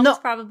my mom was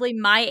probably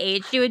my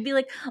age, she would be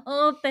like,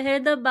 "Oh,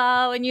 pehe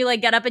bow," and you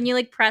like get up and you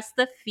like press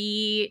the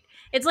feet.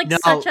 It's like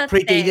such a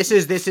Preeti, thing.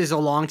 This is a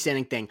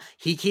long-standing thing.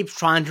 He keeps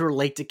trying to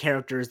relate to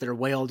characters that are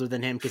way older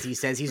than him because he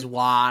says he's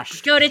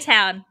washed. Go to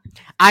town.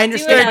 I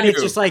understand, but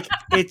it's just like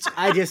yes,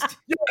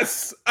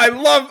 I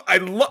love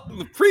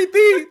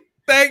Preeti.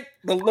 Thank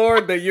the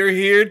Lord that you're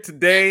here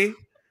today,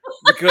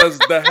 because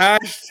the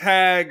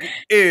hashtag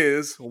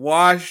is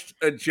washed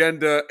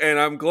agenda, and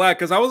I'm glad,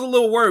 because I was a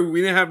little worried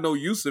we didn't have no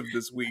Yusuf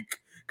this week,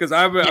 because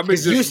I've been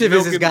just Yusuf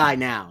is his guy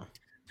now.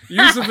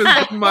 Yusuf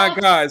is my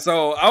guy,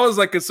 so I was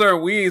like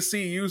concerned we didn't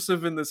see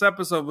Yusuf in this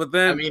episode, but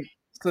then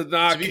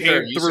Sana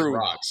came through.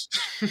 Rocks.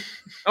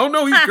 Oh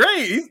no, he's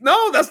great.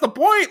 That's the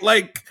point.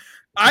 Like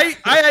I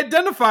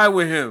identify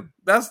with him.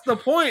 That's the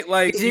point.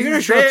 Like you're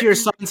gonna show up to your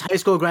son's high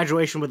school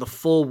graduation with a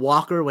full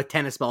walker with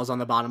tennis balls on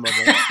the bottom of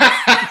it.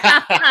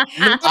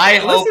 I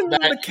hope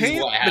that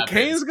the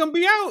cane's gonna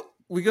be out.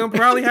 We're gonna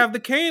probably have the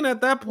cane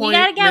at that point.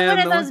 You gotta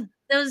get one of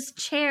those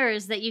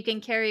chairs that you can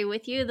carry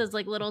with you. Those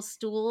like little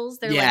stools.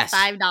 They're like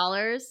 $5.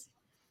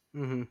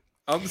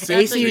 Mm-hmm.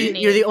 Stacey,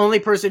 you're the only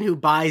person who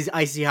buys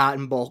Icy Hot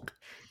in bulk.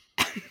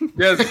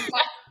 Yes,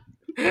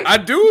 I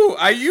do.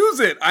 I use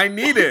it. I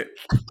need it.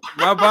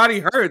 My body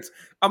hurts.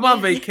 I'm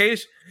on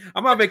vacation.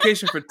 I'm on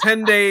vacation for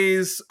 10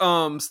 days,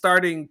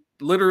 starting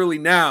literally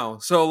now.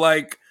 So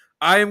like,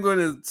 I'm going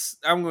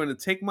to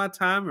take my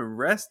time and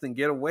rest and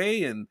get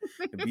away and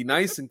be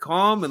nice and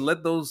calm and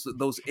let those.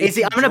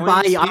 See, I'll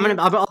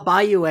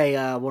buy you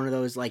a one of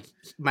those like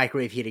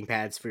microwave heating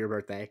pads for your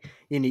birthday.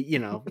 You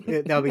know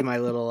that'll be my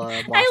little.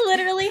 I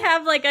literally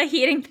have like a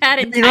heating pad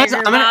and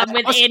Tiger Mom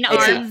within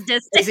arm's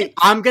distance.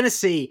 I'm gonna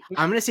see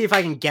if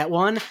I can get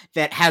one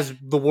that has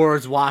the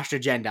words "washed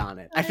agenda" on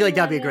it. I feel like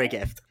that'd be a great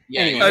gift.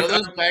 Yeah, anyway. you know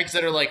those bags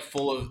that are like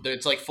full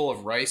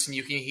of rice and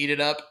you can heat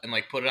it up and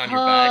like put it on your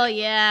back? Oh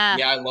yeah.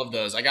 Yeah, I love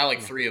those. I got like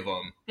 3 of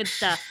them. Good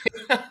stuff.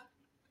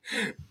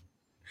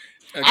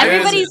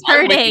 Everybody's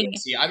hurting.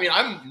 I mean,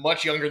 I'm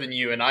much younger than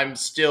you, and I'm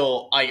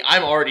still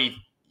I'm already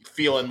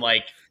feeling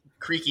like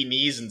creaky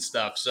knees and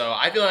stuff. So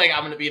I feel like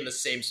I'm going to be in the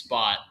same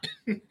spot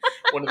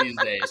one of these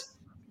days.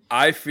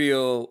 I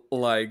feel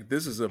like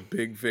this is a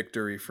big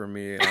victory for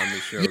me on the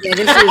show. Yeah,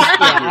 this is.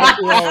 I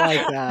feel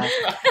like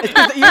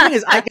the thing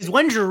is,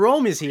 when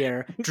Jerome is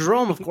here,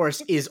 Jerome, of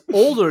course, is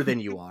older than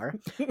you are,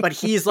 but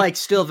he's like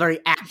still very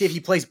active.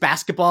 He plays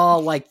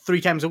basketball like 3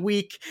 times a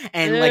week,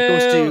 and like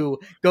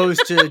goes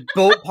to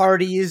boat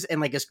parties, and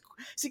like the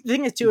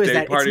thing is too is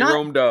that party it's not.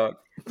 Rome dog.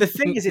 The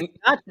thing is, it's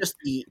not just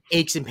the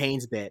aches and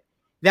pains bit.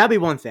 That'd be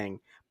one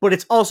thing. But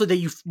it's also that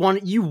you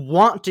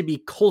want to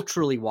be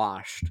culturally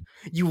washed.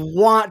 You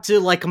want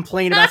to like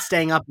complain about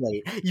staying up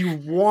late. You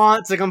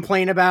want to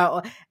complain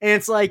about, and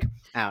it's like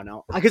I don't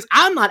know, because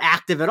I'm not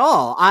active at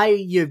all.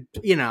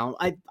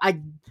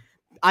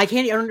 I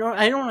don't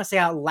want to say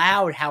out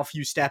loud how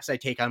few steps I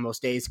take on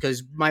most days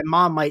because my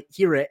mom might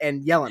hear it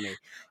and yell at me.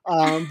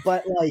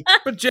 But like,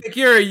 but Jake,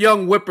 you're a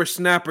young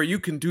whippersnapper. You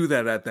can do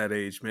that at that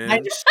age, man. I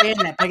understand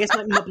that. But I guess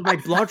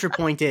my larger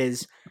point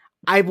is,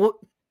 I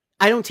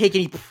don't take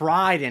any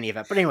pride in any of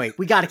it. But anyway,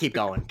 we got to keep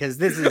going because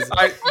we got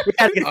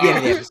to get to the end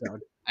of the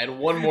episode. I had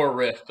one more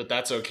riff, but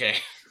that's okay.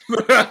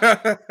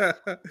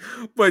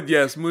 But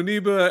yes,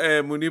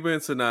 Muniba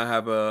and Sana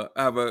have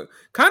a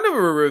kind of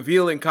a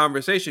revealing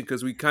conversation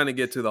because we kind of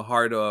get to the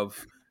heart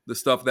of the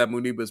stuff that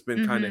Muniba's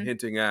been kind of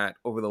hinting at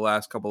over the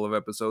last couple of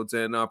episodes.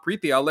 And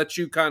Preeti, I'll let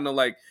you kind of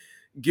like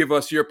give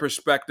us your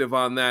perspective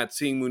on that,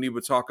 seeing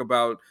Muniba talk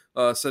about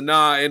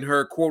Sana and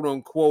her quote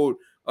unquote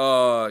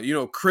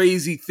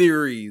crazy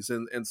theories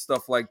and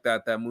stuff like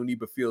that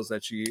Muniba feels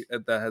that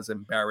has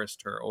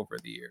embarrassed her over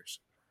the years.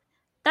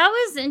 That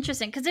was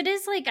interesting because it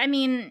is like, I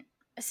mean,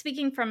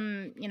 speaking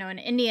from, an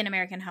Indian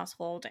American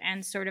household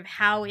and sort of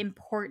how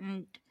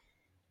important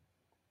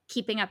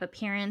keeping up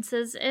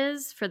appearances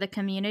is for the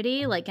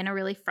community, like in a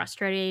really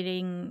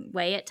frustrating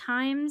way at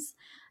times.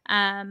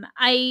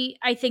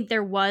 I think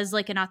there was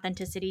like an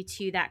authenticity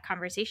to that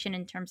conversation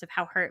in terms of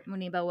how hurt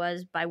Muniba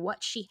was by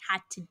what she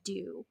had to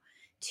do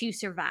to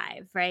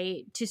survive,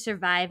 right? To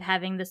survive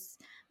having this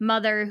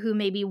mother who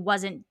maybe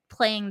wasn't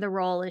playing the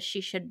role as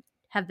she should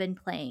have been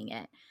playing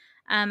it.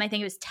 I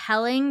think it was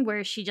telling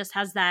where she just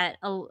has that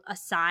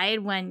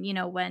aside when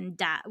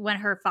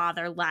her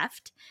father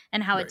left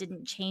and how it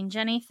didn't change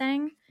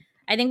anything.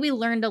 I think we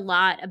learned a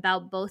lot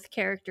about both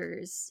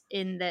characters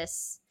in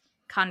this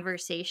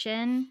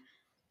conversation.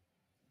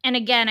 And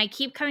again, I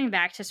keep coming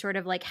back to sort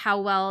of like how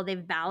well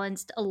they've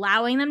balanced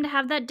allowing them to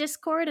have that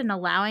discord and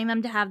allowing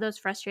them to have those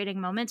frustrating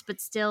moments,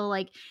 but still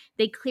like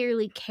they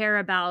clearly care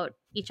about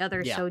each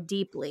other so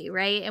deeply,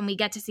 right? And we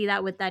get to see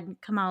that with that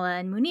Kamala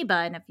and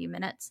Muniba in a few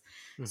minutes.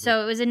 Mm-hmm.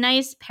 So it was a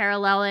nice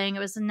paralleling. It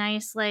was a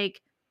nice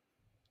like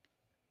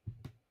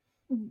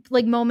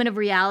moment of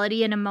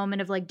reality and a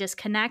moment of like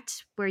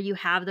disconnect where you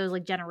have those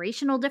like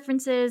generational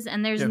differences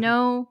and there's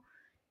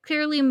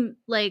clearly,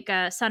 like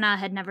Sana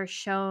had never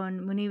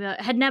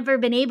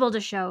been able to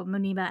show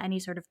Muniba any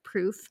sort of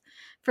proof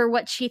for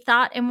what she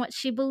thought and what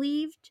she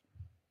believed.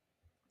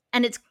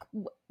 And it's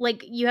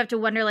like you have to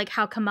wonder like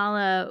how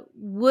Kamala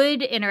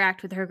would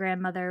interact with her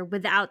grandmother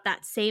without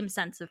that same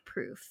sense of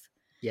proof.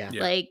 Yeah.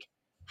 Like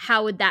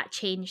how would that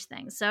change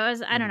things? So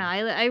I don't know.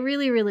 I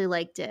really, really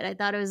liked it. I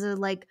thought it was a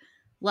like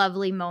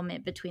lovely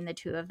moment between the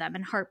two of them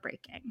and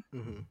heartbreaking.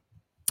 Mm-hmm.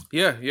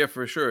 Yeah,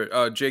 for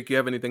sure. Jake, you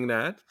have anything to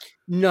add?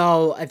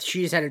 No,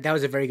 she just had that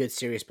was a very good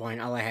serious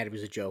point. All I had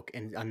was a joke,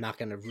 and I'm not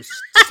going to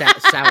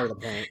sour the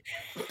point.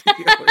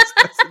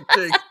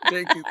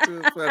 Jake is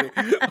too funny.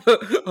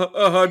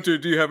 Hunter,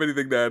 do you have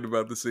anything to add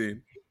about the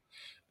scene?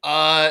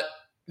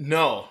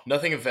 No,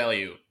 nothing of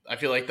value. I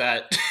feel like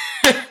that.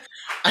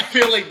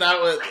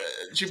 Was.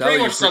 She pretty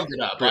much summed it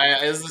up.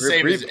 It's the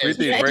same as if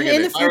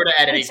I were to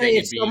add anything,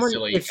 it'd be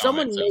silly. If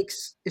someone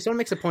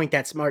makes a point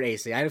that's smart,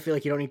 AC, I don't feel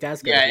like you don't need to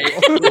ask. Yeah,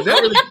 it's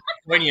not really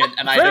poignant,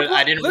 and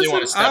I didn't really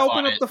want to step on it. I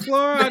open up the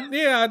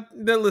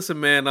floor. Listen,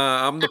 man,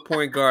 I'm the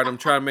point guard. I'm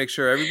trying to make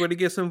sure everybody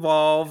gets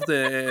involved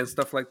and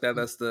stuff like that.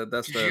 That's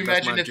you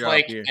imagine if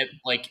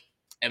like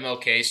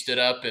MLK stood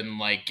up and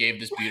like gave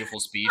this beautiful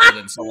speech, and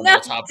then someone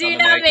else hopped on the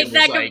mic and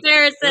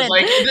was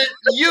like,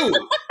 "You,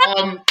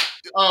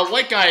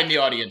 white guy in the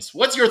audience,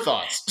 what's your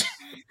thoughts?"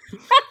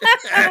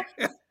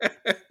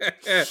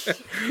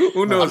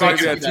 Who knows?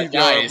 Maybe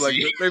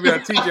I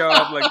teach y'all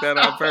up like that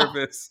on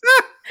purpose.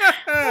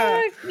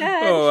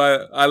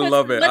 I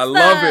love it. I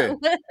love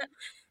it.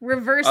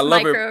 Reverse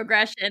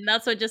microaggression.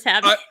 That's what just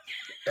happened.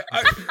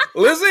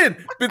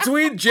 Listen,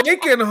 between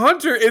Jake and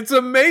Hunter, it's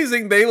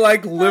amazing. They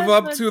like live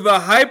up to the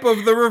hype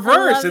of the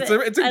reverse.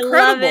 It's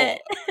incredible.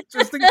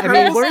 Just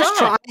incredible.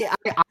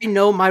 I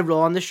know my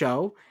role on the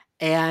show.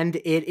 And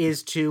it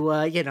is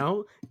to,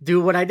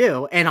 do what I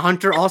do. And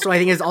Hunter also, I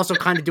think, is also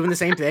kind of doing the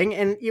same thing.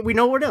 And we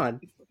know what we're doing.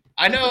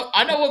 I know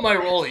what my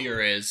role here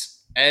is.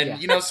 And,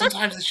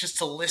 sometimes it's just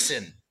to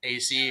listen,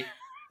 AC.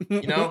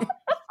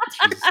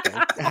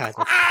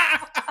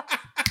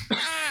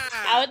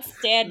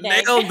 Outstanding.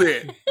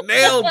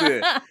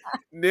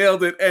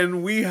 Nailed it.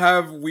 And we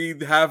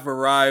have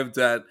arrived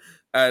at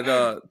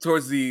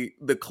towards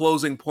the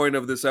closing point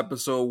of this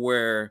episode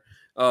where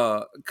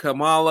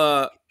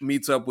Kamala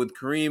meets up with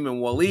Kareem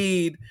and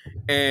Waleed,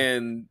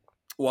 and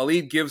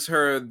Waleed gives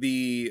her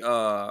the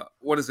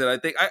what is it? I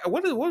think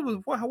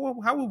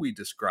how would we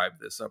describe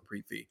this,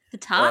 Preeti? The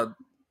top,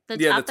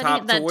 the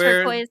top to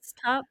wear, turquoise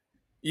top.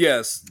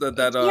 Yes,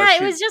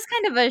 it was just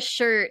kind of a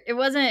shirt. It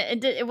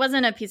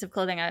wasn't a piece of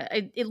clothing.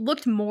 It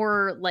looked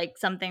more like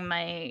something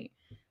my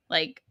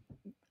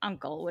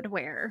uncle would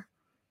wear.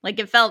 Like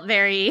it felt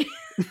very.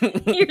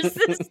 Here's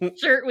this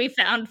shirt we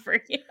found for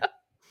you.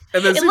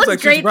 And then it looks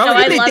like great, though.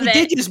 I love it.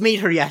 They did just meet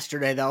her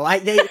yesterday, though.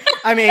 They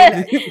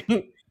might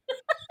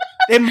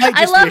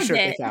just be a shirt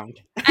they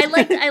found. I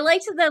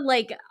liked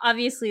the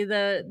obviously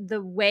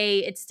the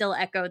way it still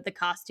echoed the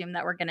costume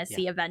that we're gonna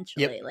see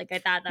eventually. Yep. Like I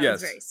thought that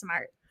was very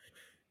smart.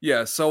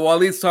 Yeah, so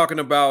while he's talking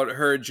about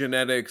her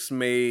genetics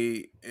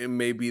may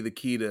be the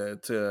key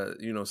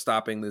to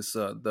stopping this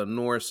the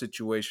Norse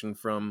situation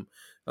from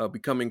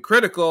becoming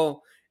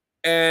critical,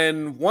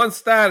 and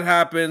once that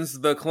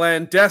happens, the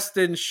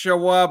clandestines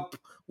show up.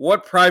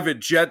 What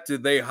private jet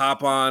did they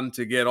hop on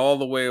to get all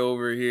the way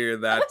over here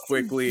that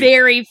quickly?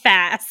 Very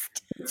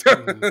fast. I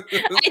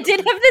did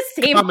have the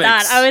same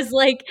thought. I was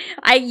like,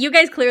 you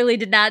guys clearly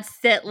did not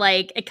sit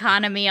like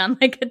economy on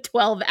like a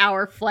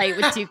 12-hour flight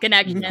with 2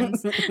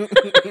 connections.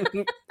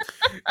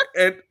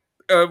 And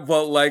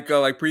well, like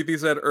Preeti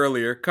said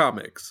earlier,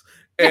 comics.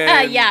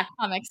 And yeah,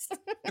 comics.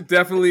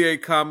 Definitely a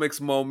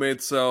comics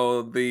moment.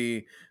 So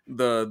the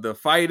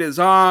fight is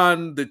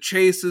on, the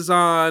chase is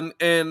on,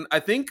 and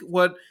I think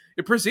what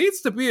it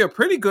proceeds to be a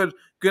pretty good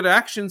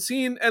action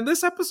scene. And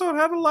this episode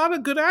had a lot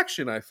of good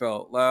action. I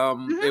felt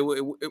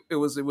it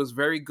was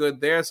very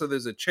good there. So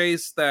there's a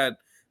chase that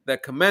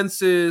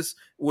commences,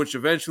 which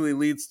eventually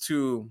leads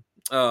to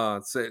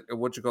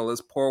what you call this,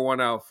 pour one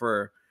out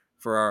for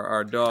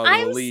our dog.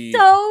 I'm Lee.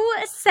 so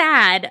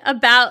sad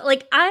about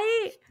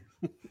I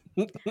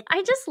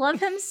just love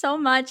him so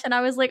much, and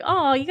I was like,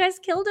 oh, you guys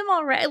killed him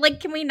already. Like,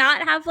 can we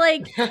not have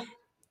like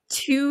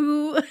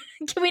can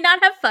we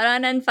not have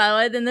fun and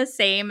fun in the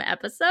same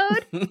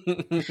episode?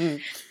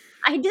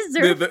 I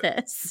deserve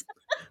this.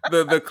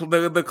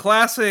 The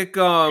classic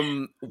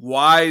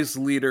wise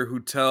leader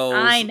who tells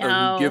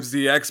who gives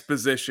the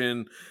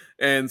exposition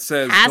and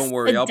says, "Don't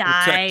worry, I'll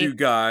protect you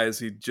guys."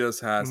 He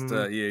just has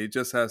to he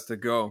just has to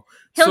go.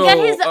 He'll get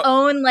his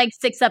own like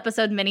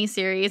 6-episode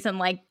miniseries in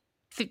like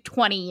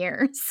 20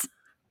 years.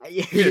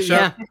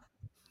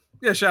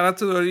 Shout out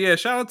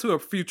to a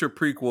future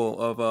prequel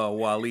of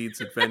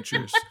Waleed's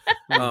adventures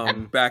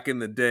back in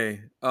the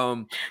day.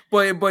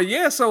 But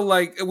yeah, so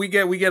like we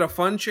get a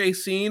fun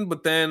chase scene,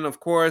 but then of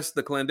course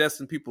the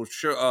clandestine people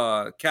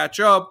catch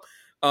up.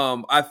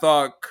 I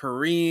thought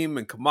Kareem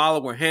and Kamala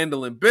were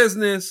handling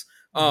business.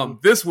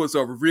 This was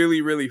a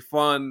really, really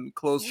fun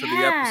close to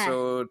the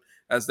episode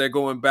as they're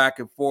going back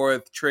and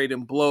forth,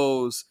 trading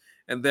blows,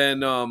 and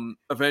then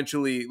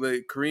eventually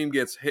like, Kareem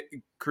gets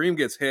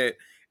hit,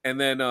 and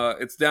then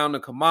it's down to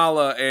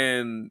Kamala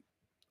and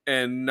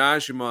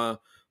Najma.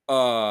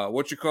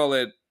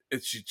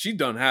 She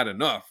done had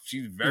enough.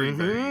 She's very,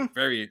 very,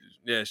 very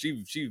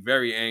she's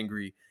very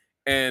angry,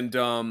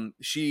 and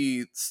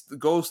she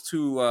goes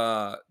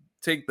to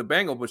take the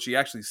bangle, but she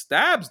actually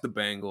stabs the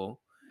bangle.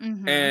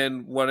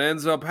 And what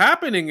ends up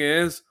happening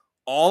is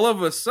all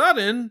of a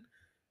sudden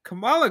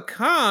Kamala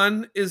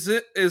Khan is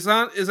at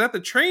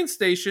the train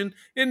station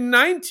in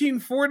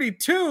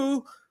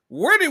 1942.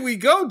 Where did we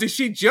go? Did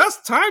she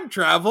just time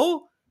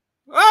travel?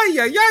 Oh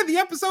yeah, the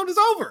episode is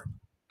over.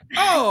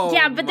 Oh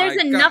yeah, but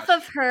there's enough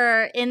of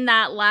her in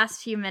that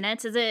last few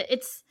minutes.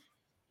 It's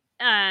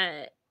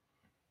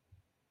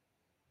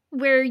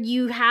where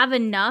you have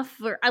enough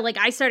where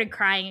I started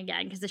crying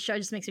again because the show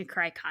just makes me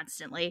cry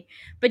constantly.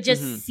 But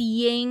just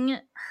seeing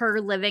her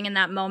living in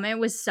that moment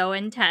was so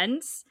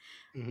intense.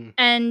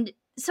 And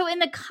so in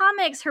the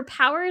comics, her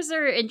powers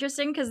are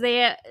interesting because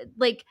they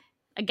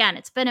again,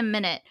 it's been a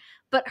minute,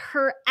 but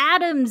her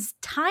Adam's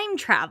time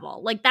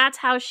travel, like that's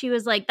how she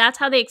was that's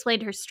how they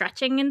explained her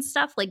stretching and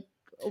stuff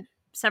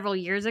several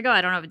years ago.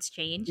 I don't know if it's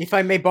changed. If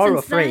I may borrow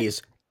a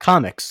phrase,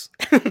 comics.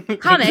 But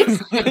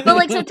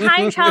so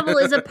time travel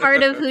is a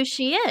part of who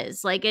she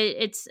is. Like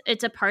it's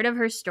a part of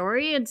her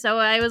story, and so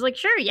I was like,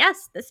 sure,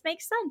 yes, this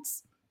makes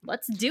sense.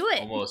 Let's do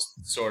it.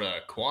 Almost sort of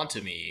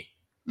quantum-y.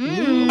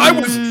 I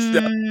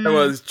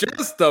was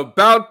just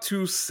about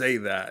to say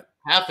that.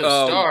 Half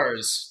of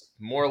stars,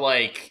 more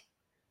like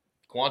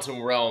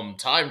quantum realm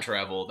time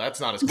travel. That's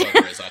not as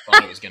clever as I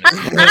thought it was going to be.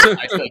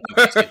 I feel like you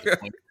guys get the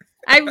point.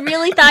 I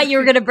really thought you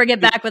were going to bring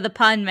it back with a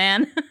pun,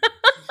 man.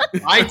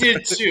 I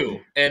did too.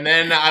 And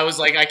then I was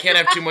like, I can't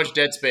have too much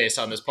dead space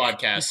on this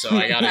podcast, so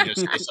I got to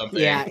just say something.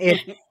 Yeah,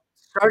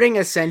 starting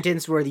a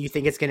sentence where you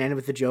think it's going to end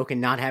with a joke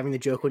and not having the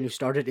joke when you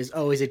started is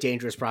always a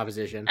dangerous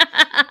proposition.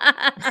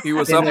 He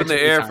was up in the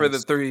air for the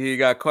 3. He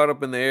got caught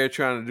up in the air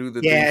trying to do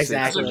the 3. Yeah,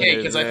 exactly. That's okay,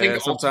 because I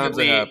think sometimes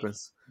it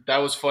happens. That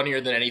was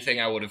funnier than anything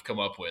I would have come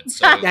up with.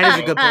 So that is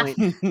a good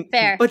point.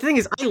 Fair. But the thing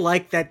is, I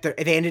like that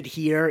they ended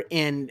here,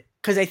 and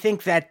because I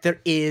think that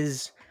there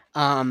is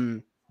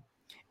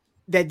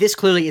that this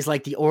clearly is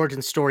like the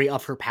origin story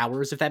of her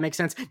powers, if that makes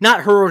sense.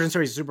 Not her origin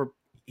story as a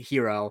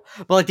superhero,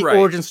 but like the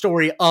origin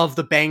story of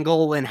the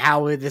bangle and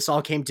how this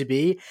all came to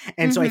be.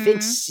 And so I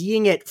think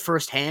seeing it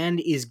firsthand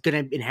is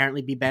going to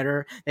inherently be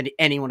better than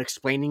anyone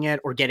explaining it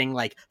or getting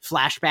like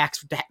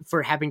flashbacks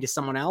for having to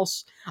someone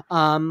else.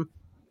 And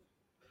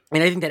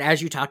I think that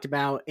as you talked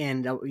about,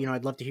 and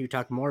I'd love to hear you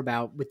talk more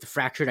about with the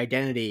fractured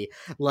identity,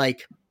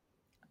 like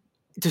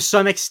to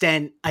some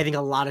extent, I think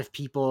a lot of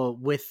people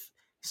with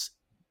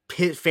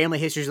family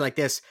histories like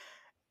this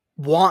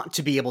want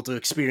to be able to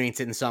experience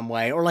it in some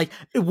way, or like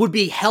it would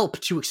be help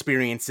to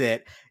experience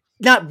it.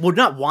 Would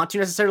not want to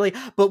necessarily,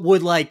 but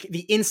would like the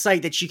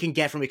insight that she can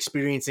get from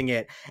experiencing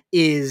it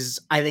is,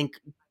 I think,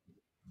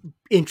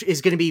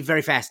 is going to be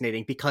very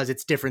fascinating because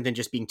it's different than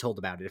just being told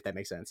about it, if that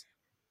makes sense.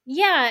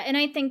 Yeah, and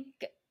I think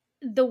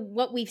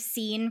what we've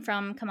seen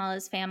from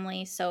Kamala's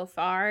family so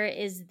far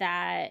is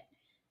that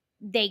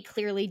they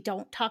clearly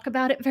don't talk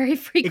about it very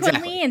frequently.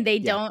 Exactly. And they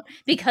Yeah. don't,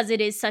 because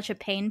it is such a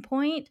pain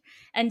point.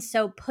 And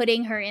so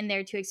putting her in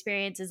there to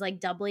experience is like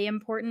doubly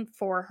important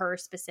for her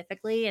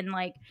specifically. And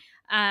like,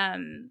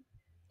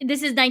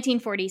 this is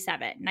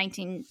 1947.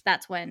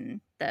 That's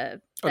when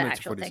the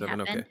actual thing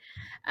happened.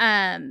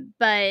 Okay.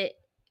 But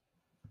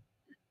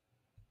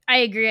I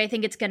agree. I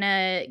think it's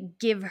gonna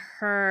give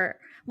her,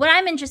 what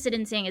I'm interested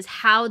in seeing is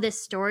how this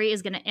story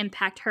is going to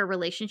impact her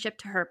relationship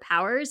to her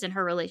powers and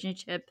her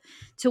relationship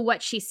to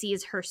what she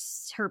sees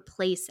her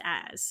place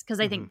as. Because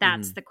I think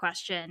that's the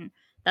question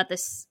that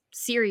this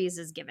series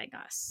is giving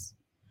us.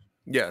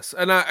 Yes,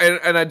 and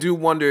I do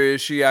wonder, is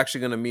she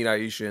actually going to meet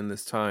Aisha in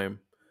this time?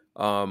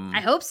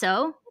 I hope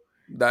so.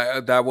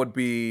 That would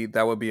be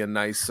a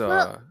nice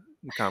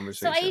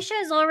conversation. So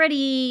Aisha is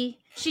already,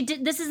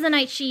 this is the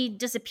night she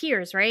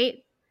disappears, right?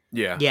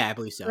 Yeah, I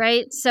believe so.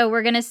 Right, so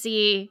we're gonna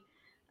see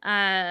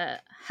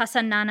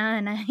Hassan Nana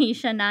and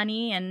Aisha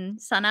Nani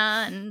and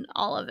Sana and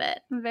all of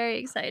it. I'm very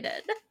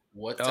excited.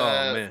 What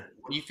man.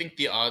 What do you think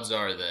the odds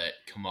are that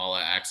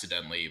Kamala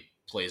accidentally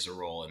plays a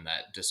role in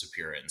that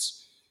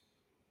disappearance?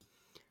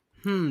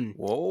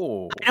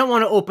 Whoa. I don't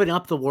want to open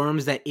up the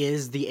worms that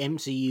is the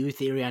MCU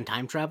theory on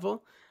time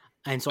travel,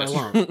 and so I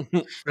won't.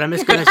 But I'm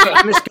just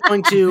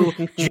going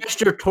to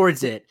gesture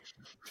towards it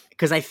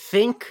because I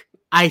think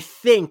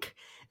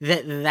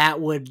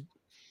that would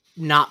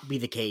not be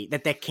the case.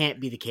 That can't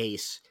be the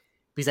case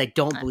because I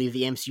don't believe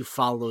the MCU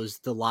follows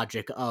the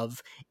logic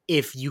of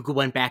if you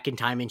went back in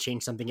time and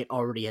changed something, it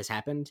already has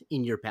happened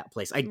in your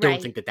place. I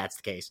don't think that that's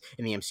the case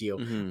in the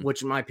MCU,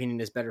 which in my opinion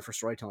is better for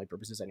storytelling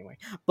purposes anyway.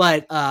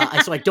 But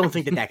so I don't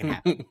think that can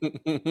happen.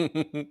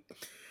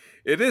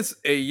 It is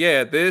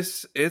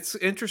it's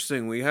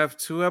interesting. We have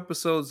 2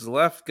 episodes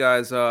left,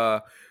 guys.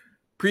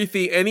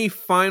 Preeti, any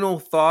final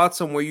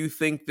thoughts on where you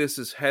think this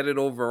is headed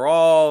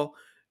overall?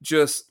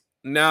 Just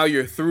now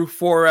you're through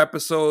 4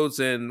 episodes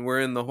and we're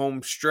in the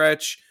home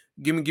stretch.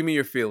 Give me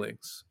your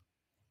feelings.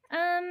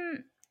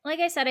 Like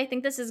I said, I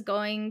think this is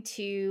going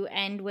to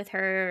end with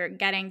her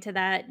getting to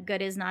that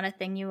good is not a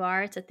thing you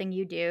are, it's a thing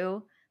you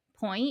do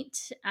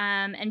point,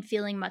 and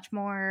feeling much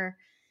more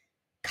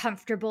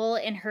comfortable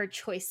in her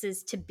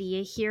choices to be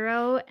a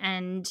hero,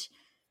 and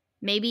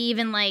maybe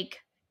even like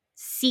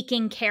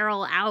seeking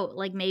Carol out.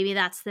 Like maybe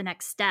that's the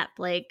next step.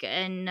 Like,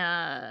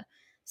 and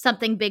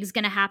something big's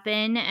gonna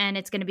happen, and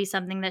it's gonna be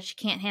something that she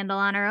can't handle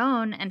on her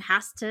own, and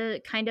has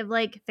to kind of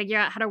like figure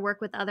out how to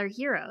work with other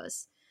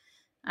heroes.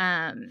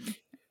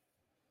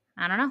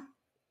 I don't know.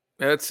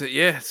 That's it.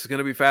 Yeah, it's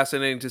gonna be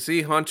fascinating to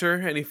see.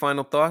 Hunter, any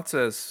final thoughts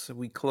as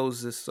we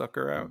close this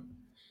sucker out?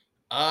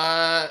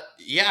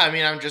 Yeah, I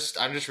mean, I'm just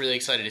really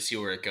excited to see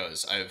where it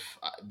goes.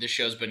 This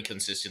show's been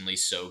consistently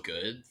so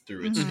good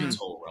through its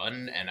whole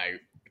run, and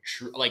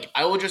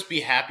I will just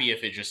be happy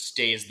if it just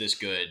stays this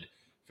good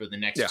for the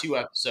next 2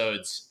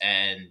 episodes,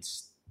 and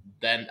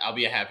then I'll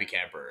be a happy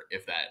camper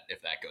if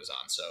that goes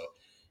on. So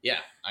yeah,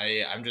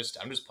 I'm just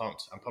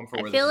pumped. I'm pumped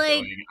for where this is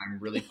going. I'm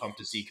really pumped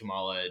to see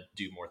Kamala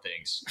do more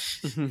things.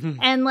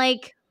 And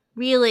like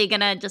really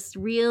gonna just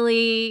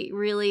really,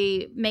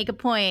 really make a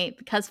point,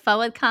 because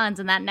Fawad Khan's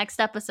in that next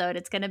episode.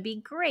 It's gonna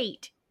be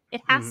great.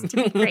 It has to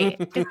be great.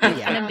 He's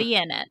gonna be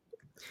in it.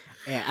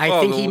 Yeah,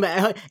 I think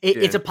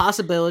it's a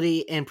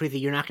possibility, and Preeti,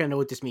 you're not going to know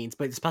what this means,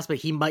 but it's possible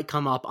he might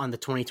come up on the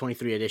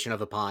 2023 edition of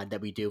the pod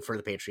that we do for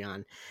the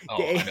Patreon.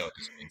 Oh, I know what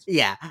this means.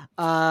 Yeah.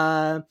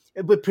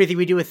 But Preeti,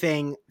 we do a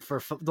thing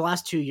for the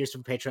last 2 years for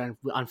Patreon.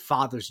 On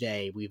Father's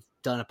Day, we've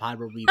done a pod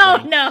where we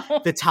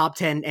rank the top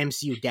 10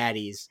 MCU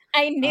daddies.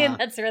 I knew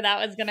that's where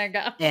that was going to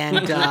go.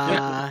 And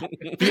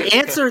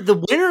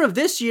the winner of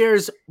this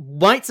year's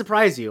might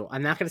surprise you.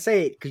 I'm not going to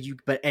say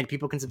it and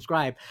people can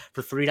subscribe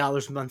for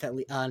 $3 a month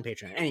on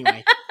Patreon.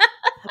 Anyway,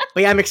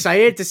 but yeah, I'm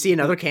excited to see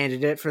another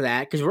candidate for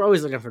that because we're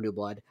always looking for new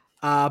blood.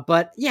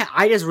 But yeah,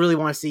 I just really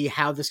want to see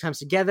how this comes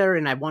together,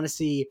 and I want to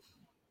see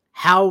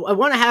how I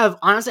want to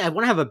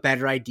have a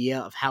better idea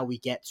of how we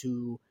get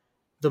to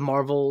the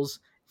Marvels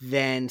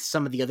than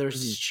some of the other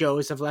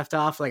shows have left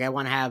off. Like I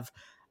want to have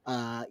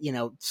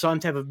some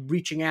type of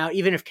reaching out,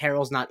 even if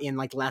Carol's not in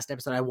like the last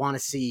episode. I want to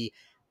see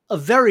a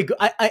very good,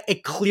 a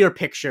clear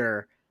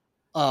picture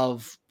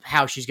of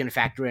how she's going to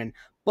factor in.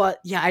 But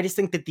yeah, I just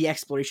think that the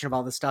exploration of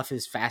all this stuff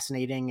is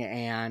fascinating,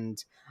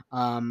 and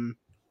I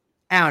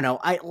don't know.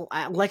 I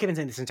like I've been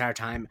saying this entire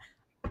time,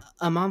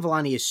 Iman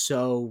Vellani is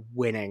so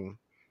winning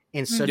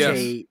and such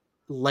a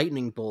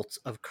lightning bolt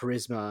of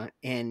charisma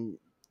and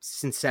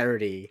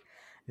sincerity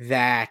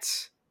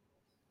that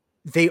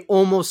they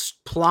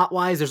almost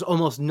plot-wise, there's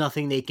almost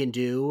nothing they can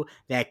do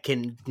that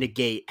can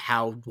negate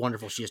how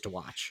wonderful she is to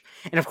watch.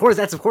 And of course,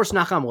 that's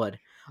knock on wood,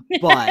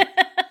 but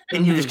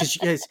and you just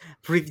because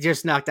Preeti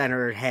just knocked on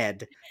her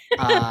head.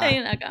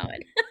 You're not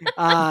going.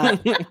 I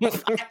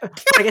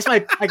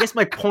guess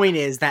my point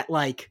is that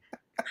like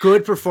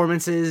good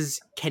performances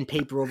can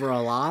paper over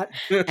a lot.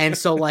 And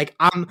so like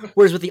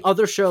whereas with the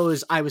other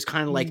shows, I was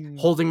kind of like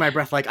holding my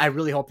breath, like I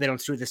really hope they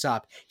don't screw this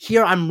up.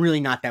 Here, I'm really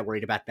not that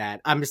worried about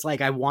that. I'm just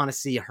like, I want to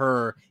see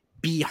her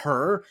be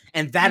her,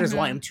 and that is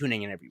why I'm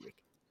tuning in every week.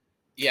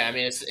 Yeah, I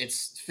mean, it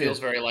feels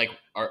very like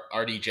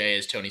RDJ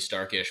as Tony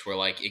Starkish, where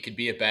like it could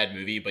be a bad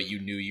movie, but you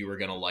knew you were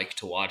gonna like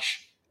to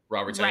watch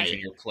Robert Downey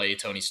Jr. play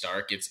Tony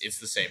Stark. It's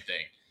the same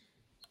thing.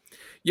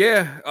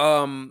 Yeah,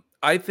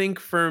 I think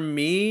for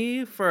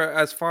me, for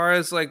as far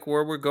as like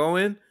where we're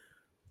going,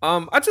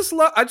 I just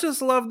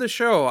love the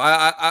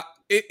show.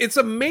 It's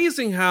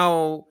amazing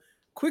how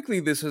quickly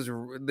this has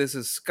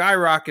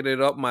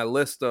skyrocketed up my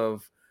list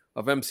of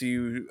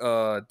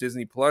MCU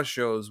Disney Plus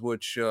shows,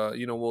 which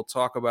we'll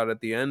talk about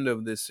at the end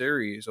of this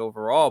series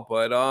overall.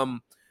 But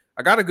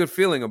I got a good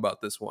feeling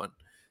about this one.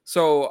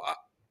 So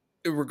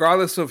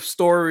regardless of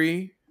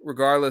story,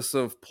 regardless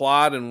of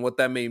plot and what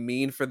that may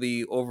mean for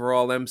the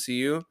overall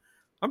MCU,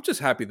 I'm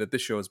just happy that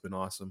this show has been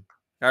awesome.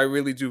 I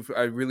really do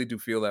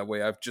feel that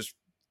way. I've just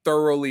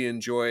thoroughly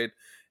enjoyed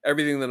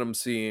everything that I'm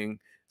seeing.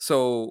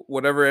 So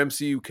whatever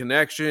MCU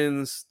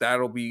connections,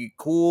 that'll be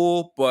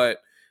cool. But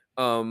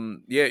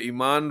Iman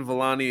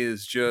Vellani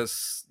is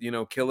just,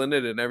 killing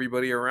it, and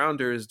everybody around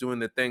her is doing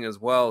the thing as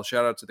well.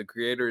 Shout out to the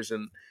creators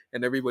and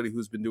everybody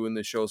who's been doing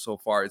this show so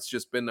far. It's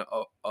just been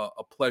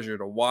a pleasure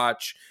to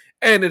watch.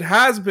 And it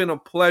has been a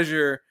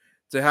pleasure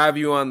to have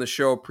you on the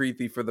show,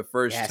 Preeti, for the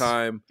first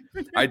time.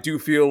 I do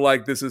feel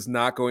like this is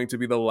not going to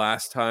be the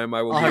last time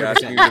I will be 100%.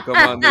 Asking you to come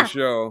on the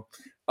show.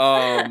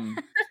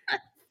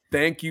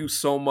 Thank you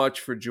so much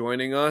for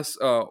joining us.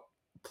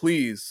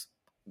 Please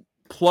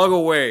plug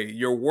away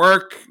your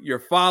work, your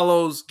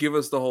follows, give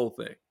us the whole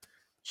thing.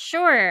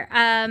 Sure.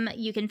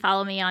 You can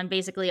follow me on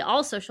basically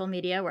all social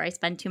media where I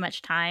spend too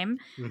much time.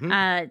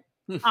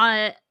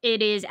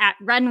 It is at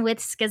Run with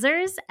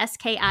Skizzers,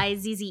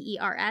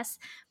 Skizzers.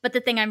 But the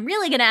thing I'm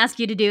really going to ask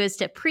you to do is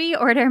to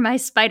pre-order my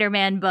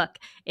Spider-Man book.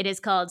 It is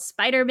called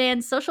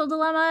Spider-Man Social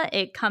Dilemma.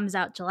 It comes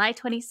out July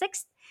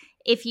 26th.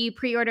 If you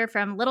pre-order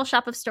from Little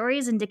Shop of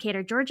Stories in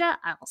Decatur, Georgia,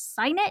 I'll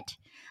sign it.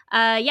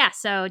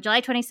 So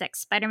July 26th,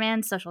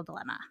 Spider-Man Social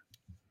Dilemma.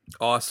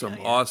 Awesome,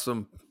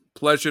 awesome.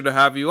 Pleasure to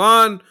have you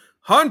on.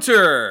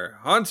 Hunter.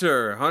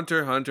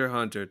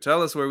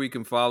 Tell us where we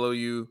can follow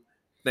you.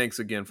 Thanks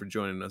again for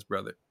joining us,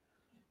 brother.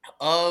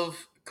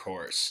 Of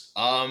course.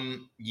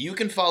 You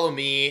can follow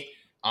me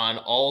on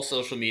all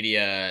social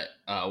media,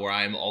 where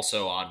I'm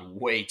also on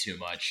way too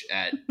much,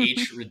 at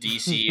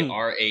HRADESI,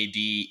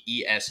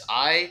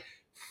 RADESI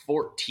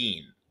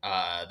 14.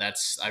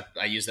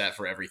 I use that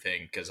for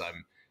everything because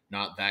I'm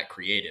not that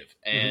creative.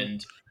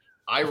 And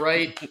I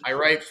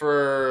write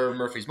for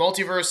Murphy's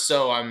Multiverse,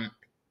 so I'm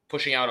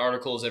pushing out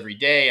articles every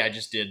day. I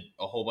just did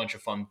a whole bunch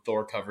of fun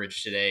Thor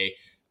coverage today.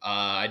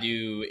 I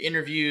do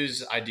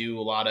interviews. I do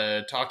a lot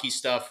of talky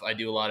stuff. I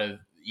do a lot of,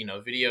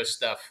 video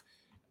stuff.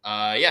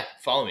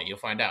 Follow me. You'll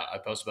find out. I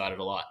post about it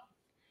a lot.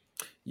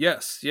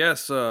 Yes.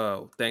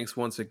 Thanks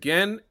once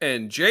again.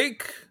 And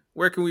Jake,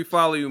 where can we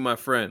follow you, my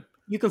friend?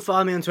 You can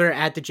follow me on Twitter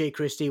at the Jake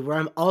Christie, where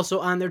I'm also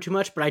on there too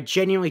much, but I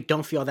genuinely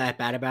don't feel that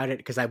bad about it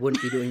because I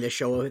wouldn't be doing this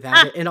show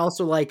without it. And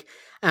also, like,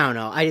 I don't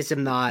know, I just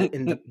am not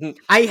in the.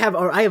 I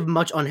have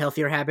much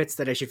unhealthier habits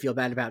that I should feel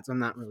bad about, so I'm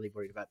not really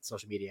worried about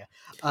social media.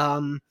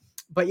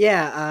 But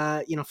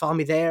yeah, follow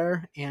me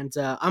there, and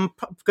I'm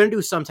gonna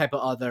do some type of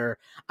other.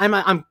 I'm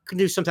gonna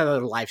do some type of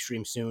other live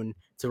stream soon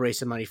to raise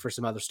some money for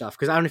some other stuff,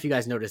 because I don't know if you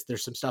guys noticed,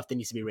 there's some stuff that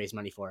needs to be raised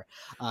money for.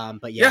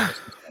 But yeah.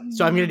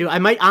 So I'm gonna do.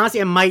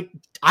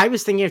 I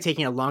was thinking of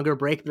taking a longer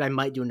break, but I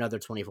might do another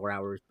 24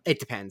 hours. It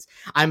depends.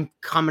 I'm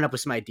coming up with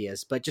some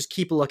ideas, but just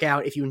keep a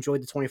lookout. If you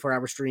enjoyed the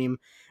 24-hour stream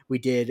we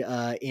did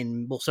I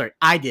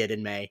did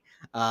in May.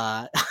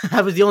 I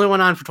was the only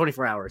one on for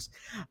 24 hours.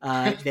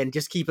 Then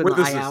just keep an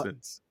eye out.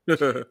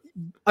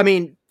 I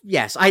mean,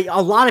 yes,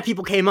 a lot of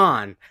people came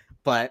on,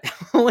 but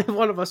only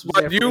one of us was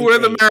there. You were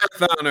the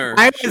marathoner.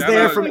 I was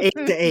there from 8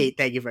 to 8.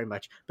 Thank you very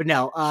much. But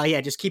no,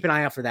 just keep an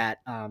eye out for that.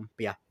 But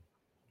yeah.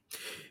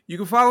 You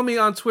can follow me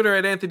on Twitter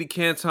at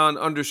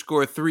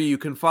AnthonyCanton_3. You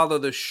can follow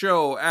the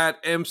show at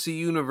MC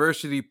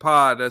University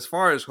Pod. As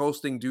far as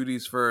hosting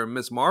duties for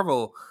Miss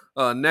Marvel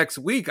next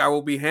week, I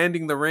will be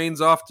handing the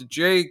reins off to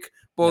Jake.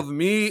 Both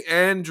me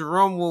and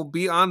Jerome will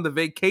be on the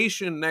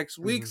vacation next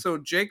week, so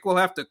Jake will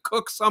have to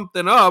cook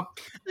something up.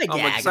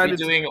 I'm excited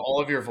doing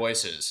all of your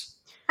voices.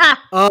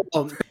 No.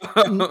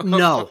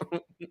 No.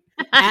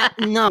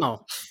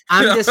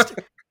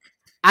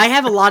 I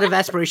have a lot of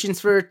aspirations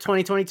for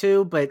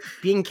 2022, but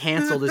being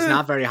canceled is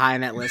not very high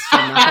on that list, so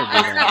I'm not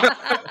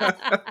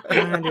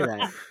going to do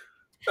that.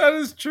 That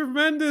is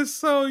tremendous.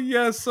 So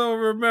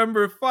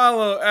remember,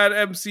 follow at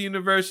MC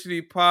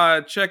University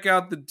Pod. Check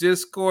out the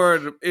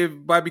Discord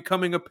by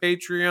becoming a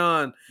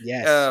Patreon.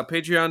 Yes.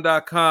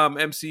 Patreon.com,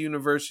 MC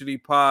University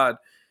Pod.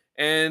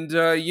 And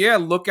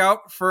look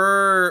out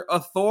for a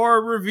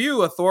Thor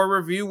review. A Thor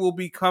review will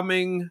be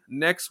coming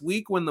next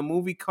week when the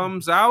movie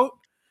comes out.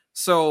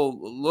 So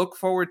look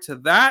forward to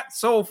that.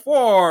 So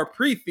for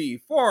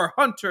Preeti, for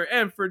Hunter,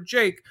 and for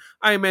Jake,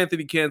 I am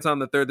Anthony Canton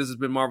III. This has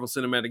been Marvel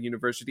Cinematic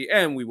University,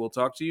 and we will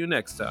talk to you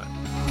next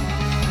time.